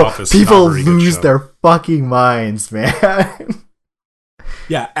then people lose their fucking minds, man.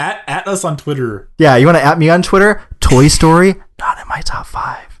 Yeah, at us on Twitter. Yeah, you want to at me on Twitter? Toy Story, not in my top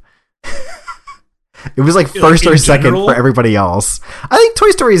 5. It was like first or second for everybody else. I think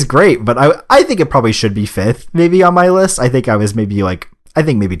Toy Story is great, but I think it probably should be 5th, maybe on my list. I think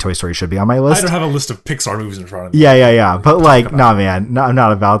maybe Toy Story should be on my list. I don't have a list of Pixar movies in front of me. Yeah. But like, nah, man, I'm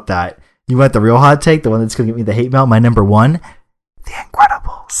not about that. You want the real hot take, the one that's going to get me the hate mail? My number 1, The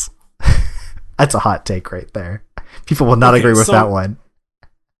Incredibles. That's a hot take right there. People will not agree with that one.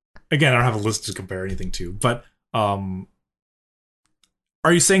 Again, I don't have a list to compare anything to, but are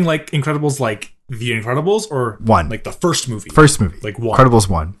you saying like Incredibles, like The Incredibles, or 1, like the first movie? First movie, like 1. Incredibles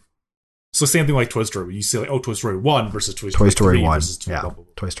 1. So same thing like Toy Story. When you say like, oh, Toy Story 1 versus Toy Story 3 1. Versus yeah, blah, blah,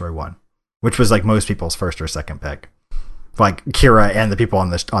 blah. Toy Story 1, which was like most people's first or second pick, like Kira and the people on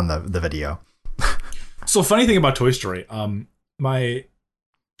the video. So funny thing about Toy Story, we're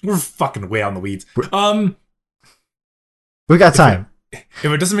fucking way out in the weeds. We got time. If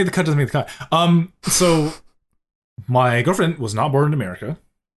it doesn't make the cut, doesn't make the cut. So my girlfriend was not born in America.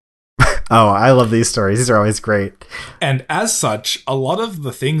 Oh, I love these stories. These are always great. And as such, a lot of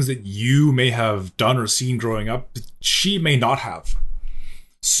the things that you may have done or seen growing up, she may not have.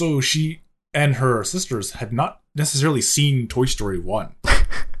 So she and her sisters had not necessarily seen Toy Story 1.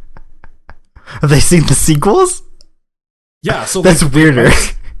 Have they seen the sequels? Yeah, so that's weirder.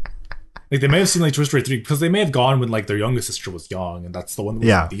 Like they may have seen like Toy Story 3 because they may have gone when like their youngest sister was young, and that's the one that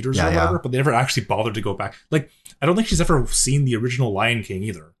was in theaters or whatever. But they never actually bothered to go back. Like I don't think she's ever seen the original Lion King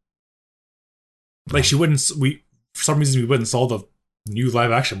either. Like she wouldn't. For some reason we wouldn't saw the new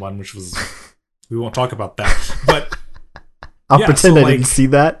live action one, which was we won't talk about that. But I'll pretend I didn't see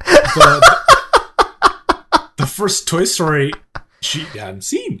that. The first Toy Story she hadn't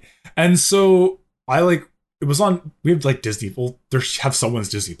seen, and so it was on. We have like Disney. Well, have someone's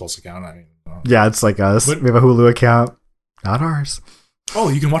Disney Plus account. I mean, yeah, it's like us. But we have a Hulu account, not ours. Oh,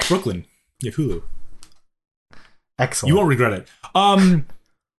 you can watch Brooklyn. You have Hulu. Excellent. You won't regret it.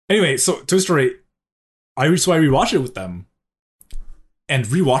 Anyway, so Toy Story. I rewatched it with them, and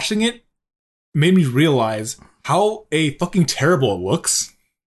rewatching it made me realize how fucking terrible it looks.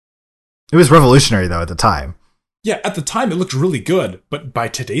 It was revolutionary though at the time. Yeah, at the time it looked really good, but by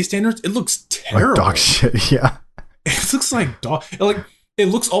today's standards, it looks terrible. Like dog shit, yeah. It looks like dog. Like it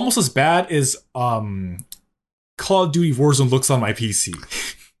looks almost as bad as Call of Duty Warzone looks on my PC.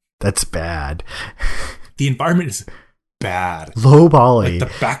 That's bad. The environment is bad. Low poly.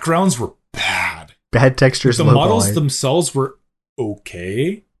 Like the backgrounds were bad. Bad textures. The low models poly. themselves were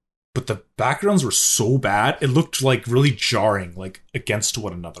okay, but the backgrounds were so bad it looked like really jarring, like against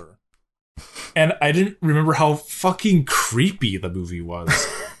one another. And I didn't remember how fucking creepy the movie was.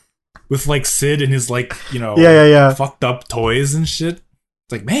 With like Sid and his like, yeah. fucked up toys and shit.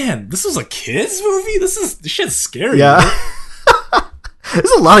 It's like, man, this is a kids movie? This shit's scary. Yeah.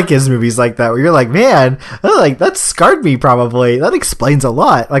 There's a lot of kids movies like that where you're like, man, that scarred me probably. That explains a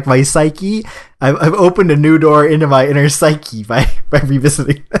lot. Like my psyche, I've opened a new door into my inner psyche by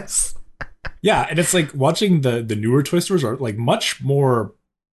revisiting this. Yeah, and it's like watching the newer Toy Stories are like much more,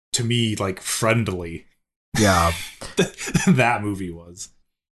 to me, like friendly. Yeah. than that movie was.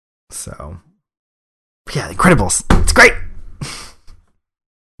 So, yeah, Incredibles. It's great.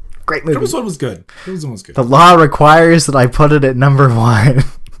 Great movie. Incredibles 1 was good. Incredibles 1 was good. The law requires that I put it at number 1.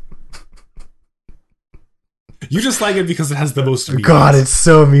 You just like it because it has the most memes. God, it's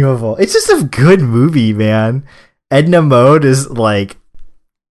so memeable. It's just a good movie, man. Edna Mode is like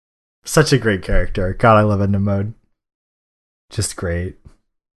such a great character. God, I love Edna Mode. Just great.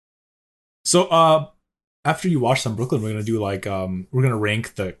 So, after you watch some Brooklyn, we're gonna do like we're gonna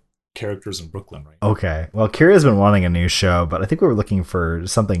rank the characters in Brooklyn, right? Okay. Well, Kira's been wanting a new show, but I think we were looking for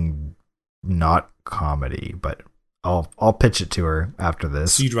something not comedy. But I'll pitch it to her after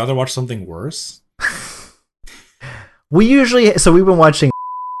this. So you'd rather watch something worse? We've been watching,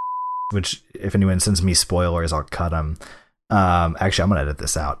 which if anyone sends me spoilers, I'll cut them. Actually, I'm gonna edit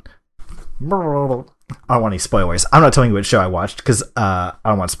this out. I don't want any spoilers. I'm not telling you what show I watched because I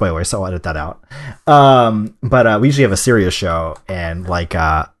don't want spoilers, so I'll edit that out. But we usually have a serious show, and like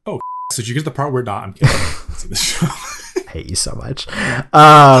so did you get the part where not? I'm kidding. See this show. I hate you so much.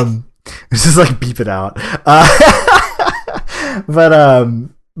 Just like beep it out.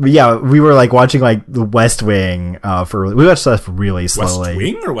 But yeah, we were like watching like the West Wing we watched stuff really slowly. West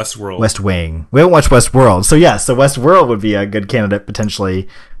Wing or Westworld? West Wing. We haven't watched Westworld, so yeah, so Westworld would be a good candidate potentially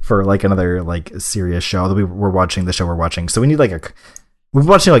for like another like serious show that we're watching. The show we're watching, so we need like we're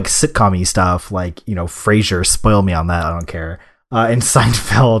watching like sitcom-y stuff, like Frasier. Spoil me on that, I don't care. And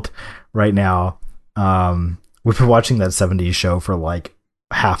Seinfeld right now. We've been watching that 70s show for like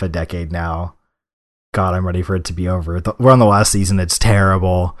half a decade now. God, I'm ready for it to be over. We're on the last season. It's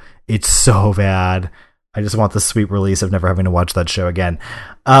terrible. It's so bad. I just want the sweet release of never having to watch that show again.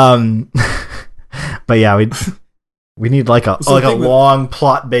 But yeah, we need like a long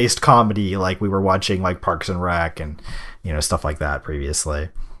plot based comedy, like we were watching like Parks and Rec and stuff like that previously.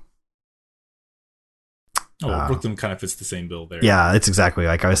 Brooklyn kind of fits the same bill there. Yeah, it's exactly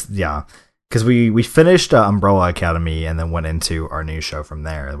like because we finished Umbrella Academy and then went into our new show from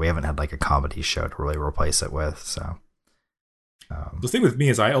there. We haven't had like a comedy show to really replace it with. So the thing with me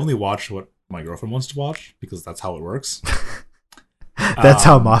is I only watch what my girlfriend wants to watch because that's how it works. That's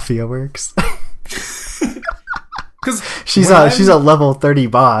how Mafia works. Because she's a level 30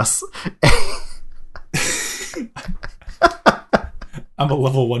 boss. I'm a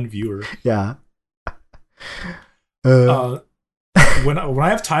level 1 viewer. Yeah. When I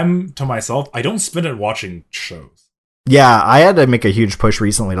have time to myself, I don't spend it watching shows. Yeah, I had to make a huge push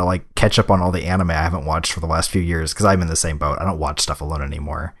recently to like catch up on all the anime I haven't watched for the last few years because I'm in the same boat. I don't watch stuff alone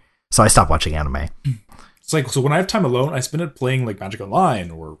anymore, so I stopped watching anime. It's like, so when I have time alone, I spend it playing like Magic Online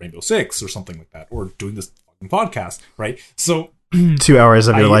or Rainbow Six or something like that, or doing this fucking podcast, right? So 2 hours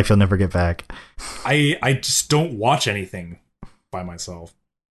of your life you'll never get back. I just don't watch anything by myself.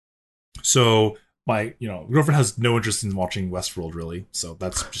 So my girlfriend has no interest in watching Westworld really, so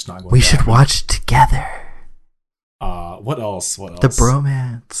that's just not going. We should watch together. What else? The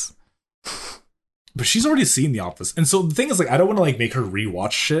bromance. But she's already seen The Office, and so the thing is, like, I don't want to like make her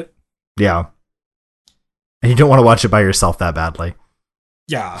rewatch shit. Yeah, and you don't want to watch it by yourself that badly.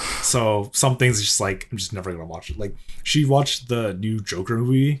 Yeah, so some things are just like I'm just never gonna watch it. Like she watched the new Joker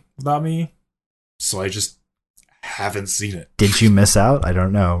movie without me, so I just haven't seen it. Did you miss out? I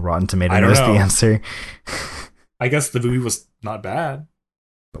don't know. Rotten Tomato knows the answer. I guess the movie was not bad.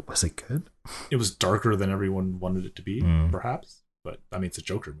 But was it good? It was darker than everyone wanted it to be, perhaps. But I mean, it's a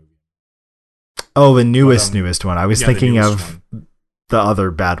Joker movie. Oh, the newest one. I was thinking of one. The other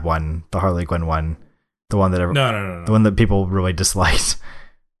bad one, the Harley Quinn one, the one that no, the one that people really disliked,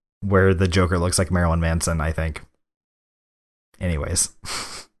 where the Joker looks like Marilyn Manson. I think. Anyways.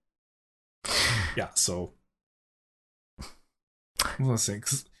 Yeah. So. I was gonna say,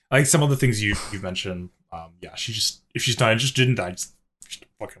 'cause, like some of the things you've mentioned, yeah, she just if she's not interested in that, just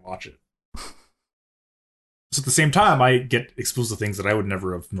fucking watch it. So at the same time, I get exposed to things that I would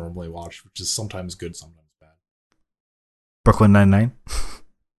never have normally watched, which is sometimes good, sometimes bad. Brooklyn Nine-Nine.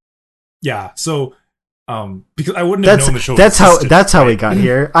 Yeah, so because I wouldn't have known the show. That's how we got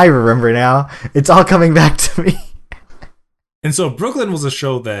here. I remember now. It's all coming back to me. And so Brooklyn was a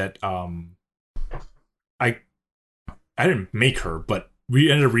show that I didn't make her, but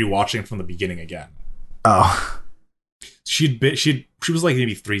we ended up rewatching from the beginning again. Oh, she was like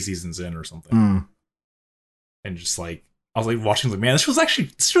maybe 3 seasons in or something, and just like I was like watching, like, man, this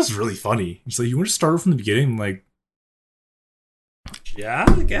was really funny. She's like, you want to start from the beginning? I'm like, yeah,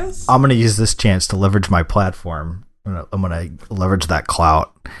 I guess. I'm gonna use this chance to leverage my platform. I'm gonna leverage that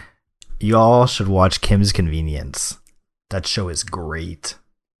clout. You all should watch Kim's Convenience. That show is great.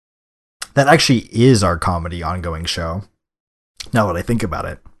 That actually is our comedy ongoing show. Now that I think about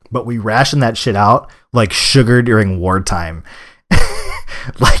it. But we ration that shit out like sugar during wartime.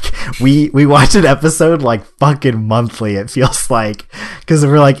 Like, we watch an episode like fucking monthly, it feels like. Because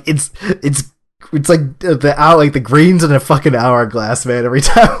we're like, it's like the grains in a fucking hourglass, man. Every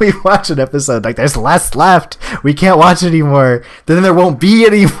time we watch an episode, like, there's less left. We can't watch anymore. Then there won't be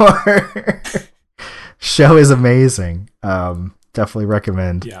anymore. Show is amazing. Definitely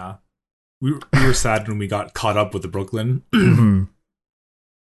recommend. Yeah. We were sad when we got caught up with the Brooklyn. Mm-hmm.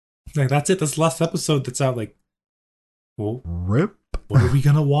 Like, that's it. That's the last episode that's out. Like, well, rip. What are we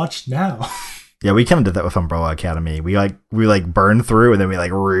gonna watch now? Yeah, we kind of did that with Umbrella Academy. We burned through, and then we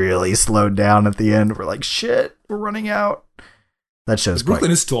like really slowed down at the end. We're like, shit, we're running out. That show's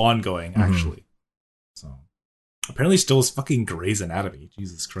Brooklyn is still ongoing, actually. So apparently, still is fucking Grey's Anatomy.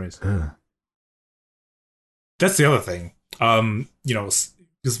 Jesus Christ. Ugh. That's the other thing.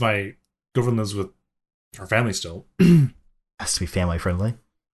 Because my girlfriend lives with her family still. Has to be family friendly.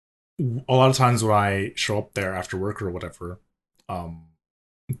 A lot of times when I show up there after work or whatever,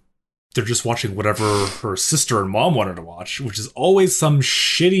 they're just watching whatever her sister and mom wanted to watch, which is always some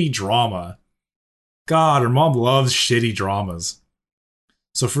shitty drama. God, her mom loves shitty dramas.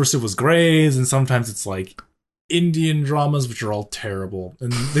 So first it was Grey's, and sometimes it's like Indian dramas, which are all terrible.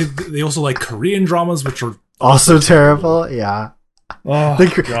 And they also like Korean dramas, which are also terrible. Yeah. Oh,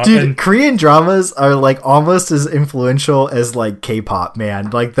 dude, Korean dramas are like almost as influential as like K-pop, man.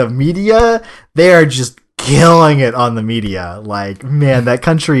 Like the media, they are just killing it on the media. Like, man, that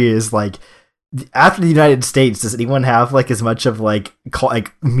country is like, after the United States, does anyone have like as much of like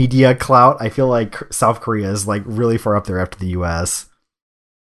media clout? I feel like South Korea is like really far up there after the US.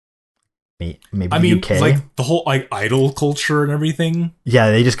 Maybe UK. Like the whole like idol culture and everything.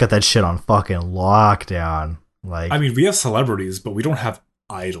 Yeah, they just got that shit on fucking lockdown. Like, we have celebrities, but we don't have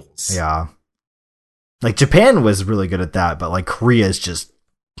idols. Yeah. Like, Japan was really good at that, but like Korea is just,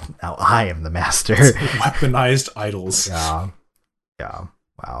 now I am the master. Weaponized idols. Yeah. Yeah.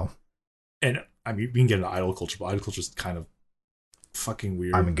 Wow. And we can get into idol culture, but idol culture is kind of fucking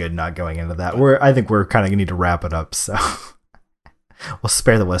weird. I'm good not going into that. I think we're kind of gonna need to wrap it up, so we'll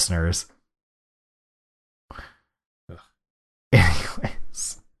spare the listeners. Ugh.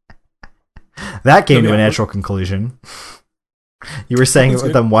 Anyways. That came to a natural conclusion. You were saying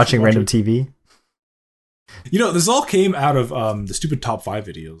with them watching random TV? This all came out of the stupid top 5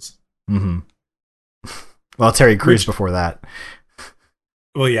 videos. Mm-hmm. Well, Terry Crews before that.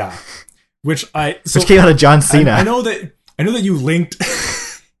 Well, yeah. Which came out of John Cena. I know that you linked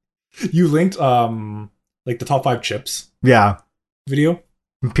like the top 5 chips. Yeah. Video.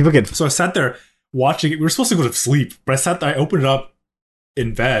 People get. So I sat there watching it. We were supposed to go to sleep, but I opened it up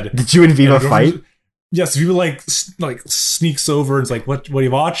in bed. Did you and Viva fight? Yes, Viva like sneaks over and is like, "What are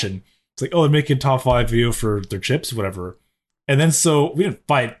you watching?" It's like, "Oh, they're making top 5 video for their chips, whatever." And then so we didn't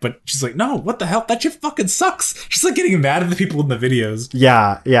fight, but she's like, "No, what the hell? That chip fucking sucks." She's like getting mad at the people in the videos.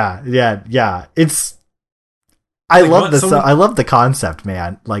 Yeah. It's. I love this. I love the concept,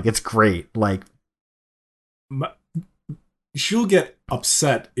 man. Like, it's great. Like, she'll get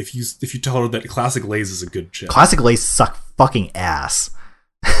upset if you tell her that Classic Lay's is a good chip. Classic Lay's suck fucking ass.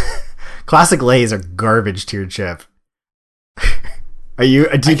 Classic Lay's are garbage tier chip. Do you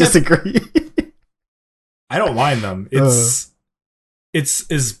disagree? I don't mind them. It's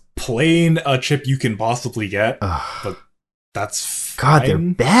as plain a chip you can possibly get, but that's fine. God, they're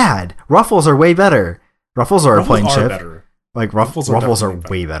bad. Ruffles are way better. Ruffles are a plain chip. Better. Like Ruffles are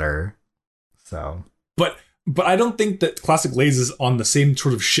way better. So, but I don't think that Classic Lay's is on the same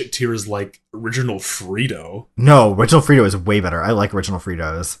sort of shit tier as like Original Frito. No, Original Frito is way better. I like Original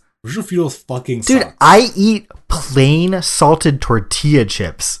Fritos. Original Fritos fucking dude, sucks. I eat plain salted tortilla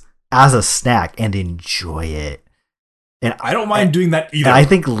chips as a snack and enjoy it. And I don't mind doing that either. And I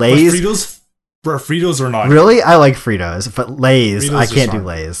think Lay's Bro, Fritos are not. Really? I like Fritos, but Lay's, Fritos I are can't do strong.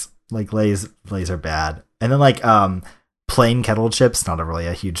 Lay's. Like Lay's are bad. And then like plain kettle chips, not a really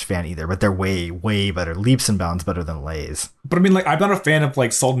a huge fan either, but they're way better, leaps and bounds better than Lay's. But I mean, like, I'm not a fan of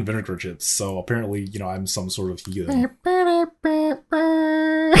like salt and vinegar chips, so apparently, I'm some sort of heathen.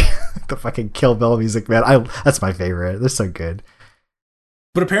 The fucking Kill Bill music, man. That's my favorite. They're so good.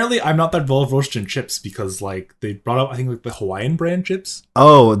 But apparently, I'm not that well versed in chips because like they brought up, I think, like the Hawaiian brand chips.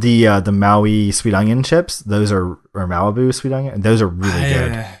 Oh, the Maui sweet onion chips. Those are or Malibu sweet onion. Those are really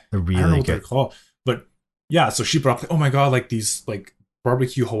good. They're I don't know really what they're good. called, but yeah. So she brought up, like, oh my god, like these like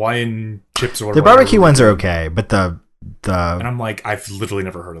barbecue Hawaiian chips or The whatever. barbecue ones are okay, but the And I'm like, I've literally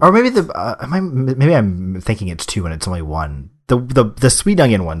never heard of or them. maybe maybe I'm thinking it's two and it's only one. The sweet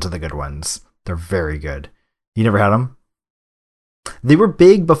onion ones are the good ones. They're very good. You never had them? They were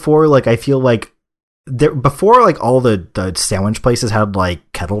big before. Like I feel like before like all the sandwich places had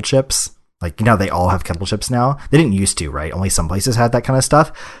like kettle chips. Like they all have kettle chips now. They didn't used to, right? Only some places had that kind of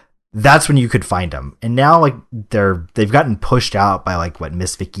stuff. That's when you could find them. And now like they've gotten pushed out by like what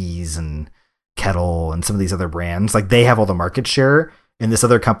Miss Vicky's and Kettle and some of these other brands. Like they have all the market share, and this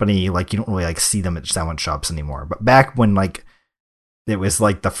other company, like you don't really like see them at sandwich shops anymore. But back when like it was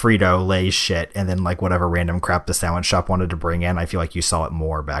like the Frito Lay shit, and then like whatever random crap the sandwich shop wanted to bring in, I feel like you saw it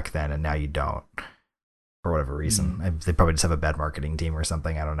more back then, and now you don't for whatever reason. They probably just have a bad marketing team or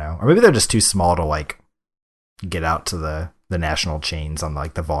something. I don't know, or maybe they're just too small to like get out to the national chains on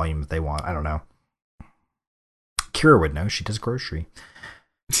like the volume that they want. I don't know. Kira would know. She does grocery.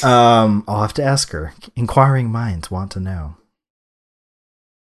 I'll have to ask her. Inquiring minds want to know.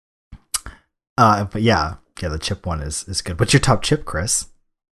 But yeah, the chip one is good. What's your top chip, Chris?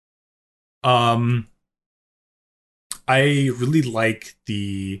 I really like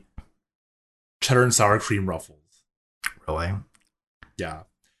the cheddar and sour cream ruffles. Really? Yeah,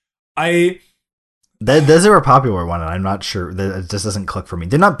 I Those are a popular one, and I'm not sure. It just doesn't click for me.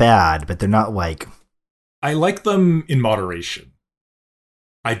 They're not bad, but they're not like. like them in moderation.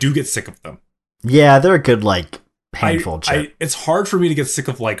 I do get sick of them. Yeah, they're a good like handful chip. It's hard for me to get sick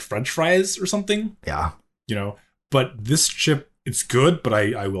of like French fries or something, Yeah. But this chip, it's good, but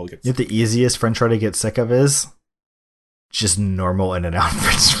I will get You know sick. what the easiest French fry to get sick of is? Just normal In-N-Out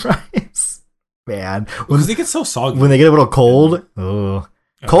French fries. Man. Because they get so soggy. When they get a little cold, ugh.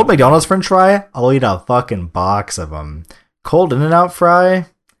 Uh, Cold McDonald's French fry, I'll eat a fucking box of them. Cold In-N-Out fry,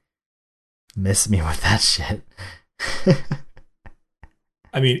 miss me with that shit.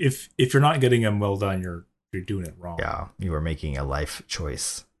 I mean, if you're not getting them well done, you're doing it wrong. Yeah, you were making a life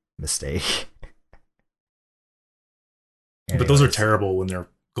choice mistake. But those are Anyways. terrible when they're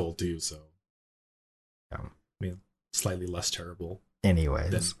cold too. So, Yeah. I mean, slightly less terrible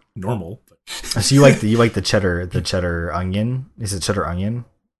Anyways, than normal. But so you like the cheddar onion? Is it cheddar onion?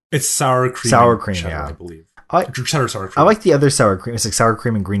 it's sour cream. Sour and cream, cheddar, yeah. I believe. I Cheddar sour cream. I like the other sour cream. It's like sour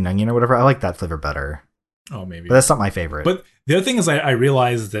cream and green onion or whatever. I like that flavor better, Oh, maybe. but that's not my favorite. But the other thing is, I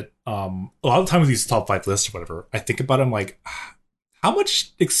realize that a lot of times with these top 5 lists or whatever, I think about them like, how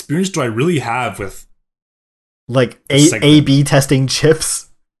much experience do I really have with? like segment. A/B testing chips.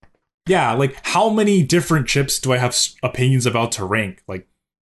 Yeah, like how many different chips do I have opinions about to rank? Like,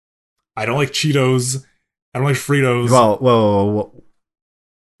 I don't like Cheetos. I don't like Fritos. Well, whoa.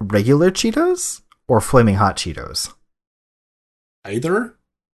 Regular Cheetos or flaming hot Cheetos? Either.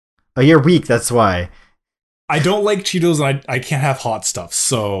 Oh, you're weak. That's why. I don't like Cheetos, and I can't have hot stuff.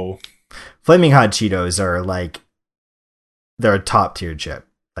 So Flaming hot Cheetos are like they're a top tier chip.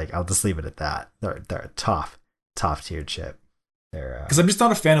 Like I'll just leave it at that. They're a top tier chip. They're because I'm just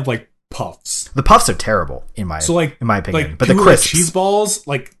not a fan of like puffs. the puffs are terrible in my opinion. Like But the people like crisps, cheese balls,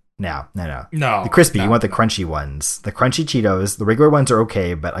 like no. no, The crispy, no, you want the no. crunchy ones. The crunchy Cheetos, the regular ones are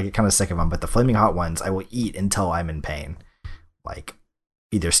okay, but I get kind of sick of them. But the flaming hot ones, I will eat until I'm in pain, like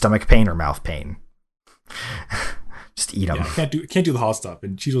either stomach pain or mouth pain. Just eat them. Yeah, I can't do the hot stuff,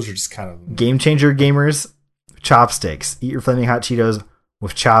 and Cheetos are just kind of Game changer gamers, chopsticks. Eat your flaming hot Cheetos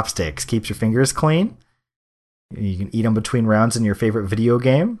with chopsticks. Keeps your fingers clean. You can eat them between rounds in your favorite video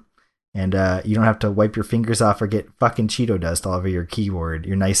game. And you don't have to wipe your fingers off or get fucking Cheeto dust all over your keyboard,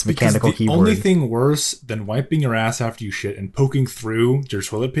 your nice mechanical because the keyboard. only thing worse than wiping your ass after you shit and poking through your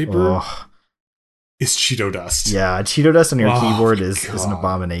toilet paper Ugh. is Cheeto dust. Yeah, Cheeto dust on your Oh keyboard my is an God.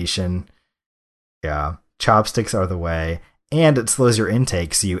 abomination. Yeah, chopsticks are the way. And it slows your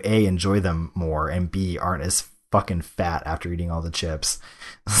intake, so you A, enjoy them more, and B, aren't as fucking fat after eating all the chips.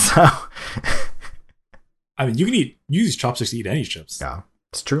 So, I mean, you can use chopsticks to eat any chips. yeah,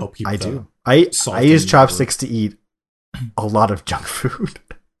 it's true. Help keep I the do. I salt use in chopsticks to eat a lot of junk food.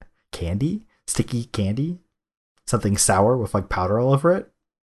 Sticky candy, something sour with like powder all over it.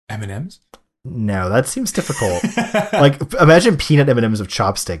 M&Ms. No, that seems difficult. Like, imagine peanut M&Ms with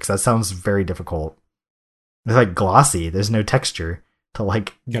chopsticks. That sounds very difficult. They're like glossy. There's no texture to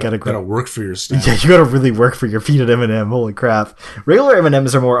like gotta work for your stuff. Yeah, you gotta really work for your peanut M&M. Holy crap! Regular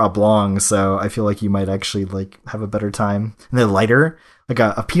M&Ms are more oblong, so I feel like you might actually like have a better time. And they're lighter. Like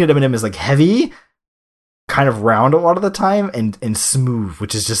a peanut M&M is like heavy, kind of round a lot of the time, and smooth,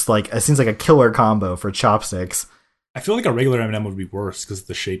 which is just like it seems like a killer combo for chopsticks. I feel like a regular M&M would be worse because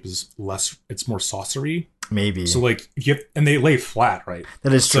the shape is less. It's more saucery. Maybe. So like and they lay flat, right?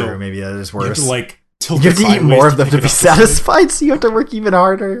 That is true. So maybe that is worse. You have to like tilt. You have to eat more of them to be satisfied, so you have to work even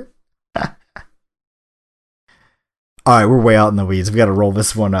harder. All right, we're way out in the weeds. We got to roll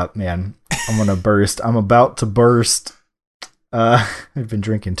this one up, man. I'm gonna burst. I'm about to burst. I've been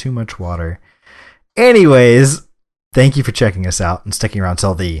drinking too much water. Anyways, thank you for checking us out and sticking around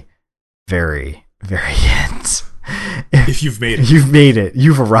till the very, very end. If you've made it. You've made it.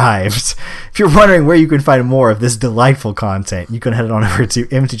 You've arrived. If you're wondering where you can find more of this delightful content, you can head on over to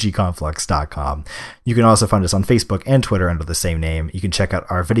mtgconflux.com. You can also find us on Facebook and Twitter under the same name. You can check out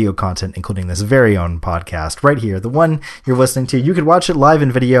our video content, including this very own podcast right here, the one you're listening to. You can watch it live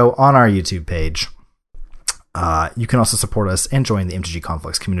in video on our YouTube page. You can also support us and join the MTG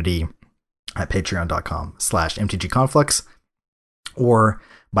Conflux community at patreon.com/mtgconflux or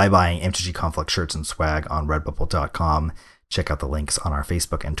by buying MTG Conflux shirts and swag on redbubble.com. Check out the links on our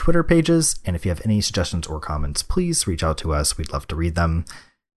Facebook and Twitter pages. And if you have any suggestions or comments, please reach out to us. We'd love to read them,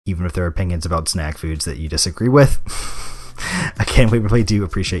 even if there are opinions about snack foods that you disagree with. Again, we really do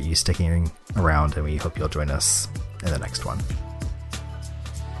appreciate you sticking around, and we hope you'll join us in the next one.